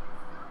done.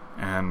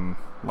 And,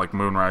 like,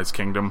 Moonrise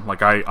Kingdom.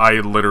 Like, I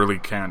literally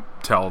can't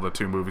tell the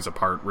two movies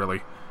apart,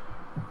 really.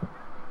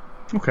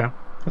 Okay.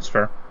 That's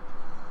fair.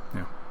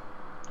 Yeah.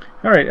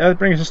 All right. That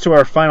brings us to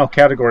our final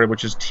category,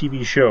 which is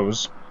TV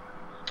shows.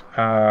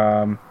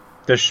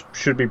 This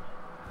should be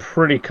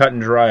pretty cut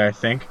and dry, I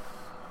think.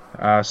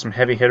 Some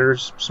heavy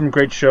hitters, some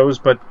great shows,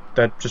 but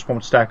that just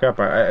won't stack up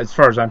as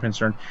far as I'm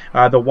concerned.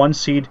 The 1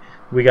 seed,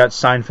 we got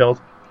Seinfeld.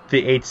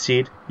 The 8th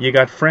seed, you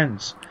got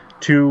Friends.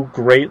 2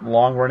 great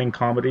long-running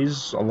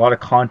comedies, a lot of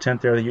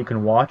content there that you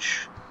can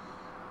watch.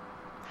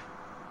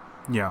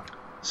 Yeah.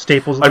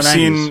 Staples of the 90s. I've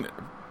seen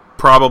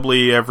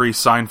probably every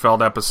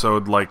Seinfeld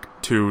episode like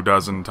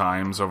 24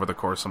 times over the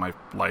course of my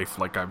life.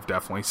 Like, I've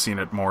definitely seen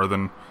it more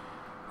than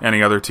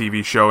any other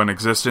TV show in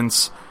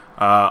existence.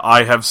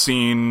 I have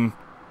seen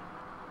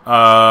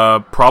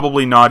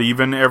probably not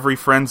even every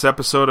Friends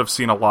episode. I've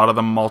seen a lot of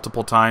them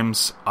multiple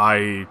times.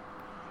 It's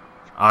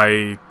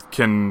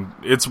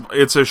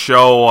a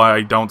show,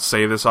 I don't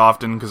say this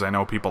often because I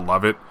know people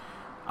love it.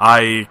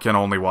 I can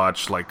only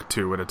watch like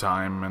 2 at a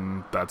time,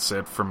 and that's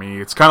it for me.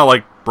 It's kind of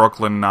like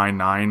Brooklyn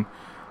Nine-Nine.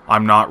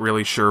 I'm not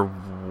really sure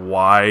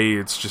why.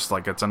 It's just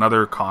like, it's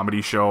another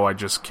comedy show. I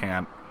just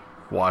can't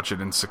watch it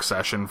in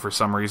succession for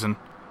some reason.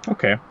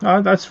 Okay,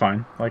 that's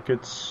fine. Like,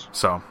 it's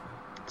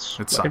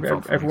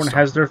Seinfeld. Everyone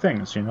has their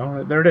things, you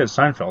know. There it is,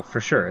 Seinfeld, for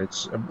sure.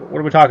 It's what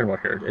are we talking about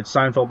here? It's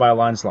Seinfeld by a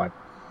landslide.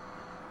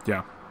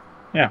 Yeah.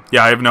 Yeah.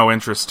 Yeah, I have no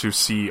interest to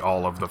see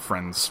all of the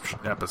Friends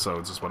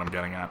episodes, is what I'm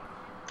getting at.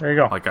 There you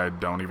go. Like, I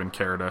don't even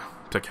care to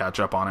catch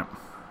up on it.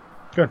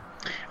 Good.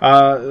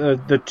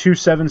 The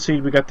 2-7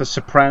 seed, we got The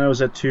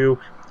Sopranos at 2.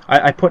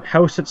 I put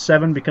House at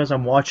 7 because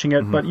I'm watching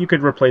it, but you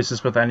could replace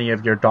this with any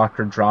of your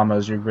doctor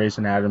dramas, your Grey's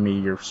Anatomy,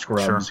 your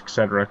Scrubs,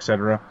 etc.,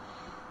 etc.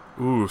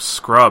 Ooh,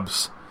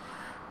 Scrubs.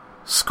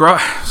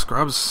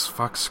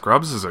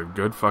 Scrubs is a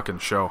good fucking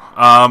show.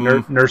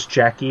 Nurse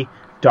Jackie,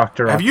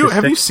 Dr. Have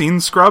you seen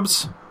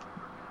Scrubs?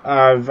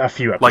 A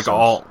few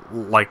episodes.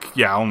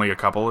 Only a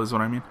couple is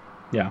what I mean.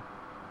 Yeah.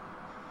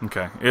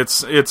 Okay,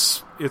 it's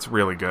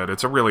really good.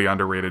 It's a really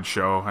underrated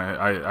show.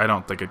 I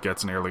don't think it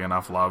gets nearly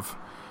enough love.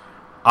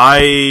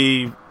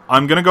 I'm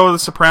gonna go with The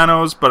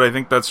Sopranos, but I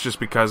think that's just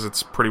because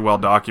it's pretty well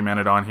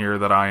documented on here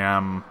that I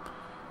am,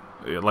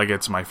 like,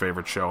 it's my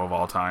favorite show of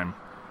all time.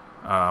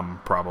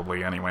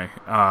 Probably anyway.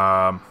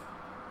 I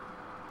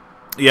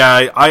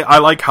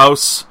like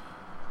House,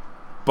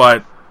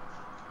 but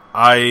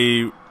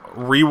I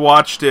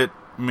rewatched it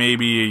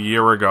maybe a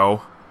year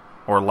ago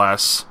or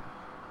less,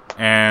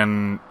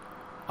 and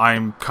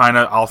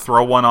I'll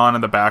throw one on in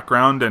the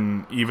background,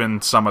 and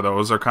even some of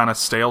those are kind of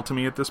stale to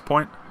me at this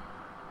point.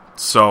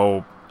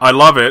 So, I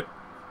love it,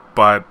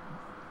 but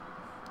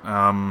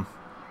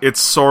it's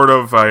sort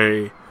of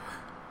a,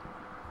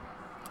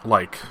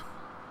 like,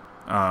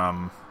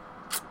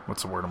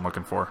 what's the word I'm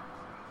looking for?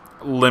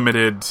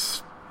 Limited,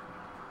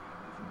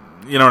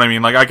 you know what I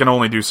mean? Like, I can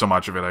only do so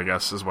much of it, I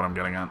guess, is what I'm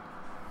getting at.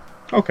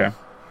 Okay.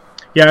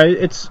 Yeah,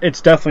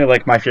 it's definitely,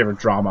 like, my favorite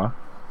drama.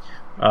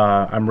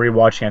 I'm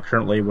rewatching it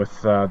currently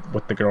with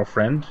the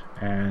girlfriend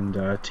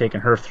and taking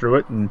her through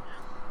it, and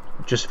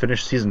just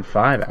finished season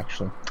 5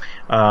 actually.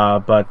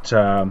 So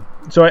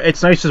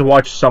it's nice to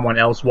watch someone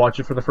else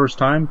watch it for the first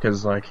time,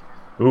 because, like,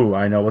 ooh,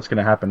 I know what's going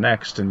to happen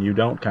next and you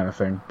don't, kind of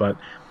thing. But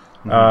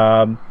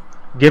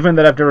given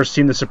that I've never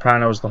seen The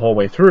Sopranos the whole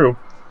way through,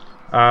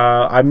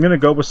 I'm going to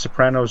go with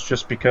Sopranos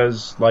just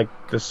because, like,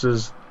 that's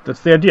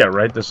the idea,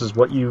 right? This is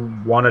what you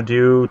want to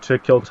do to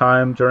kill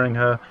time during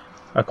a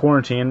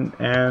quarantine,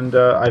 and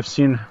I've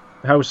seen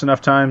House enough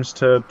times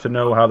to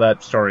know how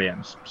that story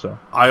ends. So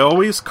I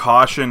always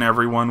caution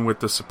everyone with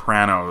The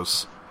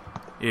Sopranos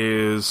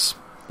is,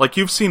 like,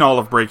 you've seen all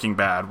of Breaking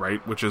Bad,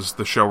 right? Which is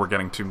the show we're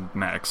getting to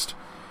next.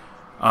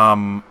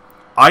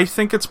 I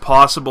think it's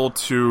possible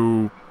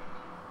to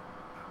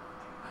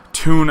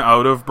tune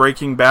out of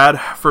Breaking Bad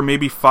for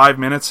maybe 5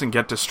 minutes and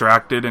get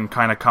distracted and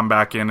kind of come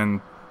back in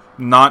and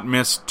not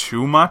miss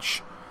too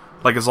much.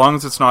 Like, as long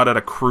as it's not at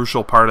a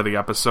crucial part of the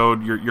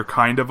episode, you're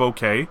kind of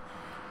okay.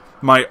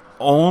 My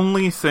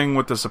only thing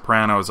with The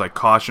Sopranos, I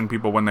caution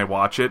people when they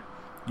watch it,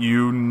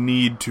 you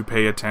need to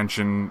pay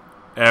attention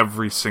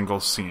every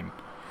single scene.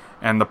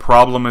 And the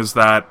problem is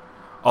that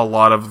a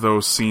lot of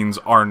those scenes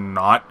are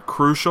not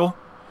crucial,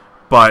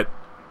 but,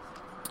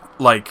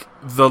 like,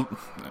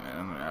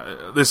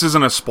 this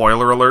isn't a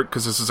spoiler alert,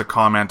 because this is a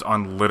comment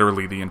on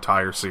literally the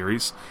entire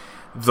series.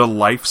 The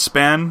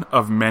lifespan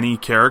of many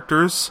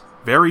characters,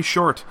 very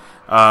short,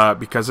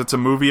 because it's a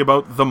movie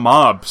about the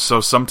mob,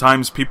 so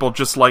sometimes people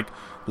just, like,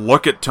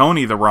 look at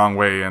Tony the wrong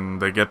way and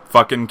they get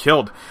fucking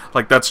killed.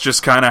 Like, that's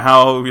just kind of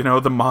how, you know,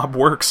 the mob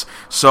works.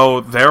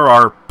 So there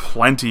are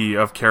plenty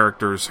of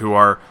characters who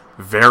are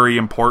very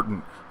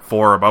important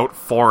for about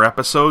 4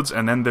 episodes,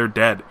 and then they're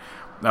dead.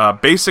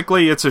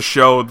 Basically, it's a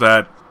show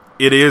that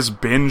it is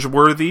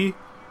binge-worthy,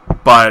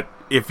 but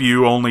if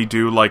you only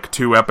do, like,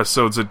 2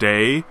 episodes a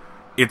day,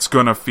 it's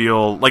gonna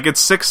feel like it's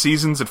 6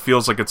 seasons. It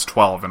feels like it's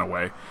 12 in a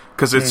way,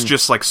 because it's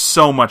just like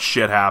so much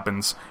shit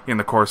happens in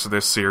the course of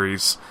this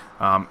series.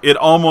 It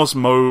almost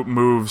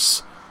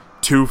moves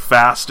too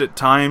fast at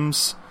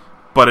times,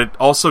 but it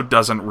also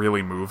doesn't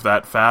really move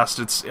that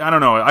fast. I don't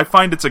know. I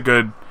find it's a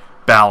good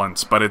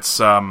balance, but it's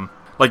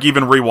like,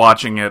 even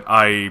rewatching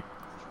it,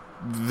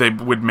 they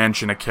would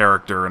mention a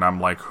character, and I'm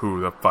like,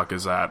 who the fuck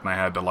is that? And I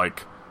had to,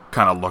 like,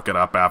 kind of look it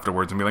up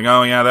afterwards and be like,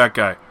 oh yeah, that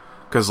guy.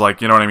 Because,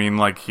 like, you know what I mean?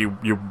 Like,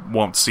 you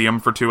won't see him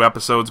for 2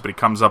 episodes, but he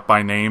comes up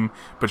by name,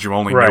 but you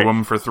only knew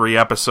him for 3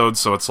 episodes,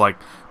 so it's like,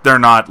 they're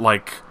not,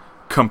 like,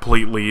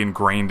 completely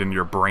ingrained in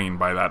your brain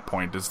by that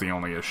point is the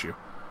only issue.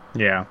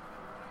 Yeah.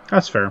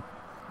 That's fair.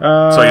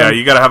 So yeah,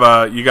 you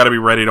gotta be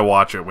ready to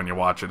watch it when you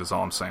watch it, is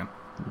all I'm saying.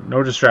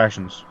 No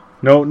distractions.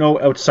 No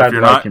outside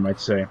life, you might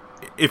say.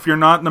 If you're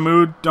not in the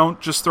mood, don't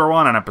just throw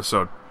on an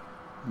episode.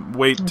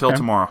 Wait till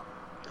tomorrow.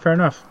 Fair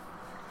enough.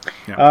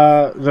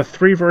 Yeah. The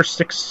 3 versus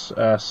 6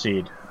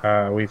 seed.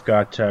 We've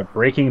got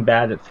Breaking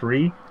Bad at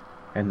 3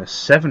 and the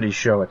 70s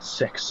Show at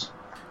 6.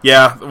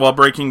 Yeah, well,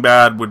 Breaking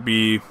Bad would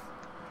be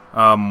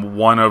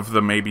one of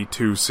the maybe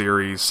 2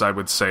 series, I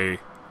would say,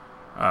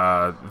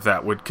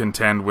 that would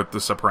contend with The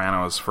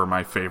Sopranos for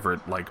my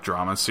favorite, like,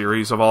 drama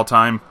series of all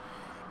time.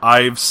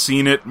 I've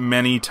seen it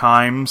many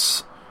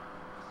times.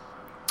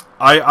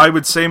 I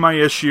would say my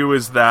issue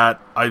is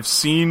that I've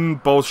seen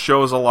both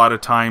shows a lot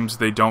of times.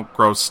 They don't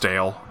grow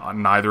stale.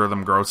 Neither of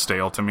them grow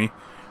stale to me.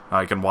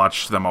 I can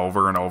watch them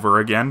over and over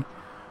again.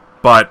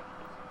 But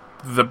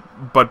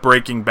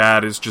Breaking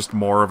Bad is just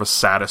more of a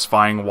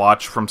satisfying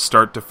watch from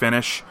start to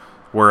finish,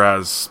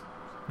 whereas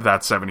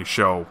That 70s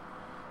Show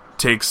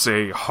takes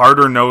a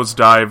harder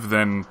nosedive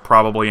than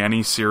probably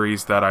any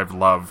series that I've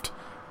loved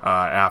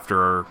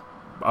after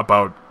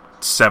about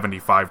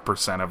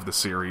 75% of the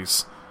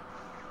series.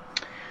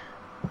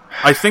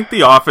 I think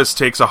The Office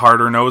takes a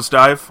harder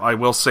nosedive, I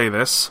will say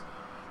this,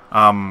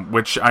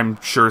 which I'm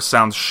sure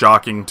sounds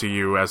shocking to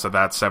you as a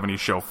That 70s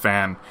Show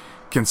fan,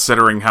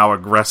 considering how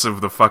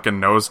aggressive the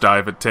fucking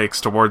nosedive it takes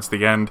towards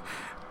the end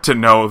to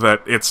know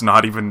that it's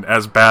not even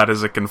as bad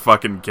as it can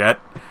fucking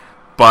get.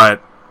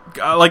 But,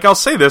 like, I'll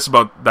say this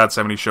about That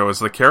 70s Show, is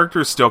the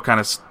characters still kind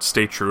of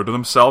stay true to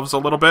themselves a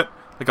little bit.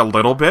 Like, a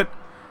little bit.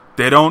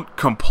 They don't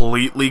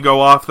completely go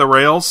off the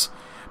rails.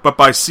 But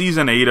by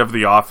season 8 of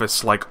The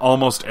Office, like,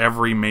 almost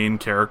every main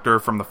character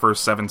from the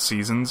first 7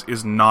 seasons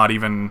is not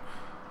even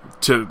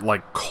to,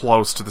 like,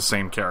 close to the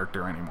same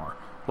character anymore.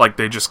 Like,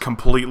 they just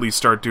completely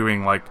start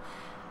doing, like,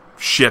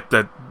 shit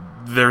that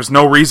there's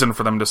no reason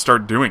for them to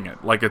start doing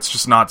it. Like, it's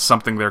just not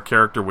something their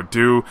character would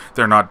do.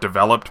 They're not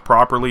developed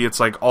properly. It's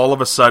like, all of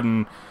a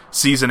sudden,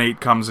 season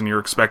 8 comes and you're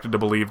expected to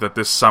believe that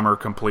this summer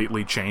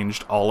completely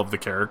changed all of the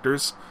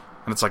characters.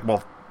 And it's like,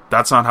 well,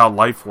 that's not how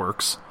life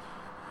works.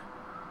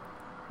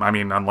 I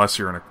mean, unless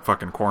you're in a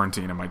fucking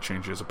quarantine, it might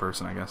change you as a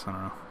person, I guess. I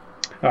don't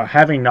know.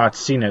 Having not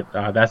seen it,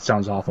 that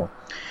sounds awful.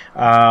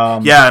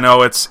 Yeah,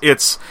 no,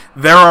 it's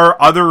there are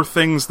other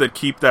things that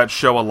keep that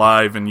show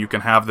alive, and you can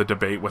have the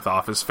debate with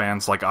Office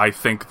fans. Like, I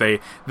think they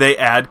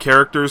add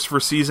characters for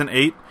season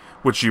 8,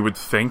 which you would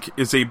think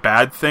is a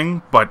bad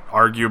thing, but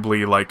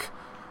arguably, like,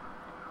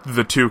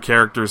 the 2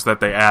 characters that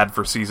they add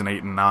for season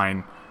 8 and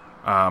 9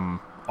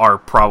 are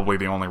probably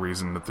the only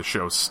reason that the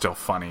show's still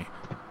funny.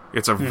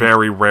 It's a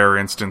very rare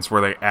instance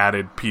where they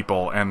added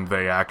people and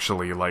they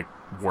actually, like,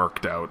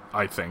 worked out,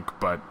 I think,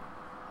 but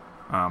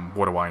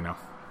what do I know?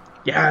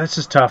 Yeah, this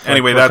is tough.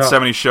 Anyway, That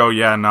 70s Show,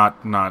 yeah,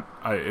 not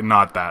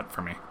that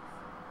for me.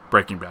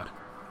 Breaking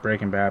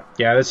Bad.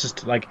 Yeah, this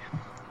is, like,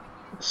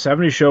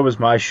 70s Show is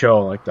my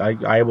show. Like,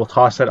 I will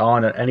toss that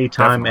on at any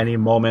time, any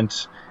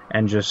moment,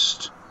 and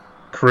just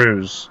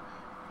cruise.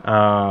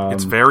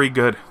 It's very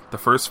good. The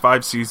first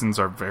 5 seasons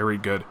are very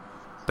good.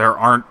 There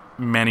aren't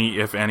many,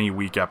 if any,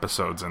 weak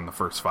episodes in the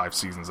first 5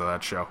 seasons of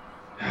that show.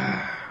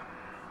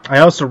 I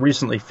also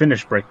recently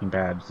finished Breaking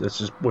Bad,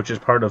 which is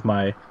part of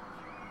my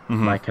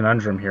my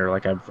conundrum here.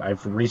 Like,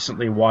 I've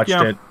recently watched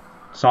it.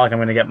 It's not like I'm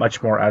going to get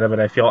much more out of it.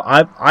 I feel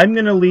I'm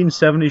going to lean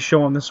 70s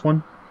Show on this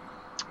one.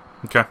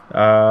 Okay.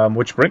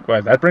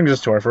 That brings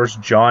us to our first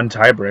John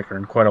tiebreaker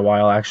in quite a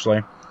while,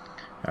 actually.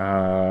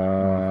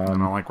 I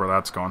don't like where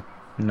that's going.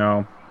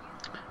 No,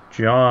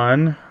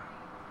 John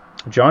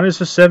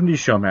is a 70s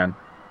Show man.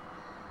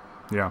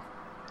 Yeah.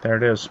 There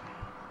it is.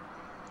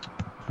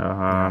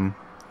 Yeah.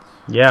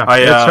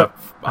 It's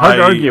hard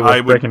to argue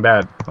with Breaking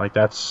Bad. Like,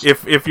 that's...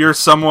 If you're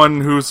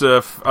someone who's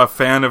a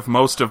fan of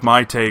most of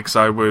my takes,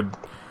 I would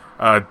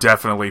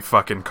definitely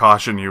fucking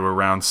caution you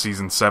around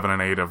season 7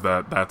 and 8 of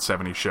that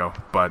 70s Show.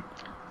 But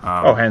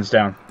hands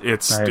down.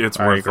 It's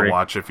worth the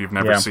watch. If you've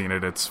never seen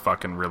it, it's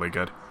fucking really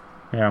good.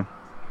 Yeah.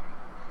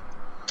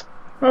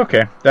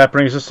 Okay, that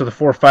brings us to the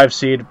 4-5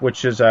 seed,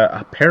 which is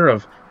a pair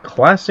of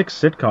classic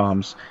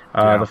sitcoms.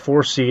 The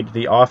 4 seed,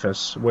 The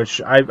Office,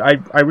 which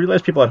I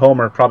realize people at home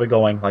are probably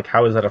going, like,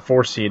 how is that a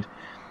 4 seed?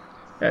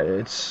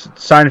 It's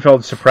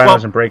Seinfeld,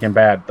 Sopranos, and Breaking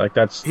Bad. Like,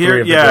 that's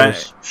 3 of the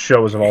greatest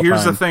shows of all time.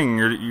 Here's the thing.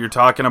 You're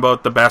talking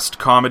about the best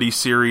comedy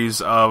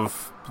series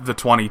of the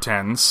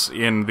 2010s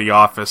in The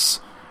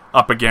Office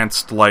up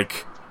against,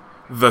 like,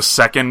 the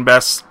second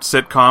best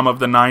sitcom of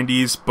the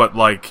 90s, but,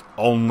 like,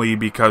 only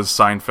because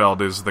Seinfeld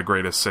is the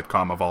greatest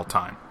sitcom of all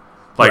time.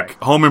 Like,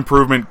 Home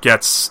Improvement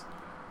gets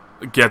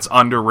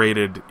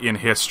underrated in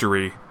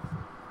history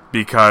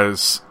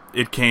because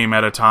it came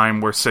at a time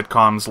where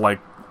sitcoms, like,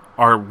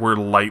 were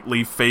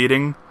lightly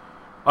fading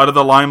out of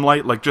the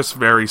limelight, like, just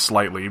very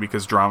slightly,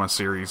 because drama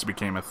series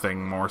became a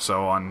thing more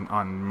so on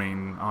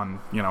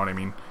you know what I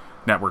mean,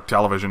 network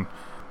television.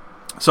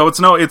 So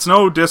it's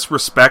no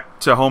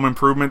disrespect to Home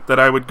Improvement that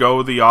I would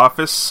go The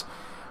Office,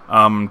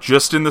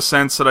 just in the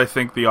sense that I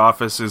think The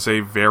Office is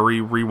a very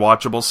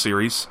rewatchable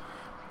series.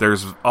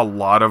 There's a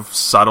lot of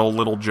subtle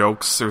little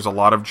jokes. There's a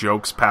lot of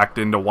jokes packed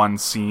into one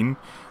scene.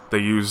 They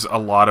use a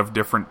lot of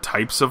different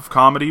types of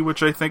comedy,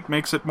 which I think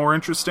makes it more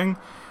interesting.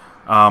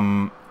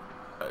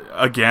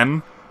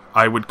 Again,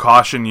 I would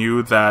caution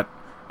you that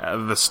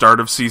at the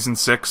start of Season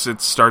 6, it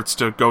starts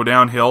to go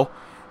downhill,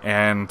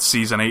 and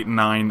Season 8 and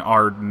 9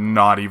 are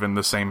not even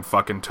the same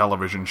fucking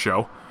television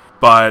show.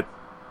 But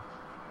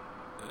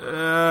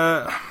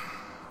I'm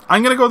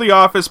going to go The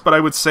Office, but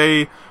I would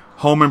say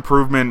Home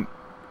Improvement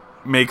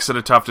makes it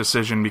a tough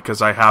decision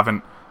because I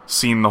haven't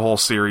seen the whole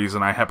series,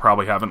 and I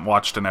probably haven't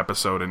watched an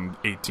episode in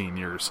 18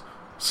 years.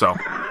 So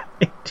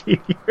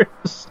 18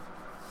 years.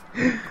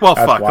 Well,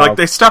 That's fuck. wild. Like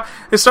they stopped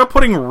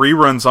putting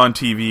reruns on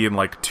TV in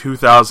like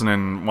 2000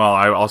 and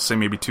I'll say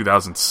maybe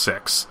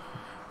 2006.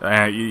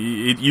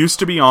 It used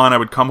to be on. I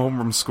would come home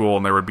from school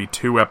and there would be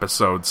 2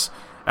 episodes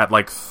at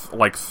like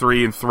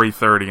 3 and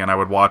 3:30, and I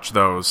would watch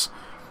those.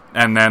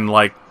 And then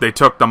like they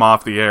took them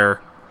off the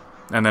air.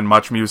 And then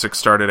Much Music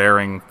started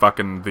airing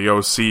fucking The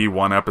OC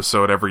 1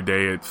 episode every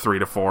day at 3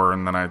 to 4,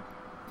 and then I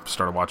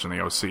started watching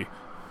The OC.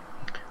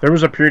 There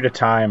was a period of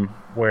time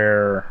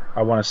where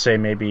I want to say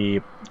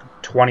maybe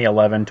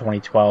 2011,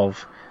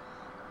 2012,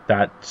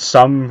 that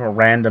some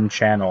random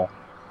channel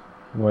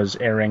was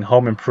airing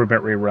Home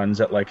Improvement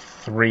reruns at like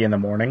 3 in the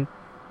morning.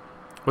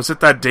 Was it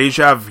that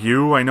Deja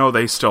Vu? I know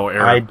they still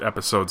air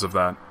episodes of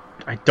that.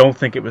 I don't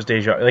think it was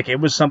Deja. Like,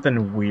 it was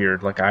something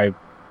weird. Like, I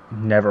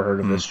never heard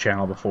of this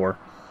channel before.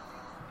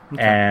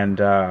 Okay. And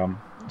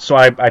so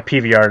I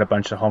PVR'd a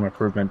bunch of Home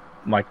Improvement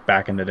like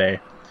back in the day,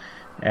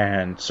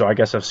 and so I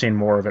guess I've seen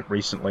more of it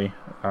recently,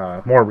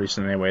 more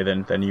recent anyway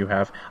than you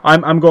have.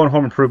 I'm going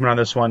Home Improvement on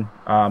this one.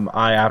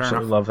 I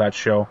absolutely love that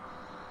show,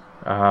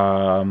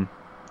 and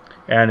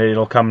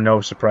it'll come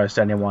no surprise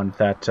to anyone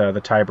that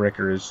the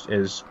tiebreaker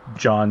is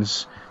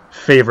John's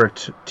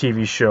favorite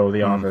TV show,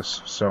 The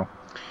Office. So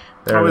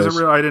there is it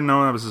really? I didn't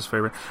know that was his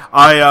favorite.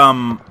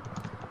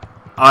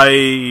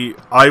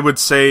 I would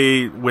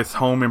say with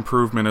Home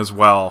Improvement as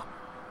well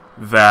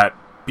that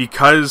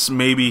because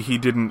maybe he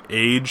didn't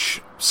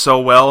age so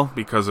well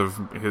because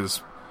of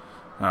his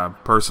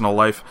personal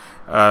life,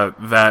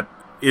 that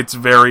it's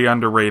very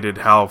underrated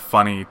how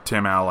funny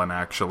Tim Allen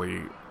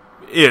actually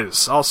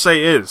is. I'll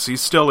say is. He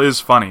still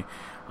is funny.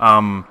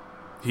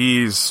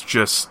 He's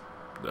just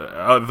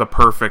the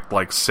perfect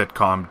like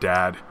sitcom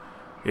dad.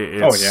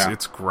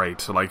 It's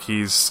great. Like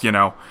he's,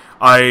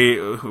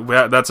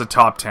 that's a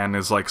top 10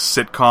 is like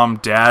sitcom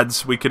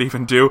dads we could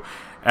even do,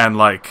 and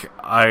like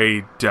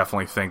I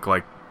definitely think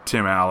like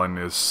Tim Allen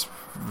is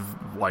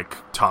like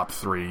top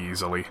 3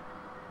 easily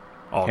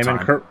all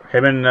time.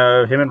 Him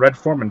and Red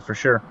Foreman for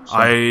sure. So.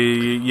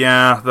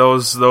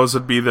 Those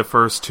would be the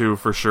first 2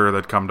 for sure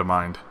that come to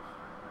mind.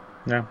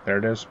 Yeah, there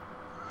it is.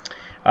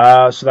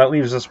 So that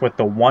leaves us with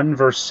the 1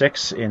 versus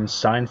 6 in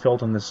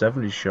Seinfeld and the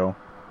 70s Show.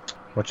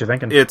 What you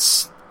thinking?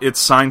 It's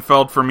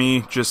Seinfeld for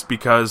me, just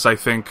because I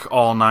think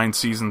all 9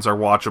 seasons are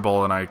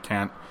watchable, and I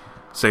can't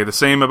say the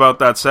same about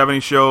that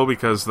 70s Show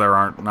because there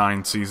aren't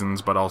 9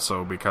 seasons, but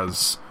also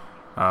because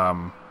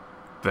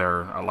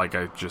they're, like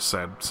I just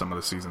said, some of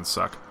the seasons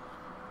suck.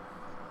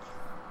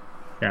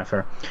 Yeah,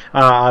 fair.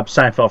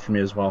 Seinfeld for me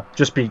as well.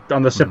 Just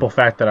on the simple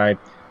fact that I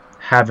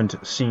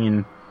haven't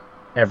seen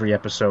every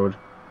episode.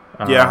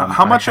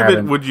 How much of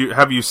it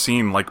have you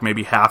seen? Like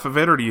maybe half of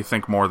it, or do you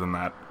think more than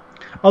that?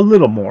 A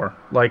little more,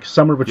 like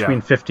somewhere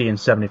between 50 and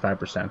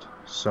 75%.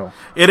 So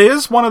it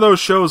is one of those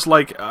shows.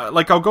 Like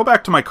I'll go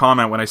back to my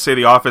comment when I say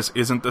The Office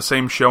isn't the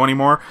same show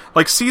anymore.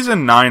 Like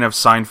season 9 of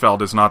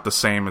Seinfeld is not the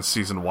same as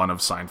season 1 of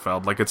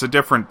Seinfeld. Like it's a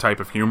different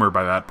type of humor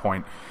by that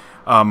point.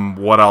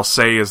 What I'll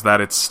say is that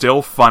it's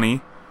still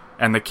funny,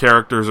 and the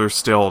characters are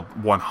still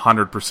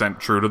 100%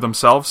 true to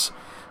themselves.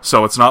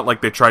 So it's not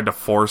like they tried to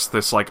force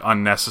this like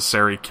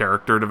unnecessary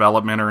character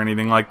development or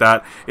anything like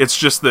that. It's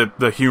just that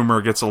the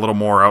humor gets a little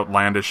more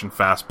outlandish and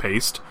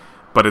fast-paced,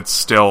 but it's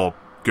still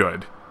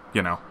good,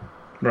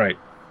 Right.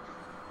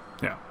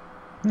 Yeah.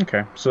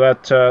 Okay, so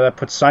that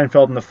puts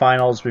Seinfeld in the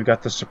finals. We've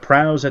got The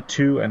Sopranos at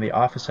 2 and The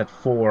Office at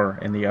 4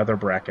 in the other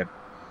bracket.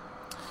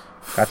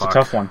 That's a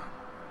tough one.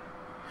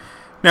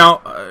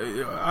 Now,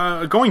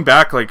 going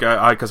back,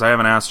 because I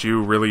haven't asked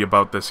you really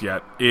about this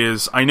yet,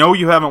 is I know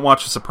you haven't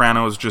watched The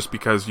Sopranos just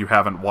because you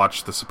haven't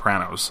watched The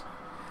Sopranos.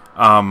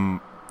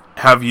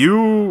 Have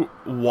you,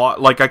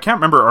 I can't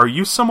remember, are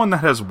you someone that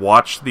has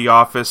watched The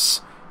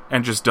Office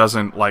and just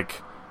doesn't,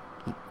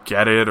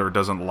 get it or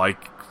doesn't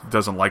like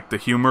the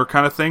humor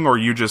kind of thing, or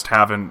you just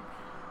haven't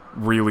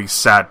really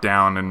sat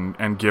down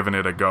and given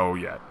it a go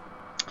yet?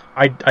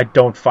 I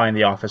don't find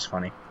The Office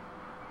funny.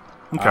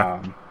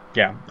 Okay.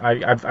 Yeah,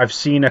 I've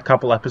seen a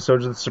couple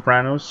episodes of The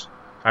Sopranos.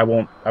 I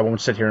won't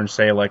sit here and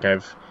say like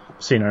I've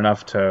seen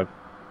enough to,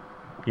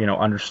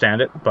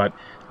 understand it. But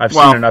I've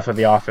seen enough of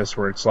The Office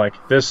where it's like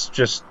this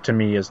just to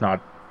me is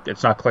not.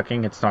 It's not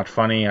clicking. It's not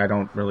funny. I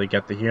don't really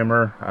get the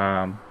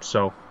humor.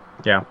 So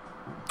yeah.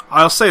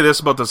 I'll say this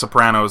about The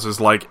Sopranos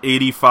is like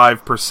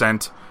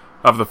 85%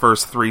 of the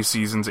first 3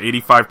 seasons,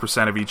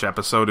 85% of each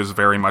episode is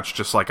very much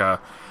just like a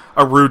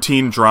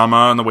routine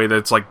drama in the way that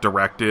it's like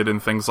directed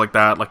and things like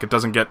that. Like it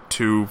doesn't get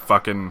too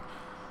fucking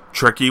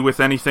tricky with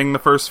anything the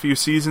first few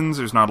seasons.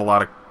 There's not a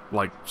lot of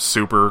like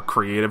super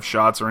creative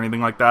shots or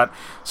anything like that.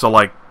 So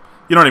like,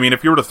 you know what I mean?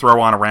 If you were to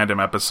throw on a random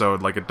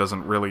episode, like it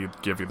doesn't really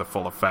give you the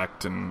full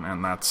effect,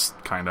 and that's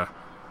kind of,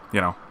 you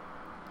know,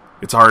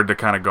 it's hard to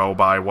kind of go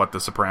by what The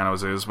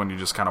Sopranos is when you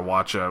just kind of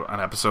watch an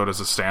episode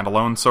as a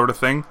standalone sort of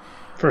thing.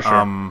 For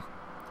sure.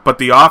 But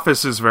The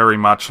Office is very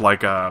much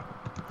like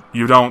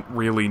you don't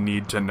really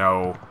need to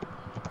know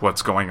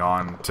what's going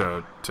on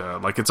to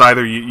like, it's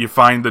either you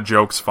find the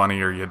jokes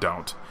funny or you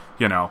don't,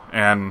 you know.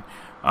 And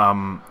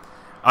the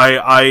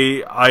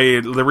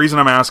reason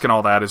I'm asking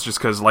all that is just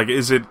because, like,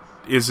 is it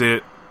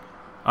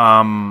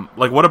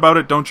like, what about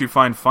it don't you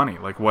find funny?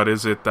 Like, what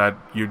is it that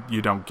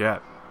you don't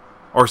get?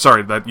 Or,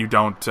 sorry, that you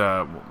don't,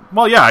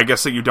 well, yeah, I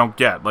guess that you don't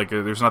get. Like,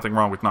 there's nothing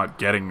wrong with not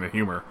getting the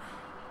humor.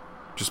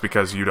 Just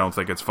because you don't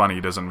think it's funny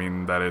doesn't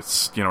mean that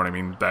it's, you know what I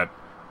mean, that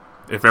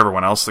if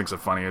everyone else thinks it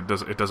funny, it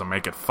doesn't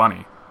make it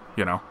funny,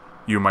 you know?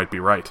 You might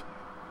be right.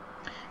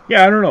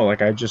 Yeah, I don't know,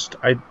 like, it's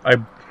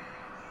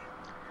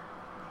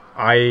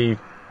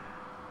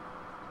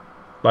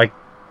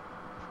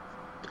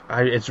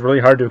really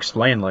hard to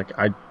explain, like,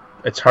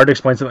 it's hard to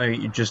explain something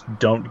that you just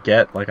don't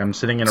get. Like, I'm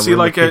sitting in a room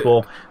with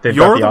people, they've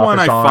got The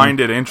Office on, find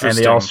it interesting,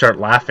 and they all start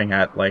laughing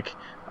at, like,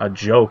 a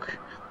joke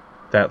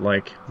that,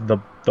 like, the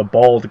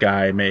bald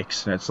guy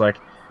makes, and it's like,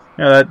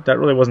 yeah, that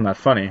really wasn't that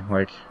funny.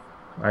 Like,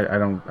 I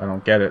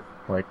don't get it.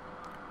 Like,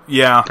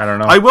 yeah, I don't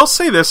know. I will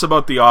say this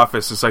about The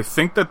Office, is I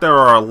think that there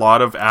are a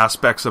lot of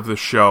aspects of the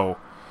show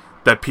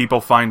that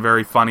people find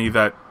very funny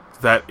that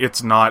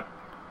it's not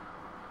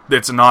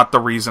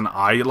the reason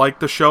I like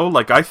the show.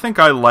 Like, I think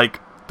I like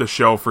the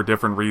show for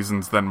different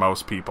reasons than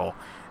most people,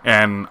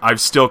 and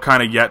I've still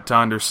kind of yet to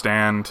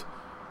understand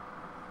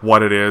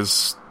what it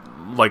is,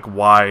 like,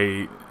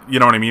 why, you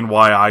know what I mean,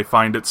 why I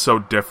find it so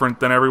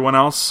different than everyone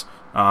else.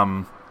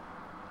 Because,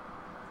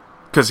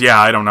 yeah,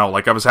 I don't know,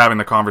 like, I was having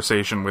the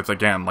conversation with,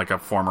 again, like, I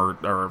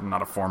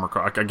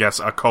guess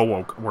a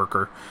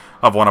co-worker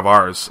of one of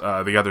ours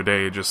the other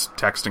day, just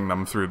texting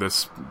them through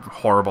this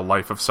horrible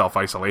life of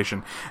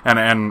self-isolation,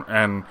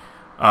 and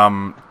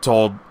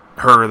told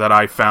her that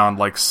I found,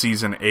 like,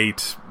 season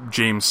 8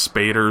 James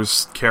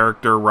Spader's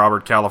character,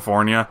 Robert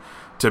California,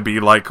 to be,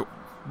 like,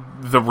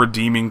 the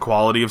redeeming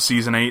quality of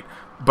season 8,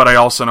 but I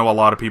also know a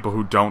lot of people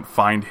who don't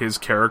find his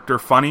character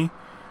funny,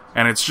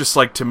 and it's just,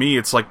 like, to me,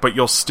 it's like, but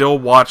you'll still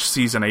watch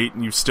season 8,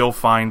 and you still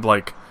find,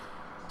 like,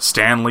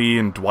 Stanley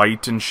and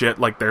Dwight and shit,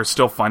 like, they're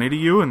still funny to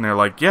you, and they're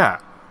like, yeah,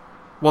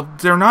 well,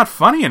 they're not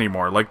funny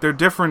anymore, like, they're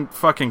different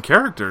fucking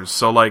characters,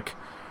 so, like,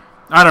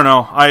 I don't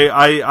know.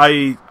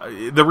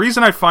 The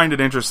reason I find it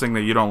interesting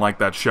that you don't like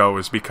that show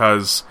is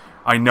because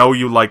I know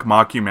you like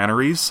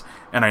mockumentaries,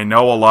 and I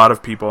know a lot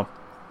of people,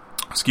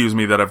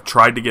 that have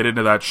tried to get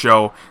into that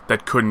show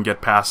that couldn't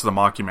get past the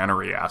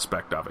mockumentary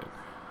aspect of it.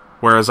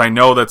 Whereas I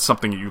know that's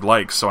something you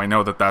like, so I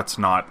know that that's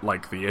not,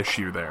 like, the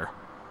issue there.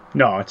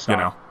 No, it's not. You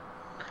know?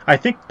 I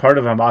think part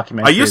of a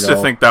mockumentary, I used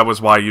to think that was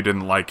why you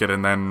didn't like it,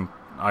 and then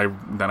I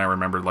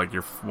remembered, like,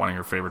 one of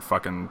your favorite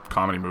fucking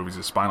comedy movies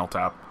is Spinal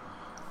Tap.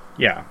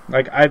 Yeah,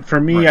 like,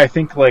 for me, right. I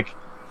think, like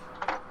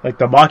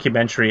the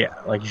mockumentary,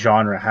 like,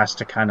 genre has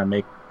to kind of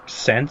make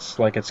sense.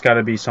 Like, it's got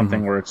to be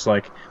something where it's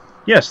like,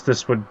 yes,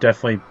 this would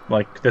definitely,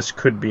 like, this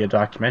could be a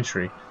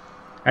documentary.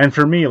 And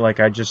for me,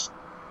 like, I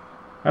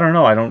don't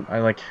know,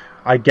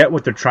 I get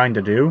what they're trying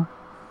to do,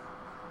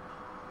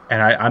 and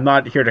I'm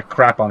not here to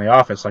crap on The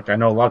Office. Like, I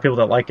know a lot of people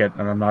that like it,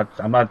 and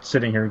I'm not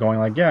sitting here going,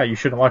 like, yeah, you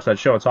shouldn't watch that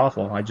show, it's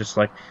awful. I just,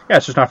 like, yeah,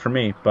 it's just not for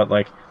me. But,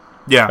 like,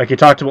 yeah, like, you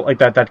talked about, like,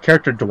 that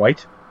character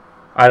Dwight,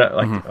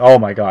 oh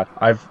my god,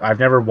 I've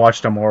never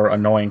watched a more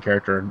annoying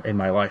character in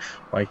my life.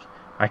 Like,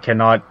 I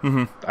cannot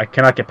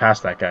get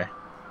past that guy.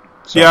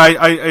 So.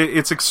 Yeah,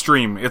 it's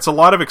extreme. It's a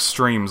lot of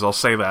extremes, I'll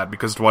say that,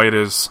 because Dwight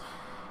is,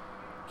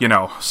 you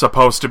know,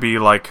 supposed to be,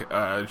 like,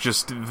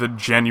 just the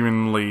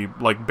genuinely,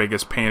 like,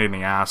 biggest pain in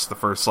the ass the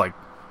first, like,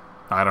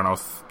 I don't know,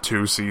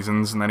 2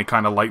 seasons, and then he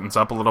kind of lightens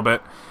up a little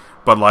bit.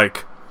 But,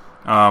 like,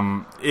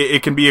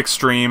 it can be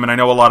extreme, and I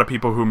know a lot of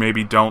people who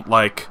maybe don't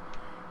like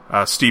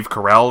Steve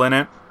Carell in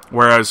it.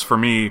 Whereas for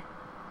me,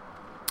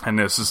 and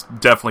this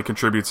definitely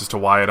contributes as to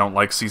why I don't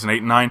like season 8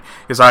 and 9,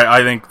 is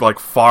I think, like,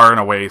 far and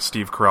away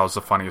Steve Carell is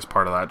the funniest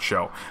part of that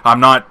show.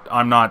 I'm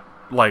not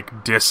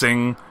like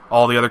dissing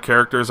all the other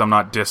characters. I'm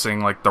not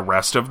dissing, like, the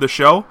rest of the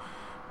show,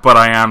 but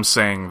I am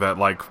saying that,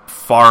 like,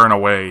 far and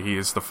away he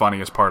is the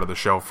funniest part of the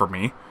show for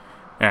me.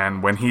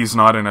 And when he's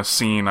not in a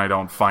scene, I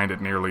don't find it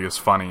nearly as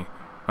funny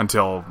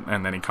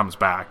and then he comes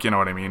back. You know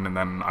what I mean? And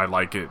then I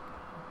like it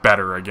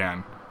better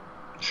again.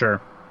 Sure.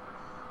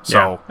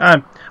 So,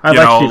 yeah. I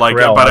like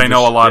Carell, but I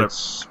know a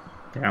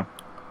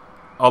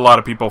lot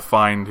of people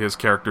find his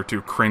character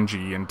too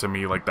cringy, and to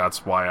me, like,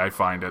 that's why I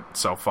find it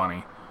so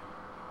funny.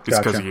 It's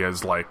because he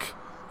is, like,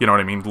 you know what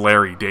I mean,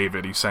 Larry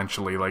David,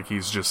 essentially. Like,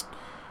 he's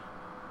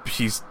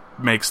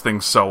makes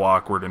things so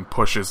awkward and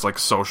pushes like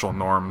social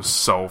norms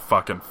so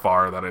fucking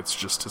far that it's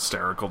just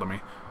hysterical to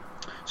me.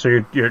 So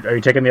are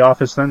you taking The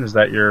Office then? Is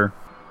that your...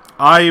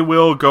 I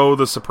will go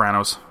The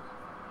Sopranos.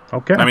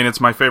 Okay. I mean, it's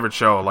my favorite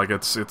show. Like,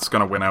 it's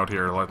gonna win out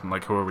here.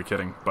 Like, who are we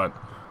kidding? But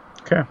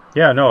okay,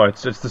 yeah, no,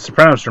 it's The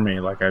Sopranos for me.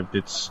 Like,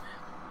 it's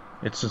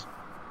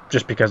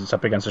just because it's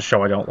up against a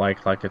show I don't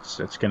like. Like,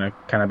 it's gonna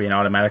kind of be an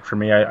automatic for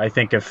me. I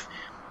think it's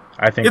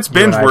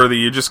binge worthy.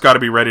 You just got to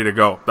be ready to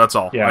go. That's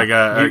all. Yeah.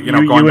 Like, you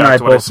going back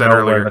to what I both said know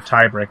earlier, where the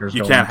tiebreakers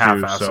you go can't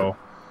into, half-ass so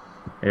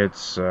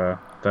it's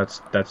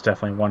that's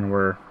definitely one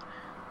where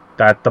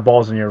that the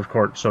ball's in your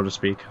court, so to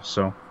speak.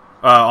 So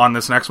on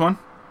this next one.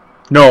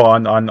 No,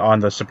 on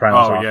the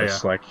Sopranos Oh,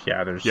 Office.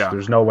 yeah.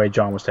 There's no way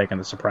John was taking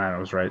the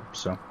Sopranos, right?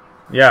 So,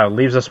 yeah,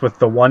 leaves us with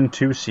the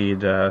 1-2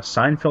 seed,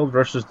 Seinfeld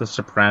versus the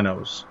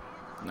Sopranos.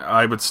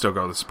 I would still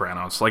go The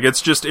Sopranos. Like,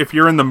 it's just, if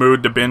you're in the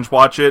mood to binge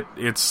watch it,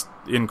 it's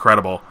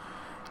incredible.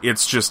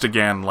 It's just,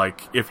 again,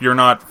 like, if you're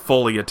not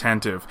fully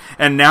attentive.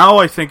 And now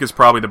I think is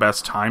probably the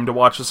best time to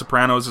watch The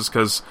Sopranos, is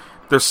because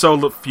there's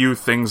so few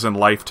things in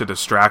life to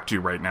distract you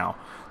right now.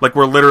 Like,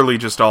 we're literally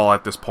just all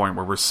at this point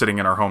where we're sitting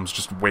in our homes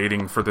just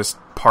waiting for this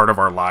part of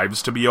our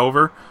lives to be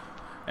over.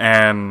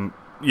 And,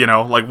 you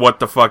know, like, what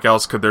the fuck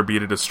else could there be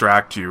to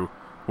distract you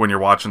when you're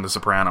watching The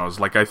Sopranos?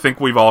 Like, I think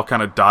we've all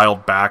kind of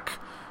dialed back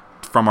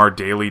from our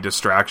daily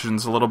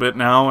distractions a little bit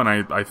now. And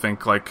I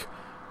think, like,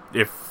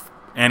 if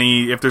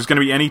there's going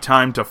to be any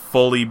time to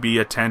fully be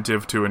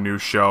attentive to a new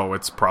show,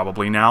 it's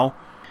probably now.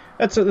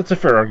 That's a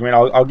fair argument.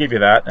 I'll give you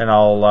that. And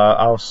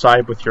I'll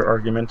side with your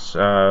argument.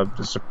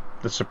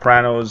 The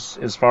Sopranos,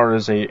 as far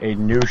as a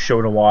new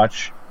show to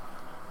watch,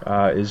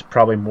 is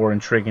probably more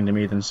intriguing to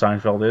me than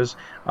Seinfeld is.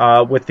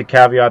 With the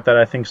caveat that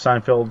I think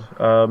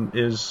Seinfeld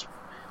is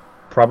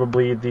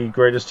probably the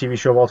greatest TV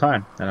show of all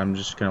time. And I'm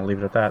just going to leave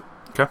it at that.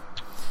 Okay.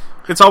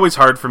 It's always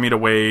hard for me to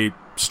weigh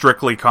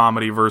strictly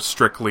comedy versus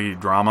strictly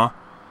drama.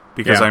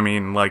 Because, Yeah.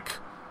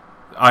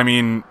 I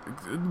mean,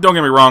 don't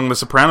get me wrong, The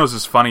Sopranos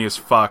is funny as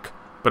fuck.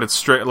 But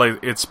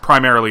it's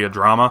primarily a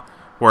drama.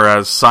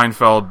 Whereas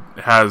Seinfeld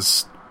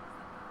has...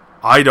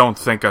 I don't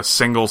think a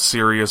single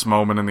serious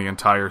moment in the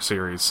entire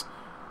series.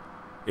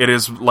 It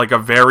is like a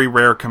very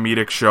rare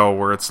comedic show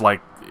where it's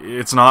like,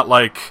 it's not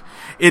like,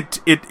 it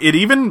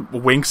even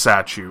winks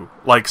at you.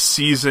 Like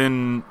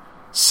season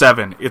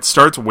 7, it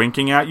starts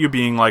winking at you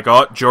being like,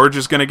 oh, George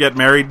is gonna get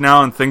married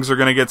now and things are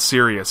gonna get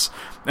serious.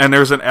 And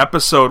there's an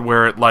episode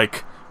where it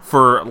like,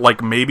 for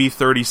like maybe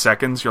 30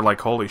 seconds, you're like,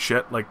 holy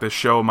shit, like this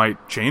show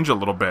might change a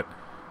little bit.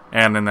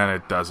 And then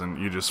it doesn't.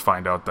 You just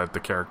find out that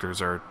the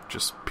characters are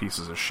just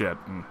pieces of shit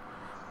and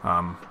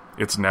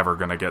it's never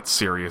gonna get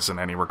serious in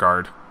any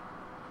regard.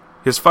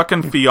 His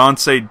fucking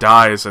fiance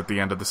dies at the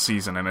end of the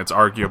season, and it's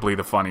arguably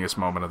the funniest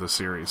moment of the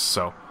series,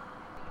 so...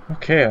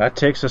 Okay, that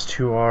takes us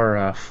to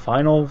our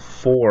final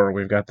 4.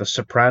 We've got The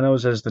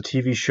Sopranos as the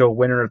TV show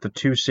winner at the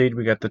 2 seed.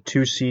 We got the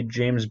 2 seed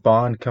James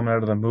Bond coming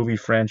out of the movie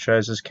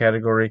franchises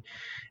category.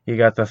 You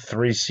got the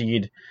 3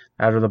 seed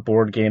out of the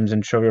board games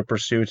in Trivial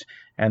Pursuit,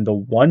 and the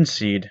 1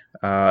 seed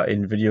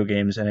in video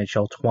games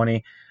NHL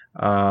 20.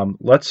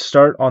 Let's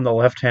start on the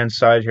left-hand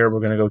side here. We're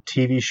going to go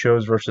TV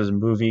shows versus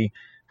movie.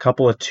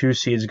 Couple of 2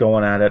 seeds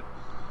going at it.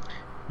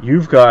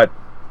 You've got...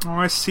 Oh,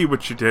 I see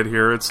what you did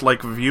here. It's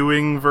like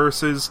viewing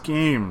versus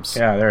games.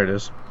 Yeah, there it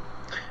is.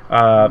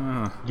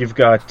 You've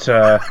got...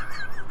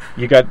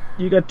 you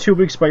got 2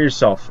 weeks by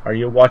yourself. Are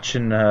you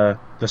watching The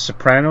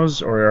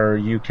Sopranos, or are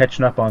you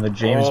catching up on the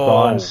James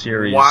Bond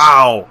series?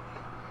 Wow!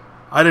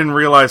 I didn't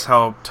realize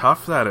how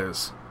tough that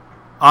is.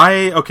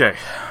 Okay...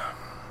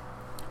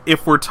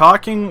 If we're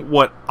talking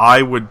what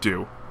I would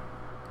do,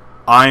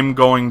 I'm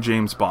going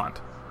James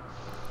Bond.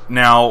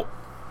 Now,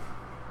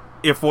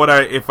 if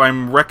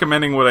I'm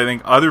recommending what I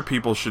think other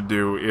people should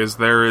do,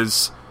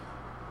 is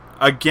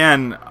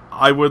again,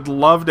 I would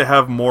love to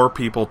have more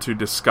people to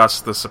discuss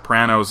The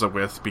Sopranos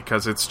with,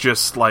 because it's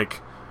just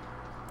like,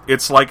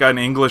 it's like an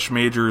English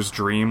major's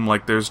dream.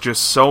 Like, there's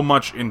just so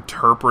much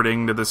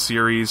interpreting to the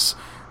series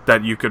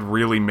that you could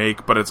really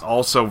make, but it's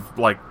also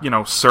like, you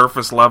know,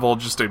 surface level,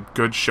 just a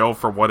good show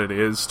for what it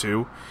is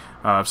too.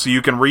 So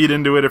you can read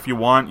into it if you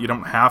want. You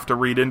don't have to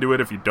read into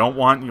it if you don't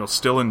want. You'll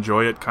still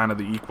enjoy it kind of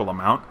the equal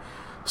amount.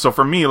 So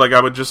for me, like,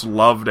 I would just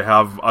love to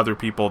have other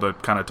people to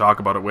kind of talk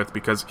about it with,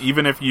 because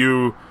even if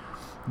you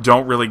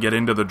don't really get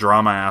into the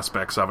drama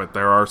aspects of it,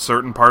 there are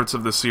certain parts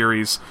of the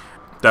series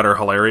that are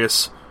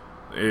hilarious.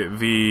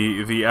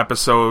 The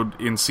episode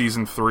in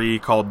season 3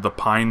 called The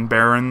Pine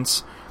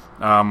Barrens,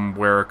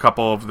 where a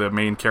couple of the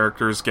main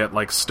characters get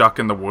like stuck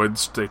in the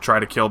woods. They try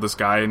to kill this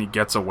guy and he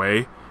gets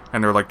away,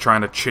 and they're like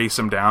trying to chase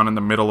him down in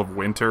the middle of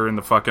winter in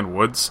the fucking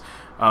woods,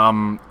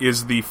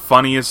 is the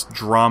funniest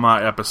drama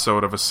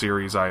episode of a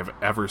series I have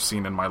ever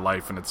seen in my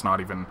life, and it's not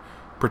even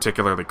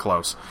particularly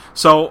close.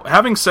 So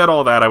having said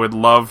all that, I would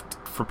love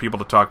for people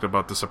to talk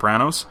about The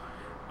Sopranos,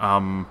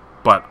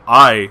 but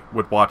I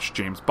would watch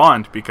James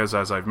Bond because,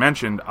 as I've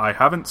mentioned, I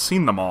haven't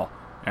seen them all,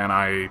 and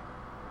I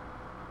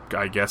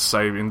guess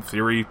I, in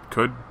theory,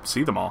 could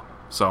see them all.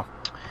 So,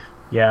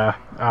 yeah,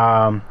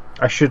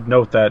 I should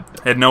note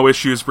that Had no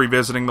issues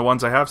revisiting the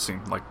ones I have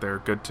seen. Like, they're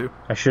good too.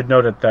 I should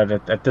note that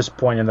at this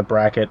point in the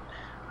bracket,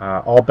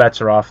 all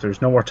bets are off.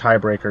 There's no more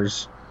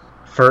tiebreakers.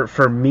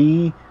 For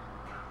me,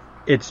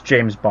 it's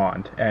James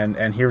Bond,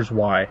 and here's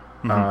why.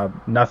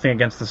 Nothing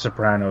against The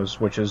Sopranos,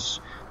 which is,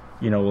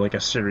 like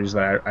a series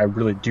that I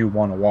really do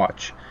want to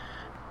watch.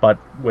 But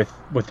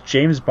with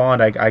James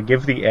Bond, I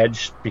give the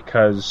edge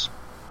because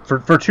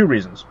for two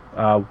reasons.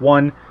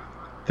 One,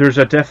 there's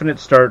a definite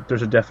start,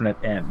 there's a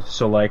definite end.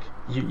 So like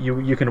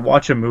you can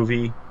watch a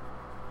movie,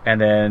 and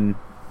then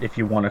if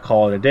you want to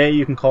call it a day,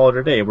 you can call it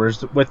a day.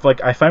 Whereas with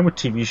I find with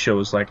TV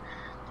shows,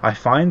 I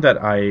find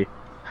that I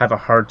have a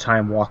hard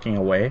time walking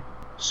away.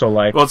 So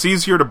well, it's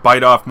easier to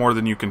bite off more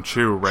than you can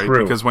chew, right?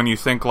 True. Because when you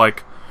think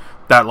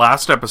that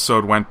last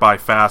episode went by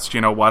fast,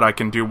 you know what? I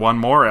can do one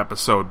more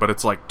episode, but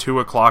it's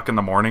 2:00 in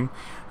the morning,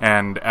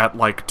 and at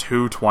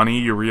 2:20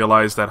 you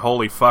realize that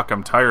holy fuck,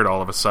 I'm tired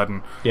all of a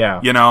sudden. Yeah.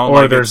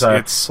 Or there's a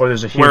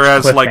huge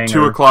whereas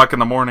cliffhanger. 2:00 in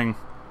the morning.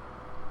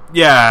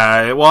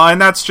 Yeah, well,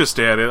 and that's just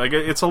it.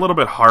 It's a little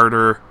bit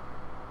harder.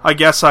 I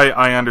guess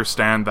I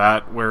understand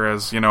that.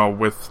 Whereas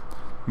with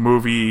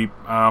movie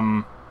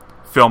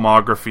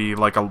filmography,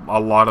 a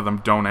lot of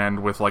them don't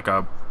end with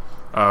a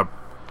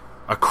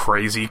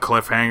crazy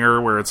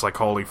cliffhanger where it's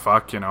holy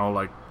fuck,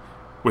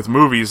 with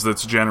movies,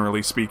 that's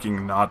generally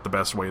speaking not the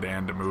best way to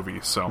end a movie.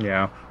 So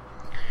yeah,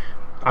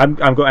 I'm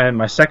going. And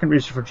my second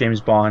reason for James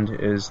Bond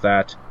is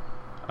that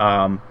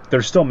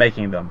they're still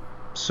making them.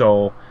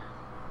 So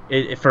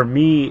for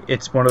me,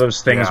 it's one of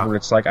those things where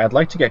it's I'd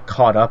like to get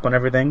caught up on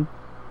everything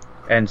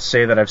and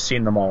say that I've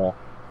seen them all,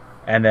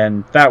 and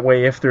then that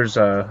way, if there's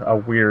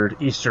a weird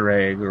Easter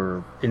egg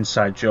or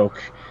inside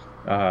joke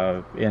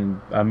in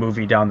a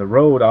movie down the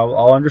road,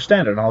 I'll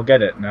understand it and I'll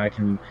get it, and I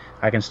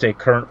can stay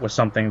current with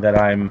something that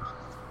I'm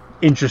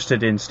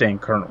interested in staying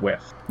current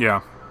with.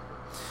 Yeah.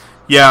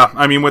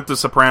 I mean, with The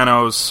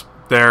Sopranos,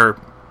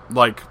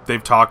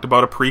 they've talked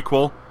about a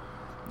prequel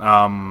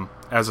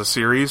as a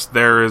series.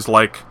 There is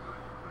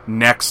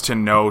next to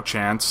no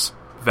chance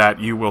that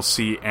you will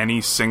see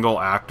any single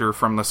actor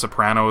from The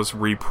Sopranos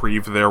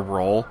reprieve their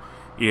role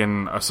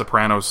in a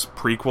Sopranos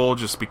prequel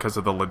just because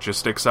of the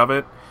logistics of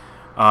it.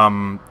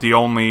 The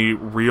only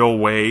real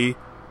way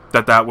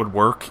that would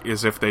work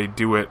is if they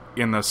do it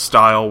in the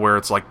style where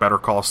it's Better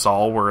Call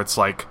Saul, where it's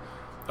a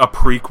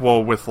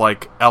prequel with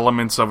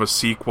elements of a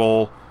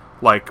sequel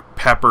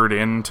peppered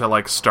in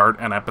to start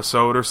an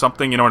episode or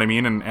something, you know what I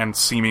mean, and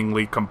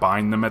seemingly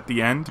combine them at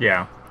the end.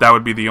 Yeah. That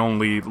would be the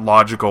only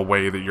logical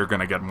way that you're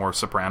going to get more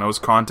Sopranos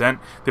content.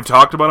 They've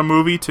talked about a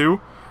movie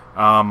too.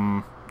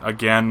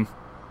 Again,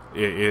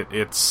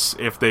 it's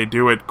if they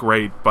do it,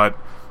 great, but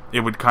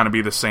it would kind of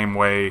be the same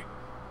way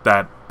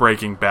that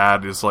Breaking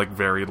Bad is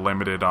very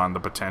limited on the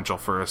potential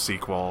for a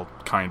sequel.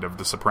 Kind of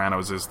The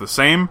Sopranos is the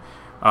same,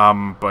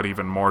 but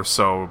even more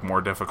so,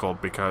 more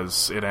difficult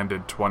because it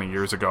ended 20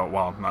 years ago.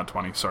 Well, not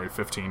 20, sorry,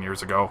 15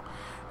 years ago,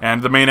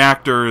 and the main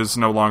actor is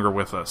no longer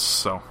with us.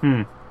 So,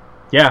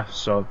 yeah.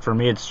 So for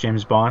me, it's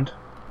James Bond.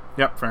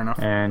 Yep, fair enough.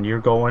 And you're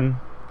going?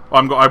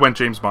 I went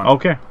James Bond.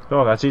 Okay.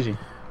 Oh, that's easy.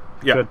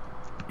 Yeah. Good.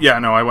 Yeah,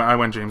 no, I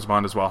went James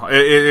Bond as well.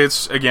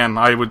 It's again,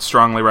 I would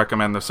strongly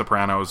recommend The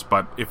Sopranos,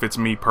 but if it's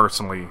me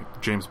personally,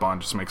 James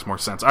Bond just makes more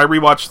sense. I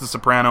rewatched The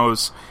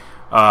Sopranos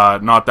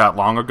not that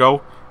long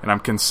ago, and I'm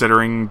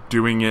considering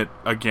doing it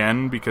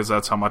again because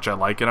that's how much I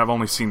like it. I've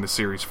only seen the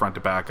series front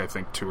to back, I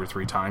think, 2 or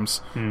 3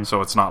 times, so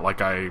it's not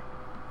like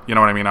you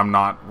know what I mean? I'm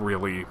not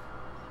really...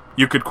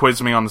 You could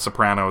quiz me on The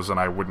Sopranos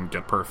and I wouldn't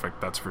get perfect,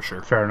 that's for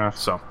sure. Fair enough.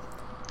 So...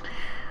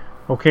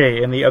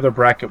 Okay, in the other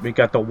bracket, we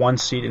got the 1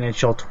 seed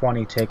NHL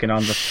 20 taking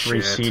on the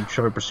 3 seed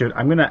Trivial Pursuit.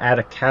 I'm going to add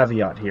a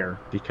caveat here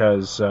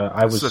because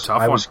I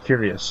was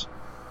curious,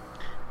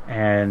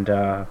 and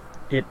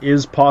it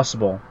is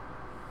possible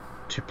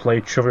to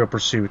play Trivial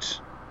Pursuit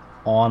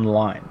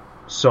online.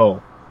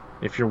 So,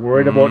 if you're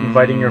worried about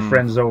inviting your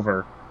friends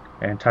over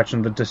and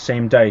touching the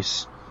same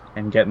dice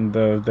and getting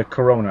the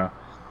corona,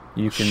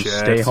 you can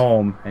stay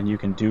home and you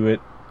can do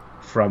it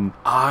from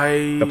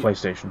the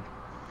PlayStation.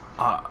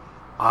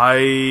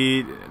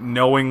 I,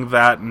 knowing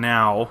that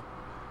now,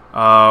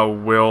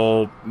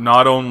 will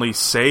not only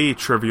say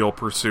Trivial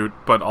Pursuit,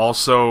 but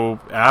also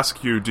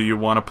ask you, do you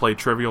want to play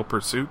Trivial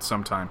Pursuit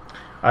sometime?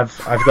 I've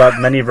got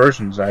many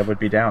versions. I would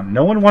be down.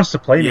 No one wants to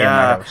play me in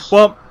my house.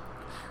 Well,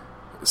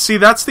 see,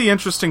 that's the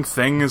interesting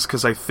thing, is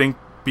because I think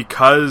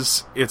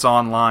because it's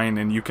online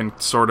and you can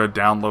sort of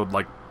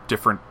download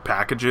different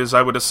packages,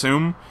 I would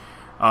assume,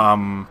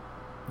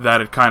 that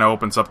it kind of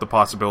opens up the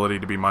possibility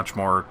to be much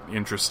more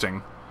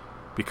interesting.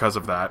 Because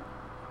of that,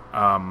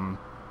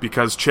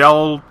 because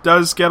Chell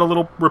does get a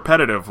little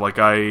repetitive.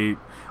 I'm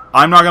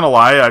not gonna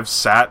lie, I've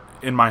sat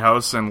in my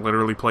house and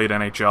literally played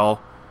NHL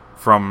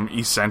from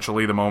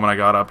essentially the moment I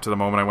got up to the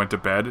moment I went to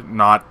bed.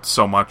 Not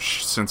so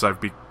much since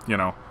I've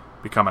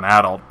become an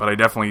adult, but I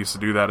definitely used to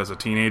do that as a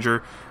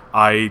teenager.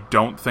 I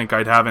don't think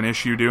I'd have an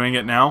issue doing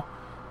it now,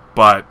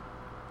 but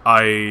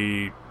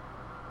I've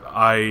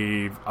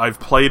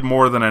played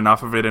more than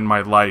enough of it in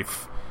my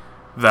life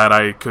that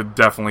I could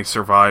definitely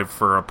survive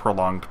for a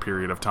prolonged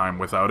period of time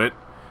without it.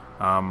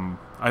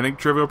 I think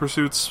Trivial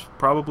Pursuit's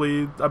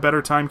probably a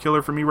better time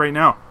killer for me right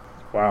now.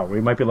 Wow,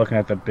 we might be looking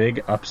at the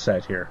big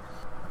upset here.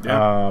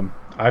 Yeah.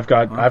 I've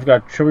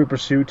got Trivial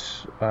Pursuit.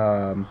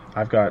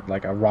 I've got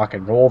like a rock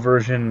and roll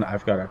version.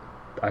 I've got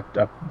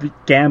a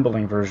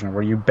gambling version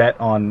where you bet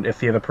on if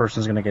the other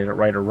person's going to get it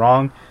right or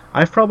wrong.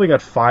 I've probably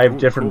got 5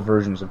 different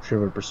versions of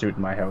Trivial Pursuit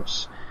in my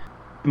house.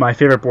 My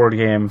favorite board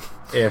game,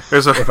 if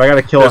I got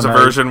to kill there's a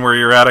version where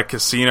you're at a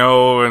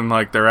casino and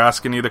like they're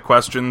asking you the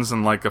questions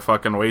and like a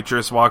fucking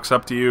waitress walks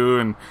up to you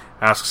and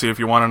asks you if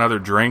you want another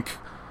drink.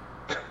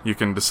 You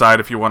can decide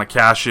if you want to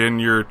cash in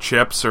your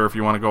chips or if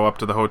you want to go up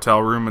to the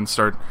hotel room and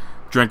start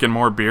drinking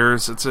more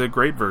beers. It's a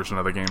great version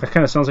of the game. That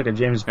kind of sounds like a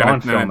James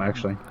Bond film,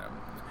 actually.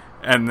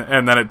 And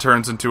then it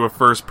turns into a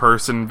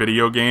first-person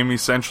video game,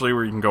 essentially,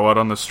 where you can go out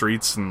on the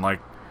streets and like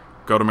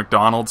go to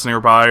McDonald's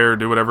nearby or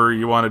do whatever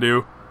you want to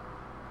do.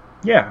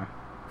 Yeah.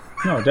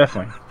 No,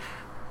 definitely.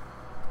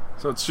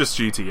 So it's just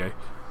GTA.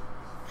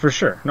 For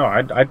sure. No,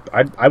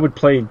 I would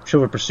play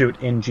Trivial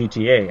Pursuit in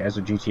GTA as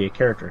a GTA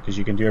character because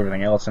you can do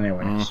everything else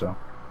anyway. So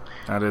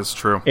that is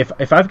true.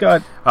 If I've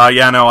got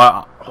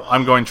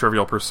I'm going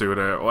Trivial Pursuit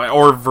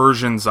or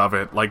versions of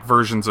it, like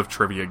versions of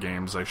trivia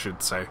games, I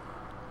should say.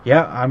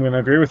 Yeah, I'm going to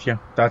agree with you.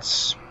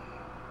 That's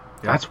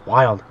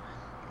wild.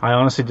 I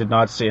honestly did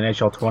not see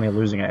NHL 20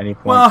 losing at any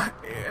point. Well,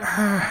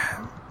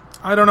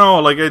 I don't know.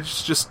 Like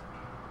it's just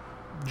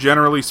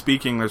generally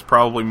speaking, there's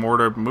probably more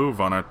to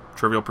move on a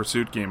Trivial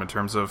Pursuit game in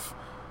terms of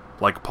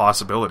like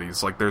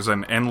possibilities. Like there's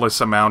an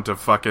endless amount of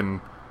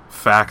fucking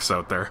facts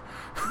out there.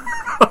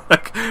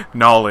 Like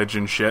knowledge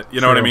and shit.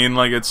 You know what I mean?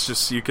 Like it's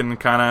just you can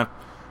kind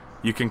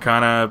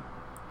of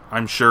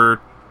I'm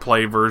sure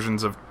play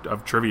versions of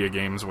trivia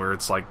games where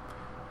it's like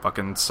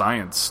fucking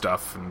science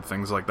stuff and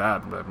things like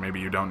that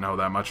maybe you don't know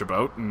that much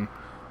about, and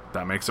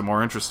that makes it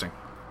more interesting.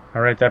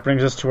 All right, that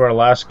brings us to our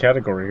last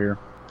category here.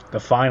 The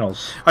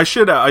finals. I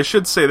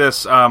should say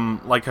this.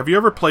 Like, have you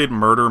ever played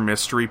Murder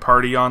Mystery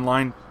Party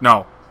online?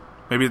 No,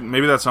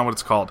 maybe that's not what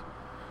it's called.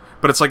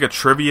 But it's like a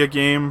trivia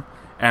game,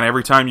 and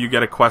every time you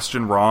get a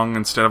question wrong,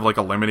 instead of like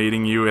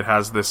eliminating you, it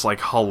has this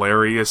like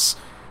hilarious,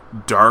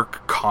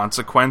 dark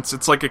consequence.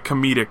 It's like a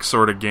comedic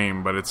sort of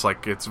game, but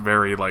it's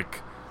very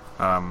like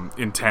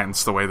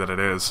intense the way that it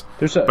is.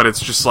 But it's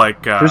just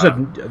like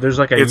there's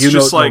like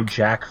a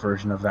Jack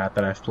version of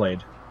that I've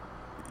played.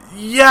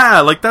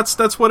 Yeah, like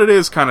that's what it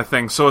is, kind of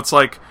thing. So it's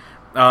like,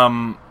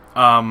 you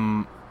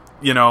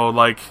know,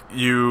 like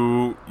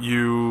your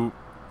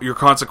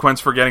consequence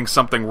for getting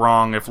something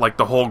wrong. If like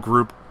the whole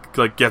group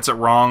like gets it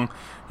wrong,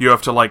 you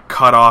have to like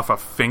cut off a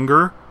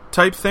finger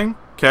type thing.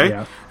 Okay,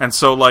 yeah. And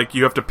so like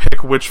you have to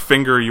pick which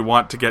finger you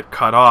want to get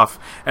cut off,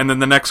 and then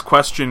the next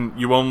question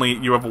you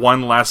have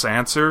one less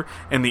answer,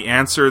 and the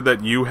answer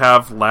that you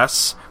have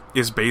less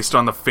is based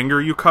on the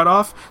finger you cut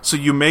off, so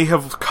you may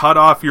have cut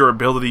off your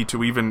ability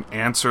to even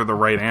answer the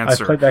right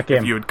answer. I played that game.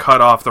 If you had cut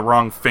off the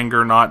wrong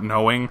finger, not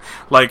knowing,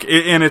 like,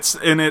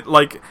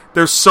 like,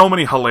 there's so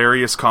many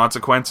hilarious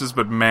consequences,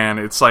 but man,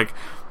 it's like,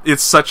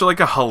 it's such like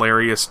a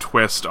hilarious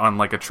twist on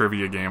like a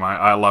trivia game.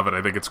 I love it.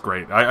 I think it's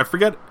great. I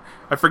forget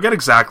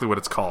exactly what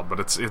it's called, but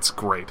it's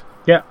great.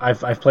 Yeah,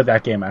 I've played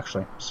that game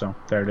actually. So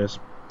there it is.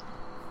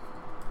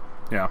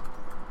 Yeah.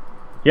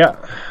 Yeah.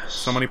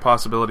 So many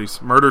possibilities.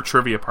 Murder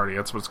Trivia Party,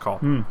 that's what it's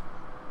called. I'm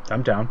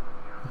down.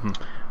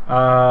 Mm-hmm.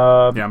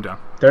 Yeah, I'm down.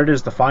 There it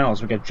is, the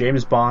finals. We got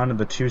James Bond,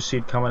 the 2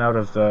 seed coming out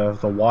of the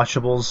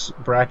Watchables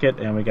bracket,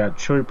 and we got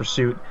Trivial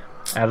Pursuit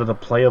out of the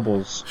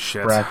Playables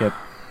bracket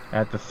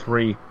at the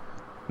 3.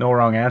 No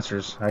wrong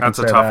answers. That's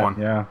a tough one.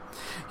 Yeah.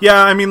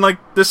 Yeah, I mean, like,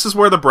 this is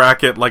where the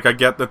bracket, like, I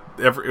get that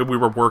we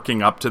were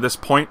working up to this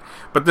point,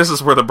 but this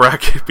is where the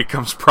bracket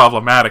becomes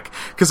problematic,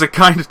 because it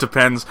kind of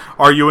depends.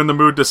 Are you in the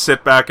mood to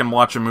sit back and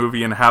watch a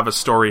movie and have a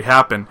story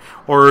happen,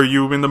 or are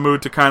you in the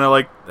mood to kind of,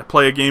 like,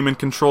 play a game and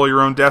control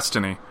your own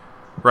destiny,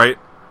 right?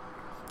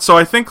 So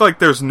I think, like,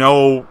 there's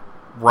no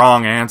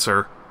wrong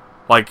answer.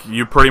 Like,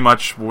 you pretty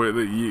much,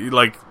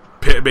 like,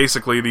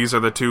 basically these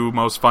are the 2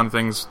 most fun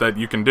things that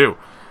you can do.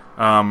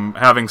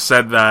 Having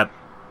said that,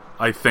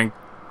 I think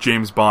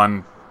James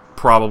Bond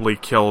probably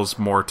kills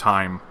more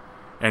time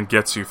and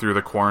gets you through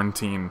the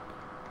quarantine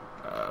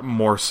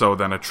more so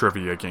than a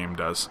trivia game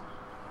does.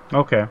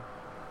 Okay.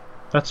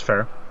 That's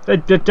fair.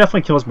 It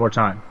definitely kills more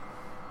time.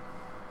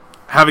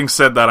 Having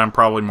said that, I'm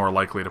probably more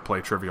likely to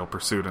play Trivial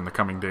Pursuit in the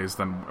coming days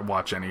than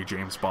watch any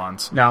James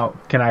Bonds. Now,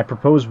 can I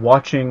propose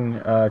watching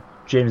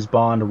James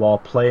Bond while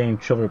playing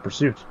Trivial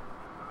Pursuit?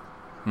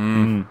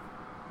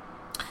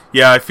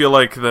 Yeah, I feel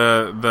like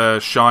the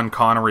Sean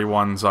Connery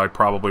ones I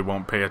probably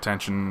won't pay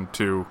attention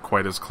to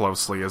quite as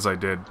closely as I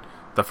did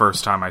the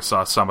first time I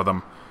saw some of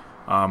them.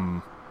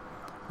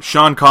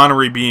 Sean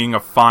Connery being a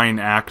fine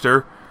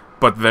actor,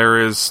 but there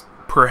is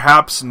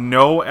perhaps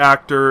no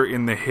actor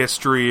in the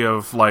history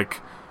of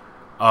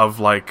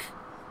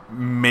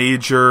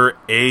major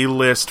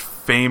A-list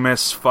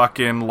famous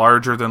fucking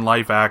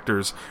larger-than-life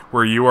actors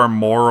where you are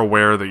more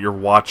aware that you're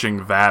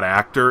watching that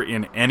actor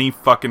in any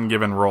fucking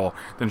given role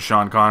than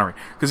Sean Connery.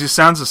 Because he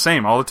sounds the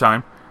same all the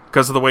time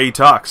because of the way he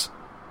talks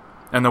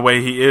and the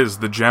way he is,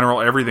 the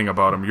general everything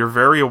about him. You're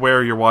very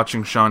aware you're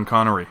watching Sean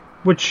Connery.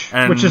 Which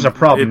is a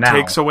problem now.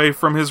 It takes away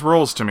from his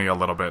roles to me a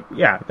little bit.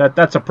 Yeah,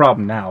 that's a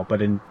problem now.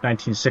 But in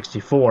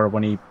 1964,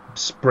 when he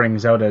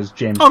springs out as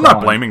James Bond... I'm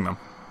not blaming them.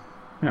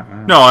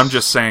 Yeah, No, I'm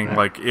just saying,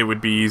 like, it would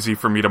be easy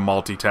for me to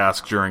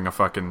multitask during a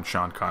fucking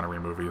Sean Connery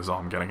movie is all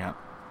I'm getting at.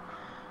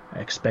 I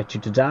expect you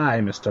to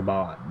die, Mr.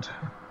 Bond.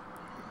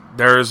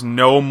 There is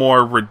no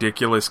more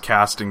ridiculous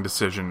casting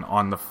decision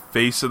on the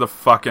face of the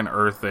fucking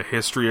earth, the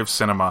history of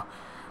cinema,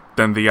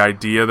 than the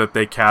idea that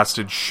they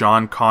casted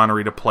Sean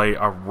Connery to play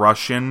a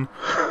Russian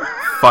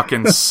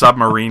fucking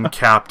submarine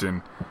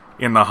captain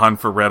in The Hunt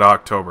for Red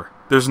October.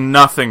 There's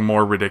nothing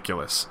more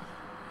ridiculous.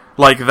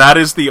 Like, that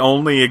is the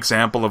only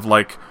example of,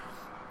 like,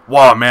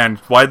 wow, man,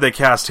 why'd they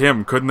cast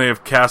him? Couldn't they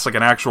have cast, like,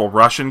 an actual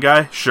Russian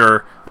guy?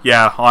 Sure.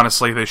 Yeah,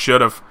 honestly, they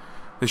should have.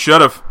 They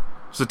should have.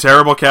 It's a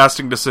terrible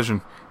casting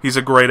decision. He's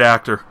a great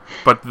actor,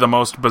 but the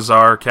most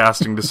bizarre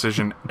casting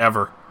decision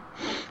ever.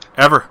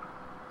 Ever.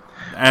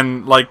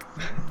 And, like,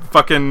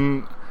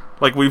 fucking...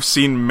 Like, we've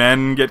seen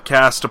men get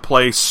cast to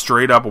play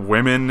straight-up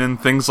women and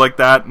things like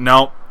that.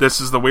 No, this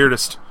is the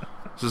weirdest.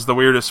 This is the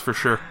weirdest for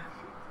sure.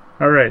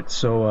 Alright,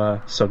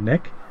 so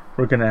Nick,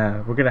 we're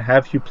gonna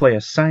have you play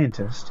a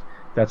scientist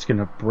that's going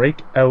to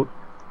break out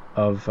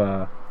of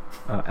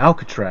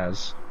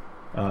Alcatraz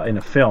in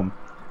a film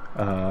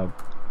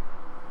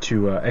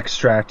to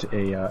extract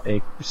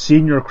a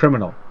senior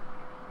criminal.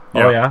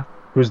 Yeah. Oh yeah?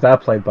 Who's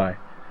that played by?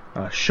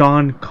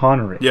 Sean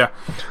Connery. Yeah.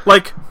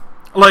 Like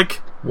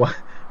What?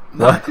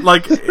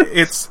 like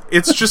it's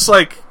just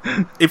like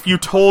if you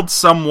told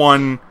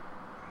someone,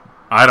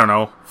 I don't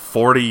know,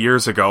 40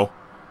 years ago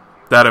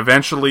that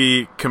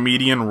eventually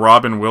comedian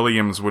Robin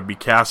Williams would be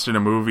cast in a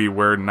movie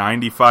where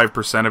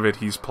 95% of it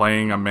he's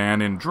playing a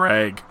man in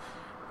drag.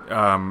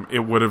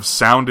 It would have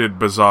sounded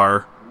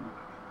bizarre,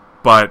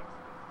 but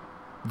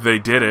they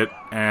did it,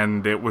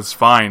 and it was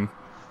fine.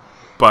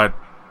 But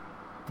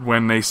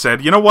when they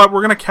said, you know what,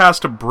 we're going to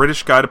cast a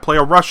British guy to play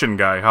a Russian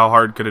guy, how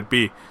hard could it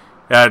be?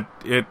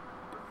 It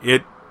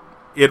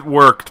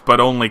worked,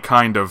 but only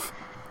kind of.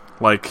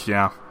 Like,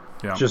 yeah.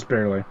 Just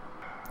barely.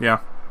 Yeah.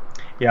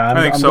 Yeah,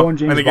 I think I'm so. Going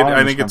James I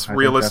Bond think it's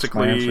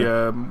realistically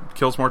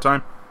kills more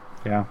time.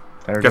 Yeah,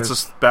 there it Gets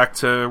is. us back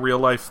to real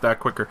life that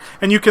quicker.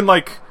 And you can,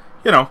 like,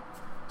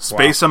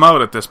 space them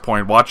out at this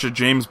point. Watch a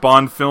James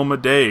Bond film a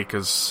day,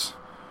 because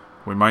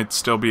we might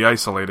still be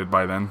isolated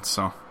by then,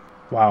 so...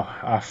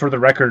 Wow. For the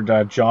record,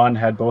 John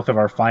had both of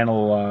our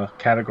final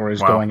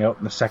categories going out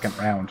in the second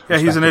round. Yeah,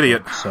 he's an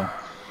idiot. So,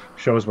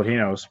 shows what he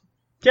knows.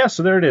 Yeah,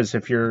 so there it is.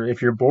 If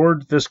you're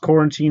bored this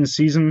quarantine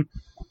season...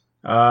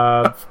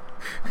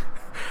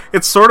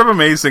 It's sort of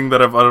amazing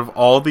that out of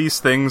all these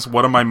things,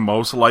 what am I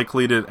most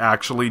likely to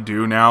actually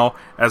do now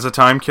as a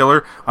time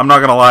killer? I'm not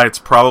gonna lie,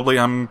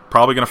 I'm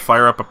probably gonna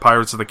fire up a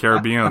Pirates of the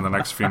Caribbean in the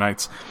next few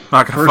nights. I'm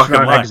not gonna First fucking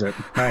round lie. exit.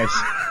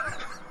 Nice.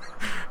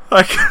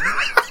 Like,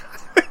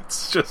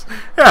 it's just,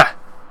 yeah,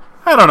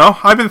 I don't know.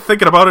 I've been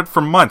thinking about it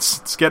for months.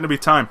 It's getting to be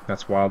time.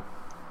 That's wild.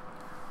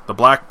 The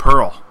Black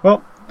Pearl.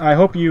 Well, I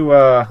hope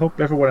hope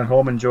everyone at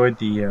home enjoyed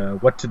the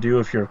what to do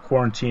if you're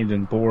quarantined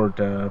and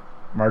bored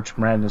March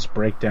Madness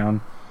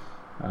breakdown.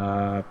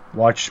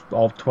 Watch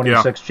all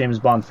 26 James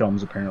Bond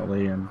films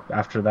apparently, and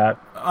after that,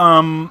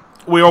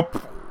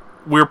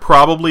 we're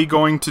probably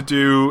going to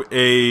do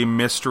a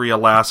Mystery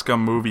Alaska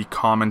movie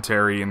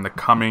commentary in the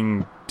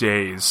coming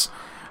days.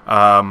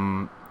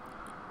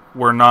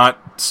 We're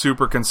not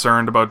super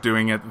concerned about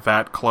doing it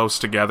that close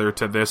together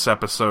to this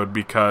episode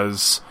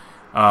because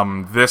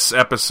this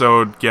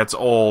episode gets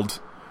old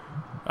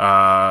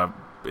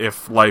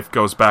if life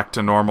goes back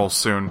to normal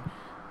soon,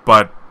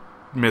 but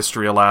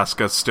Mystery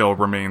Alaska still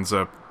remains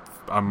a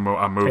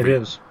movie. it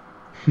is.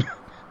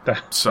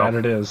 that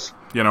it is.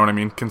 You know what I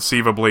mean?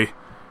 Conceivably,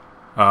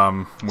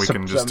 we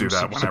can just do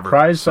that whenever.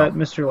 Surprised that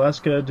Mystery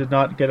Alaska did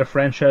not get a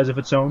franchise of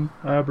its own,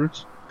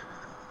 Brutes?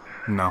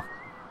 No.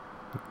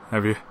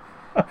 Have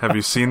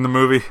you seen the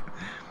movie?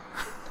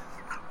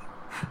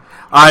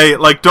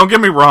 Don't get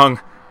me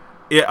wrong.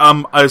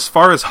 As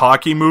far as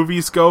hockey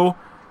movies go,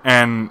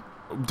 and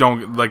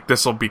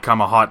this will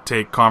become a hot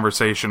take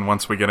conversation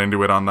once we get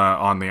into it on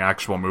the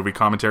actual movie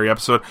commentary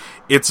episode.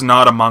 It's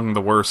not among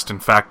the worst. In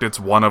fact, it's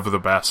one of the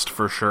best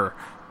for sure.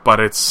 But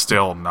it's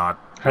still not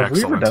Have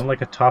excellent. we ever done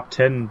like a top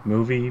 10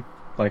 movie,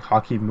 like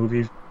hockey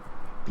movie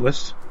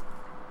list?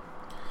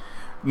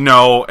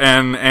 No,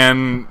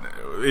 and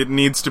it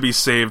needs to be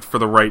saved for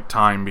the right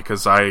time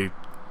because I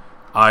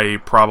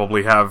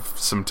probably have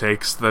some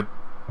takes that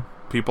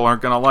people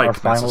aren't going to Our like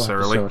final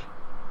necessarily. episode.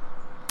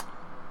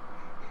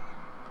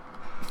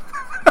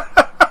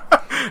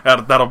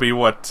 That'll be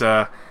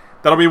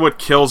what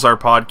kills our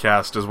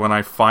podcast is when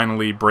I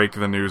finally break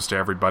the news to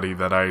everybody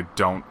that I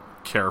don't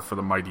care for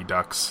the Mighty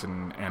Ducks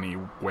in any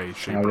way,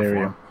 shape,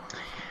 or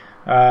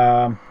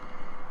form.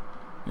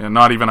 Yeah,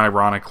 not even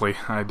ironically.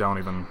 I don't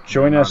even...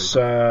 Join us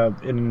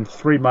in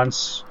 3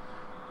 months.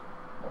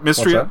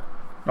 Mystery...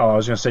 Oh, I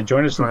was going to say,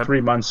 join us in 3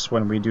 months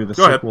when we do the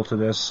sequel to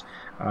this.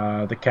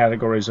 The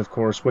categories, of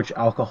course, which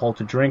alcohol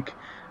to drink,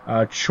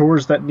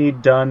 chores that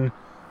need done,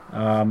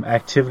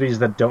 activities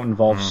that don't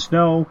involve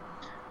snow,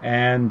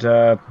 and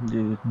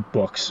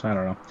books. I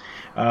don't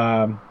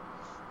know.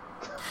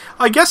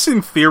 I guess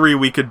in theory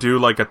we could do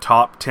like a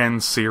top 10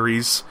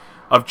 series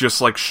of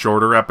just like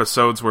shorter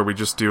episodes where we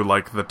just do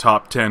like the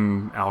top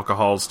 10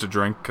 alcohols to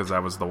drink, because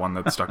that was the one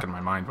that stuck in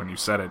my mind when you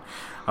said it.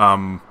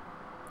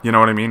 You know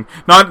what I mean?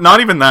 Not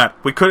even that.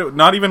 We could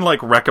not even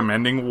like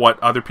recommending what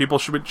other people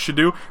should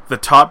do. The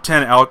top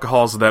 10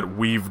 alcohols that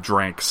we've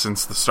drank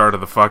since the start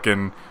of the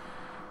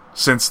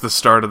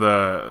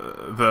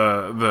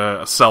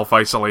the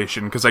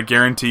self-isolation, because I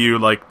guarantee you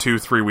like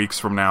 2-3 weeks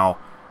from now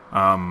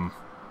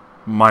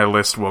my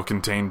list will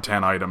contain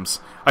 10 items.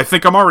 I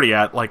think I'm already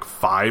at like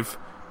 5.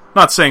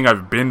 Not saying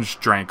I've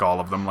binge drank all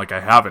of them, like I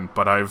haven't,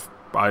 but I've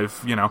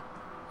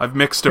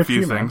mixed a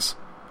few things.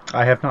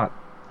 I have not.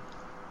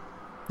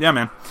 Yeah,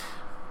 man.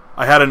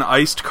 I had an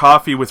iced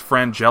coffee with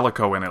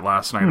Frangelico in it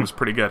last night. It was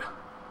pretty good.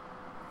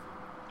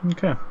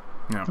 Okay.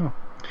 Yeah. Oh.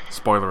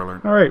 Spoiler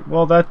alert. All right.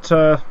 Well, that's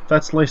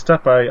laced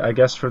up, I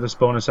guess, for this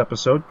bonus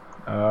episode.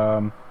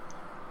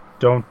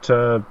 Don't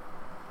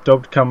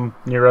come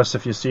near us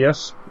if you see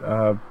us.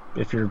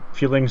 If you're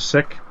feeling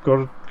sick,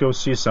 go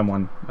see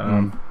someone.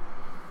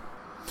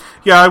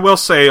 Yeah, I will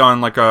say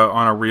on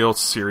a real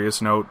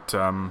serious note,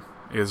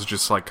 is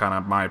just like kind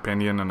of my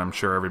opinion, and I'm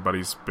sure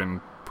everybody's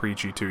been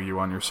preachy to you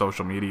on your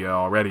social media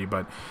already,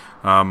 but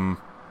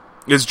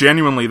is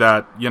genuinely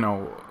that,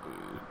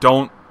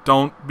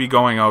 don't be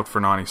going out for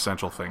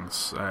non-essential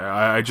things.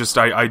 I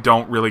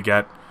don't really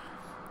get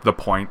the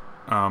point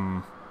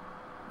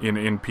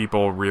in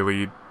people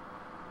really,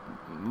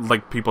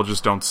 like, people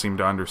just don't seem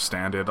to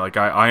understand it. Like,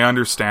 I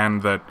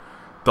understand that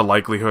the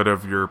likelihood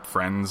of your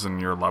friends and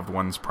your loved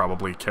ones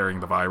probably carrying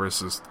the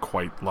virus is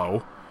quite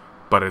low,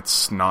 but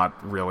it's not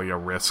really a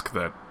risk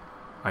that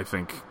I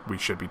think we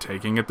should be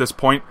taking at this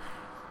point.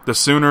 The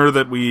sooner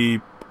that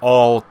we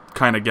all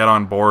kind of get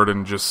on board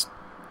and just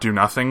do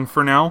nothing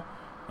for now,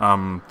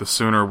 the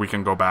sooner we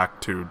can go back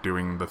to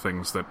doing the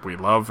things that we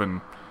love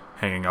and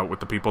hanging out with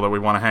the people that we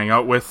want to hang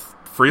out with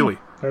freely.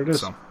 There it is.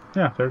 So,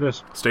 yeah, there it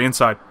is. Stay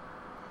inside.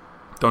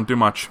 Don't do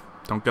much.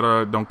 Don't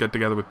get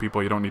together with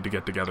people you don't need to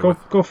get together with.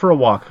 Go for a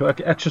walk.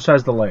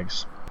 Exercise the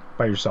legs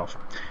by yourself.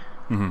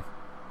 Mm-hmm.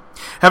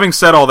 Having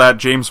said all that,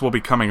 James will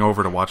be coming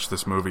over to watch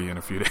this movie in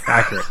a few days.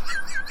 Accurate.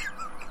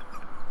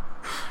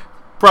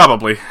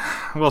 Probably.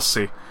 We'll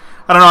see.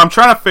 I don't know. I'm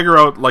trying to figure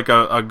out like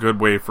a good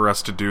way for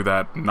us to do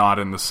that, not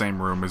in the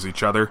same room as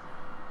each other,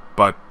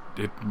 but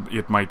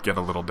it might get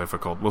a little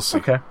difficult. We'll see.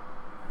 Okay.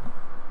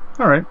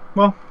 All right.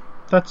 Well,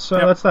 that's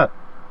that.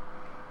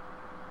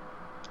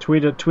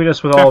 Tweet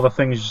us with all the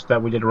things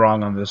that we did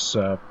wrong on this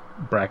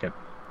bracket.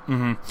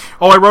 Mm-hmm.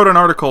 Oh, I wrote an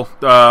article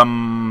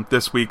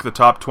this week, the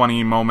top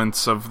 20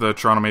 moments of the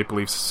Toronto Maple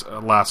Leafs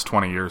last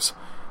 20 years.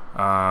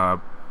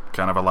 Kind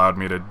of allowed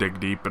me to dig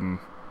deep and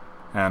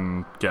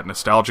get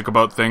nostalgic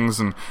about things.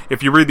 And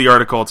if you read the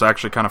article, it's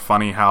actually kind of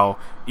funny how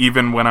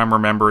even when I'm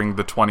remembering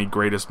the 20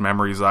 greatest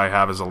memories I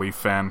have as a Leaf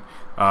fan,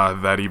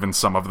 that even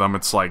some of them,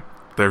 it's like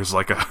there's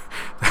like a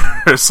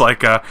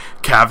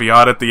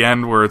caveat at the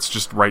end where it's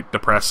just right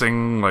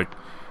depressing. Like,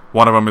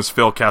 one of them is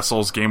Phil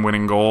Kessel's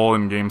game-winning goal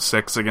in Game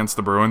 6 against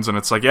the Bruins, and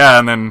it's like, yeah,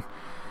 and then,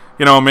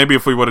 maybe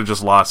if we would have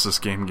just lost this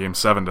Game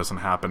 7 doesn't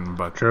happen,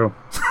 but... True.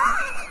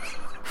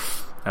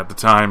 At the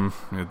time,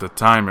 it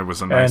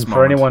was a nice moment. And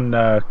for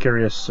anyone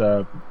curious,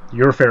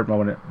 your favorite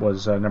moment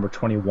was number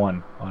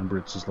 21 on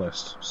Bruce's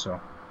list, so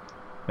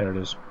there it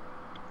is.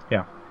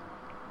 Yeah.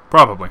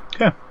 Probably.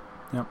 Okay.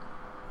 Yep.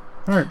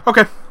 All right.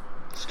 Okay.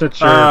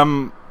 Stitcher.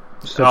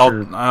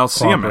 I'll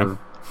see you, man.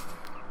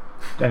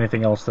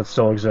 Anything else that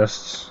still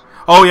exists?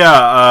 Oh,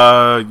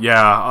 yeah.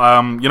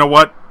 You know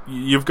what?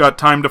 You've got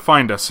time to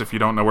find us. If you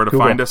don't know where to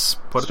find us,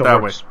 put still it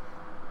that works. way.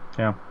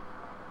 Yeah.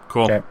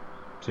 Cool. Okay.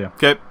 See ya.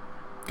 Okay.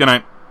 Good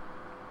night.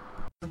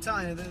 I'm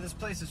telling you, this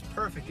place is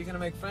perfect. You're gonna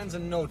make friends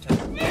in no time.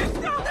 Get me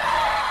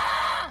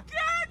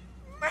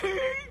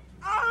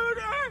out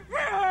of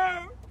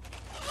here!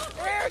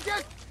 Here,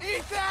 just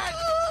eat that!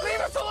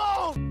 Leave us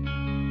alone!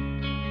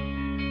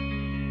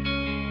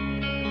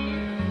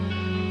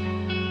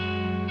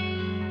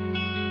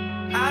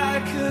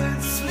 I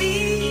could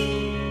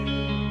sleep.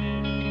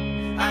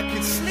 I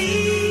could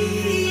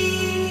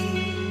sleep.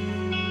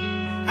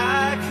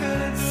 I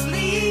could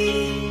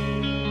sleep.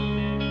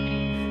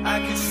 I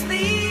could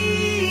sleep.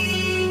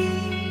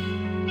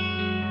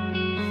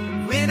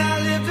 When I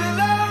lived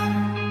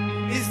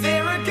alone, is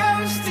there a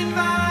ghost in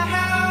my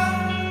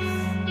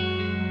house?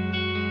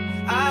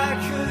 I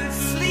could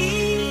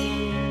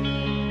sleep.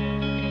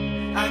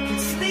 I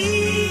could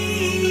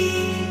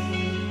sleep.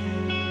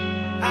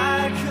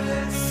 I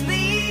could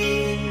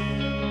sleep.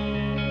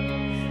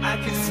 I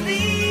could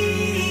sleep.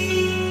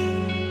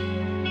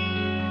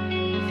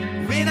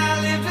 When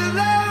I lived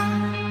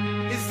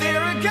alone, is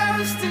there a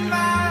ghost in